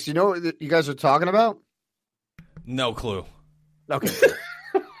 Alex, you know what you guys are talking about? No clue. Okay.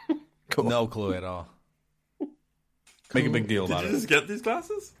 Cool. No clue at all. Make a big deal about Did it. you just get these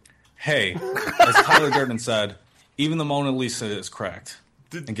glasses? Hey, as Tyler Durden said, even the Mona Lisa is cracked.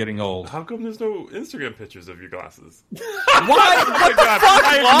 and getting old. How come there's no Instagram pictures of your glasses? Why? What the fuck?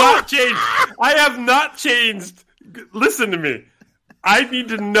 I have not changed. I have not changed. Listen to me. I need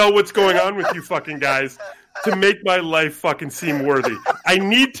to know what's going on with you fucking guys to make my life fucking seem worthy. I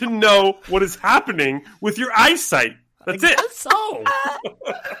need to know what is happening with your eyesight. That's it. So.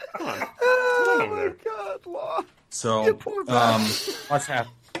 Come on. Oh over there. my God, Law. So, what's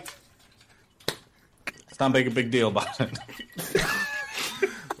happening? Let's not make a big deal about it.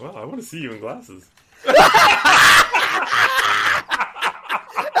 Well, I want to see you in glasses. Oh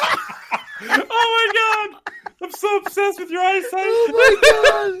my God! I'm so obsessed with your eyesight. Oh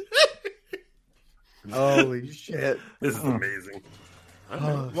my God! Holy shit! This is amazing.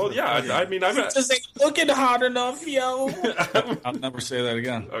 Well, yeah. I mean, I'm not. Just ain't looking hard enough, yo. I'll never say that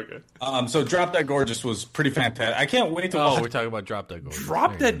again. Okay. So Drop Dead Gorgeous was pretty fantastic. I can't wait to watch. We're talking about Drop Dead Gorgeous.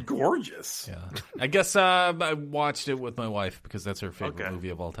 Drop Dead Gorgeous. Yeah. I guess I watched it with my wife because that's her favorite movie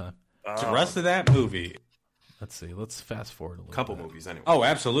of all time. Oh. The rest of that movie. Let's see. Let's fast forward a little. Couple movies anyway. Oh,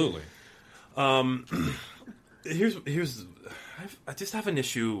 absolutely. Here's. I just have an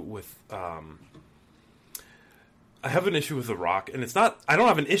issue with. I have an issue with The Rock, and it's not. I don't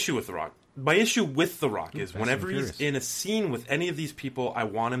have an issue with The Rock. My issue with The Rock is whenever he's in a scene with any of these people, I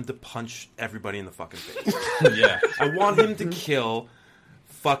want him to punch everybody in the fucking face. Yeah, I want him to kill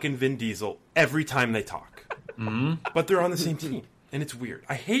fucking Vin Diesel every time they talk. Mm-hmm. But they're on the same team, and it's weird.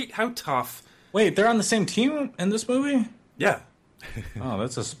 I hate how tough. Wait, they're on the same team in this movie? Yeah. Oh,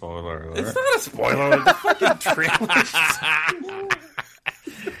 that's a spoiler alert. It's not a spoiler. It's a fucking trailer.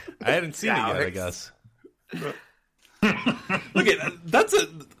 I hadn't seen it yet, I guess. Look at that's a.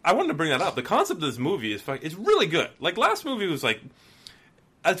 I wanted to bring that up. The concept of this movie is really good. Like last movie was like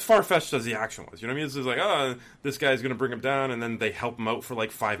as far fetched as the action was. You know what I mean? It's just like, oh, this guy's gonna bring him down, and then they help him out for like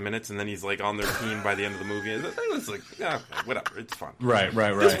 5 minutes, and then he's like on their team by the end of the movie. It's like, yeah, whatever. It's fun. Right.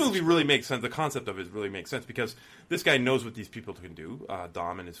 This movie really makes sense. The concept of it really makes sense because this guy knows what these people can do.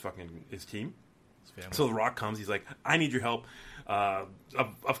 Dom and his team. So The Rock comes. He's like, I need your help.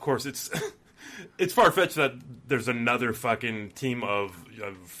 Of course, it's. It's far-fetched that there's another fucking team of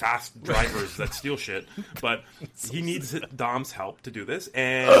fast drivers that steal shit, but he needs Dom's help to do this,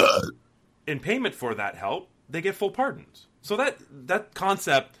 and in payment for that help, they get full pardons. So that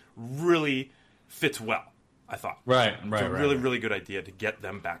concept really fits well, I thought. Right. It's a really, really good idea to get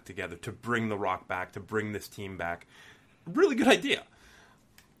them back together, to bring The Rock back, to bring this team back. Really good idea.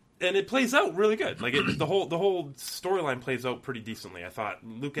 And it plays out really good. Like the whole storyline plays out pretty decently. I thought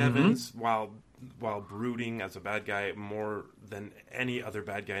Luke Evans, while brooding as a bad guy more than any other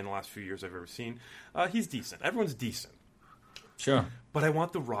bad guy in the last few years I've ever seen, he's decent. Everyone's decent. Sure. But I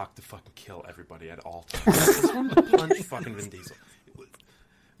want The Rock to fucking kill everybody at all times. I just want to punch fucking Vin Diesel.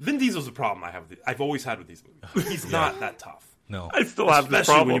 Vin Diesel's a problem I've always had with these movies. He's not that tough. No. I still have the problem.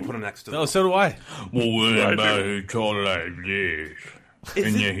 Especially when you put him next to No, so do I. Well, what about he talk like this?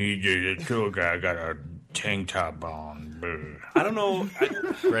 And then he just took. I got a tank top on. I don't know.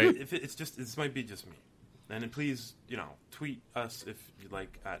 Right? If it's just this might be just me. And then please, tweet us if you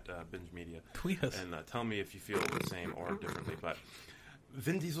like at Binge Media. Tweet us and tell me if you feel the same or differently. But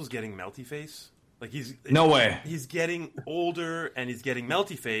Vin Diesel's getting melty face. Like no way. He's getting older and he's getting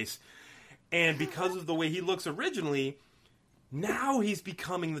melty face, and because of the way he looks originally, now he's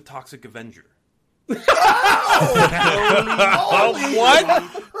becoming the Toxic Avenger. What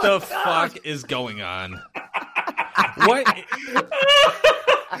the fuck is going on? What?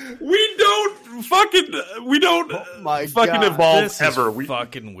 We don't fucking evolve this ever. Is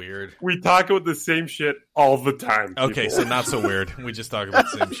fucking weird. We talk about the same shit all the time. Okay, people. so not so weird. We just talk about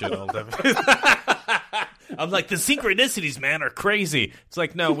the same shit all the time. I'm like, the synchronicities, man, are crazy. It's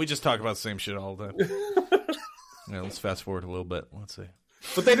like, no, we just talk about the same shit all the time. Yeah, let's fast forward a little bit. Let's see.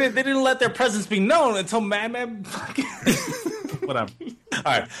 But they didn't let their presence be known until Madman. Whatever. All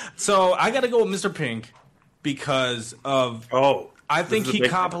right, so I got to go with Mr. Pink because of I think he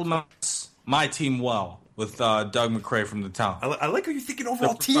complements my team well with Doug McRae from The Town. I like how you're thinking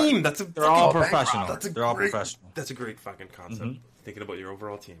overall team. They're all professional. They're all professional. That's a great fucking concept. Mm-hmm. Thinking about your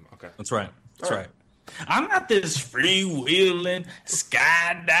overall team. Okay, that's right. That's right. I'm not this freewheeling,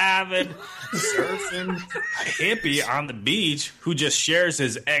 skydiving, surfing hippie on the beach who just shares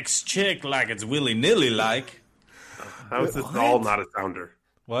his ex-chick like it's willy-nilly like. How is this all not a sounder?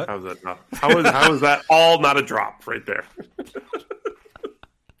 What? How is that not? How is that all not a drop right there?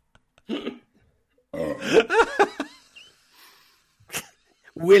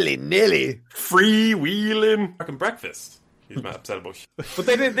 Willy-nilly. Freewheeling. Fucking breakfast. He's not upset about shit. But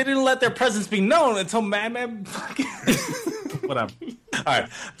they didn't let their presence be known until Madman. Whatever. All right.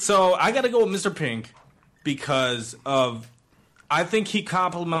 So I got to go with Mr. Pink because of I think he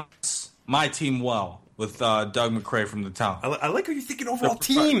complements my team well with Doug McRae from The Town. I like how you're thinking overall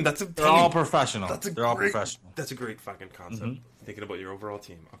team. They're all professional. They're all professional. That's a great fucking concept. Thinking about your overall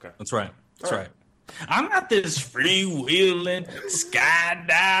team. Okay. That's right. That's right. I'm not this freewheeling,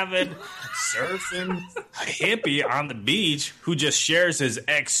 skydiving, surfing hippie on the beach who just shares his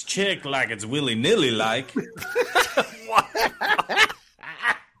ex-chick like it's willy-nilly like.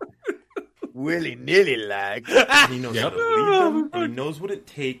 Willy-nilly like. He knows how to lead them, and he knows what it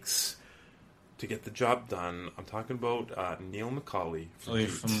takes to get the job done. I'm talking about Neil McCauley.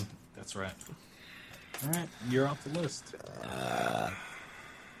 That's right. All right, you're off the list.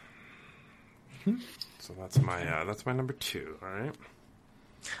 So that's my number 2. All right.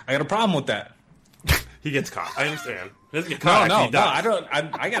 I got a problem with that. He gets caught. I understand. He doesn't get caught. No, I don't.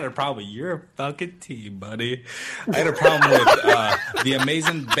 I got a problem with your fucking team, buddy. I had a problem with the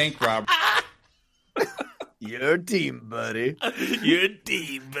amazing bank robber. Your team, buddy. Your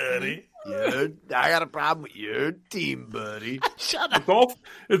team, buddy. I got a problem with your team, buddy. Shut up.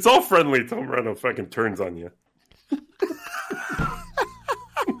 It's all friendly. Tom Moreno fucking turns on you.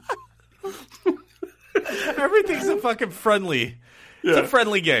 Everything's a fucking friendly. It's a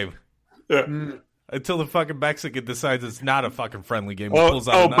friendly game. Yeah. Until the fucking Mexican decides it's not a fucking friendly game.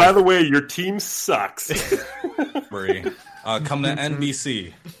 By the way, your team sucks. Come to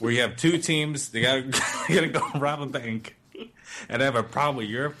NBC, where you have 2 teams. They gotta go rob a bank, and I have a problem with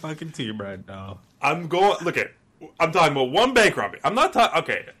your fucking team right now. I'm talking about one bank robbery. I'm not talking.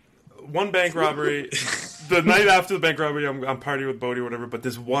 Okay, one bank robbery. The night after the bank robbery, I'm partying with Bodie or whatever. But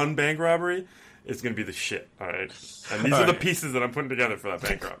this one bank robbery is gonna be the shit. All right, and these are the pieces that I'm putting together for that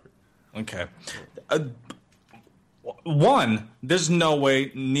bank robbery. Okay. One, there's no way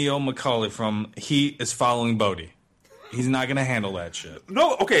Neil McCauley from Heat is following Bodie. He's not going to handle that shit.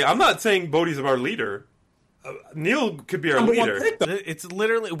 No, okay, I'm not saying Bodie's our leader. Neil could be our leader. It's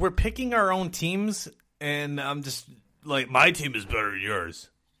literally, we're picking our own teams, and I'm just like, my team is better than yours.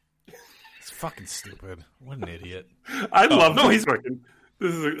 It's fucking stupid. What an idiot. I love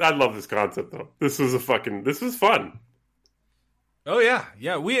this concept, though. This was fun. Oh, yeah.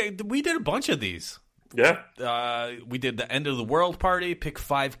 Yeah, we did a bunch of these. Yeah. We did the end of the world party, pick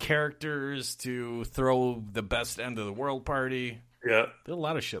 5 characters to throw the best end of the world party. Yeah. Did a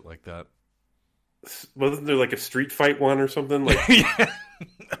lot of shit like that. Wasn't there like a street fight one or something? Like, yeah,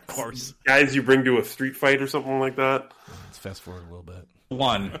 of course. Guys you bring to a street fight or something like that? Let's fast forward a little bit.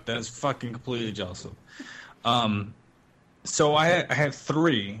 One, that is fucking completely jealous of. So I had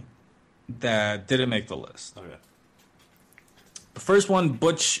 3 that didn't make the list. Okay. The first one,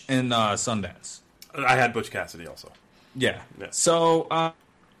 Butch and Sundance. I had Butch Cassidy also. Yeah. So,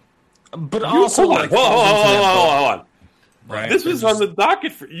 but also, hold on. Right. This was on the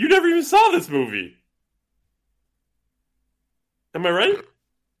docket for you. Never even saw this movie. Am I right?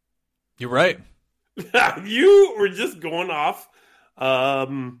 You're right. You were just going off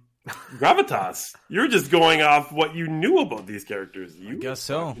gravitas. You're just going off what you knew about these characters. I guess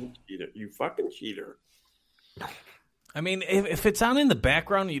so. You fucking cheater. I mean, if it's on in the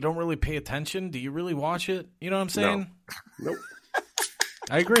background and you don't really pay attention, do you really watch it? You know what I'm saying? No. Nope.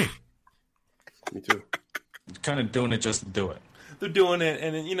 I agree. Me too. Kind of doing it just to do it. They're doing it,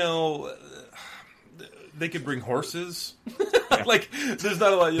 and they could bring horses. Like, there's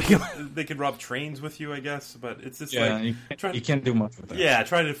not a lot. They could rob trains with you, I guess, but it's just you can't do much with that. Yeah,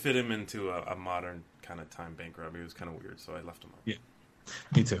 trying to fit him into a modern kind of time bank robbery was kind of weird, so I left him on. Yeah,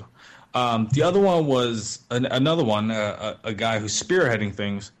 me too. The other one was another one, a guy who's spearheading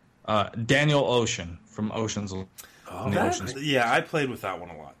things, Daniel Ocean from Ocean's. Yeah, I played with that one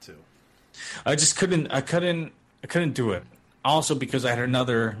a lot too. I just couldn't do it. Also because I had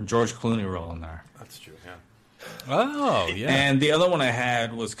another George Clooney role in there. That's true, yeah. Oh, yeah. And the other one I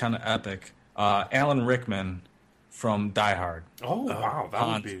had was kind of epic. Alan Rickman from Die Hard. Oh, wow. That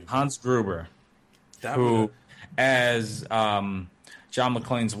would be... Hans Gruber, as John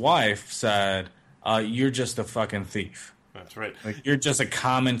McClane's wife said, you're just a fucking thief. That's right. Like, you're just a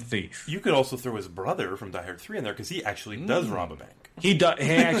common thief. You could also throw his brother from Die Hard 3 in there because he actually does rob a bank. He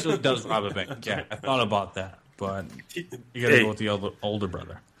actually does rob a bank. Yeah, I thought about that, but you got to go with the older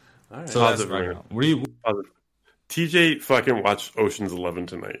brother. All right. So that's right. What do you? TJ fucking watched Ocean's 11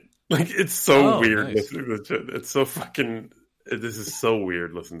 tonight. Like, it's so weird listening to this shit. It's so fucking. This is so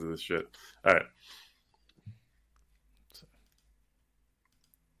weird listening to this shit. All right.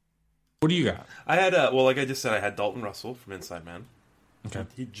 What do you got? I had like I just said, I had Dalton Russell from Inside Man. Okay.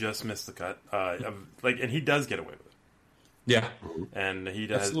 He just missed the cut. And he does get away with it. Yeah. And he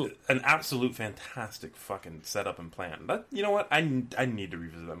does Absolutely. an absolute fantastic fucking setup and plan. But you know what? I need to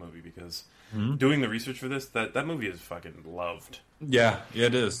revisit that movie because doing the research for this, that movie is fucking loved. Yeah,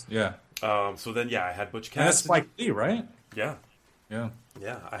 it is. Yeah. So then, I had Butch Cassidy. And that's Spike Lee, right? Yeah. Yeah.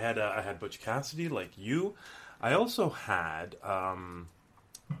 Yeah, I had Butch Cassidy like you. I also had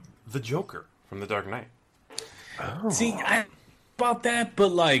the Joker from The Dark Knight. Oh. See, about that,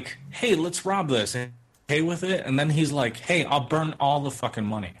 but like, hey, let's rob this. Okay with it, and then he's like, hey, I'll burn all the fucking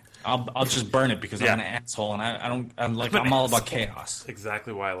money. I'll just burn it because I'm an asshole, and I'm all about chaos.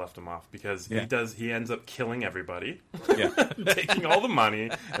 Exactly why I left him off, because he ends up killing everybody, taking all the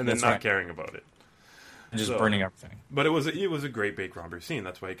money, and then not caring about it. And just burning everything. But it was a great bank robbery scene.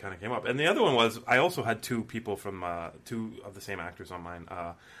 That's why it kind of came up. And the other one was, I also had two people from two of the same actors on mine.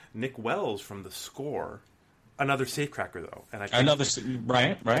 Nick Wells from The Score, another safecracker though, and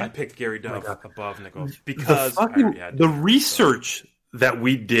right. I picked Gary Duff above Nick Wells because the research that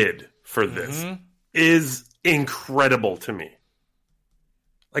we did for this is incredible to me.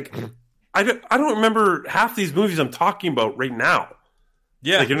 Like, I don't remember half these movies I'm talking about right now.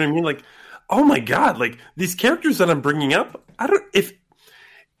 Yeah, like, you know what I mean? Like, oh my god! Like, these characters that I'm bringing up, I don't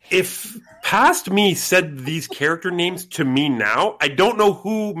if past me said these character names to me now, I don't know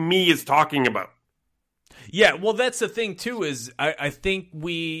who me is talking about. Yeah, well, that's the thing too. Is I think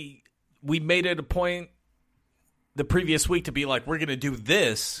we made it a point the previous week to be like, we're going to do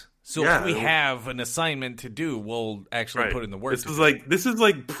this. So if we have an assignment to do, we'll actually put in the work. This is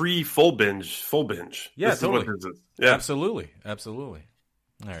like pre full binge. Yeah, this totally. Is what this is. Yeah, absolutely.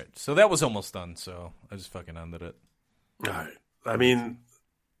 All right, so that was almost done. So I just fucking ended it. All right. I mean,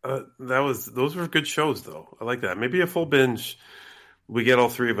 those were good shows though. I like that. Maybe a full binge. We get all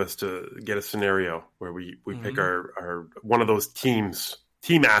three of us to get a scenario where we pick our one of those team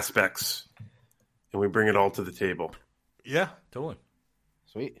aspects, and we bring it all to the table. Yeah, totally.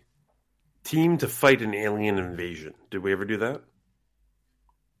 Sweet. Team to fight an alien invasion. Did we ever do that?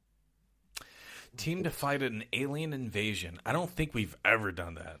 Team to fight an alien invasion. I don't think we've ever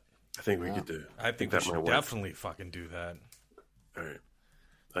done that. I think we could do. I think we should definitely fucking do that. All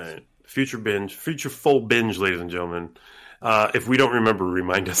right. Future full binge, ladies and gentlemen. If we don't remember,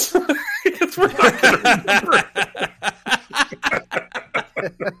 remind us. Because we're not going to remember.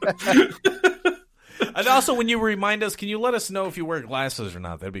 And also, when you remind us, can you let us know if you wear glasses or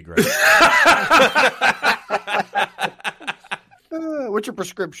not? That'd be great. What's your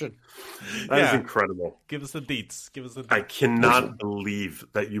prescription? That is incredible. Give us the deets. I cannot believe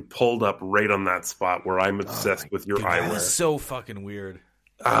that you pulled up right on that spot where I'm obsessed with your eyewear. That is so fucking weird.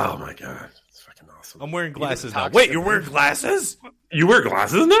 Oh my god, it's fucking awesome. I'm wearing glasses now. Wait, you're wearing glasses? You wear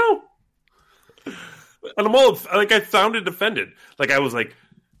glasses now? And I'm all like, I sounded offended. Like, I was like,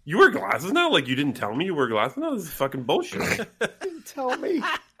 you wear glasses now? Like, you didn't tell me you wear glasses now? This is fucking bullshit. Didn't tell me.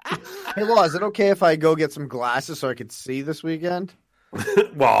 Hey, Law, is it okay if I go get some glasses so I could see this weekend?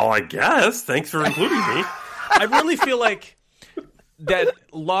 Well, I guess. Thanks for including me. I really feel like that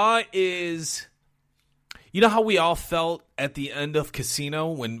Law is... You know how we all felt at the end of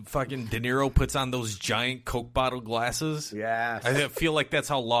Casino when fucking De Niro puts on those giant Coke bottle glasses? Yes. I feel like that's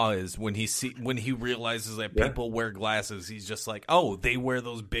how Law is when he realizes that people wear glasses. He's just like, oh, they wear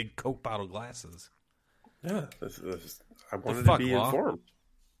those big Coke bottle glasses. Yeah, I wanted to be informed.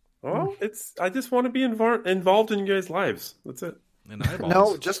 Well, I just want to be involved in you guys' lives. That's it.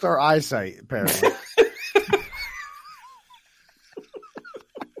 No, just our eyesight, apparently.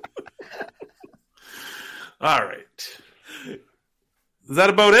 All right. Is that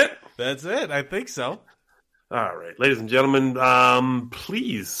about it? That's it. I think so. All right. Ladies and gentlemen,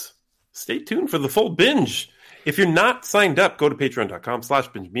 please stay tuned for the full binge. If you're not signed up, go to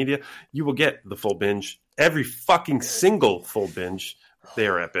patreon.com/binge media. You will get the full binge, every fucking single full binge. They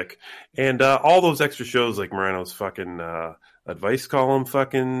are epic. And all those extra shows like Moreno's fucking advice column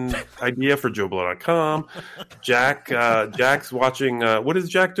fucking idea for JoeBlow.com. Jack's watching. What is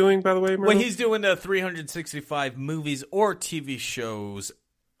Jack doing, by the way, Moreno? Well, he's doing 365 movies or TV shows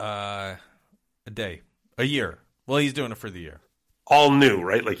a year. Well, he's doing it for the year. All new,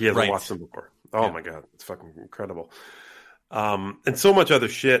 right? Like he hasn't watched them before. Oh my god, it's fucking incredible. And so much other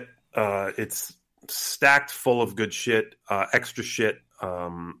shit. It's stacked full of good shit, extra shit,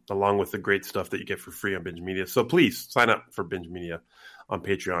 along with the great stuff that you get for free on Binge Media. So please sign up for Binge Media on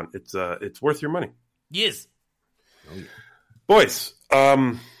Patreon. It's worth your money. Yes. Oh, yeah. Boys,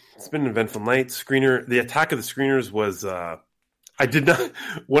 it's been an eventful night. The Attack of the Screeners was I did not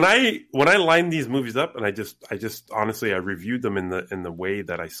when I lined these movies up, and I just honestly I reviewed them in the way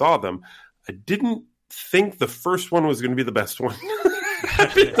that I saw them. I didn't think the first one was going to be the best one.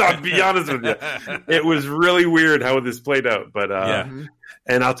 I'll be honest with you. It was really weird how this played out. But and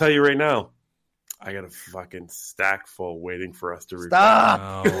I'll tell you right now, I got a fucking stack full waiting for us to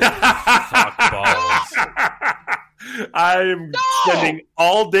reply. Fuck balls. I am spending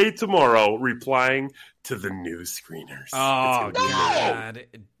all day tomorrow replying to the new screeners. Oh, God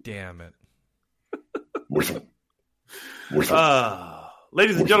damn it.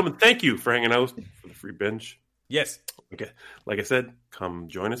 Ladies and gentlemen, thank you for hanging out for the free binge. Yes. Okay. Like I said, come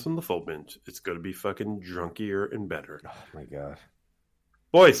join us on the full binge. It's going to be fucking drunkier and better. Oh, my God.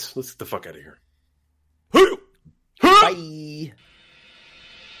 Boys, let's get the fuck out of here. Bye.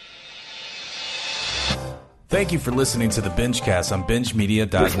 Thank you for listening to the BingeCast on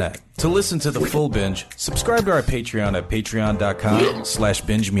BingeMedia.net. To listen to the full binge, subscribe to our Patreon at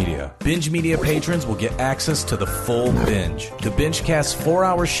patreon.com/BingeMedia. Binge Media patrons will get access to the full binge, the BingeCast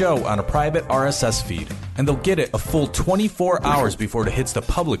 4-hour show on a private RSS feed, and they'll get it a full 24 hours before it hits the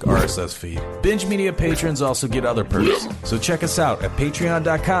public RSS feed. Binge Media patrons also get other perks, so check us out at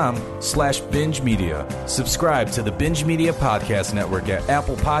patreon.com/BingeMedia. Subscribe to the Binge Media Podcast Network at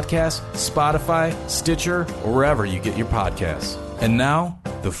Apple Podcasts, Spotify, Stitcher, or wherever you get your podcasts. And now,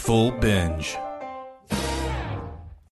 the full binge.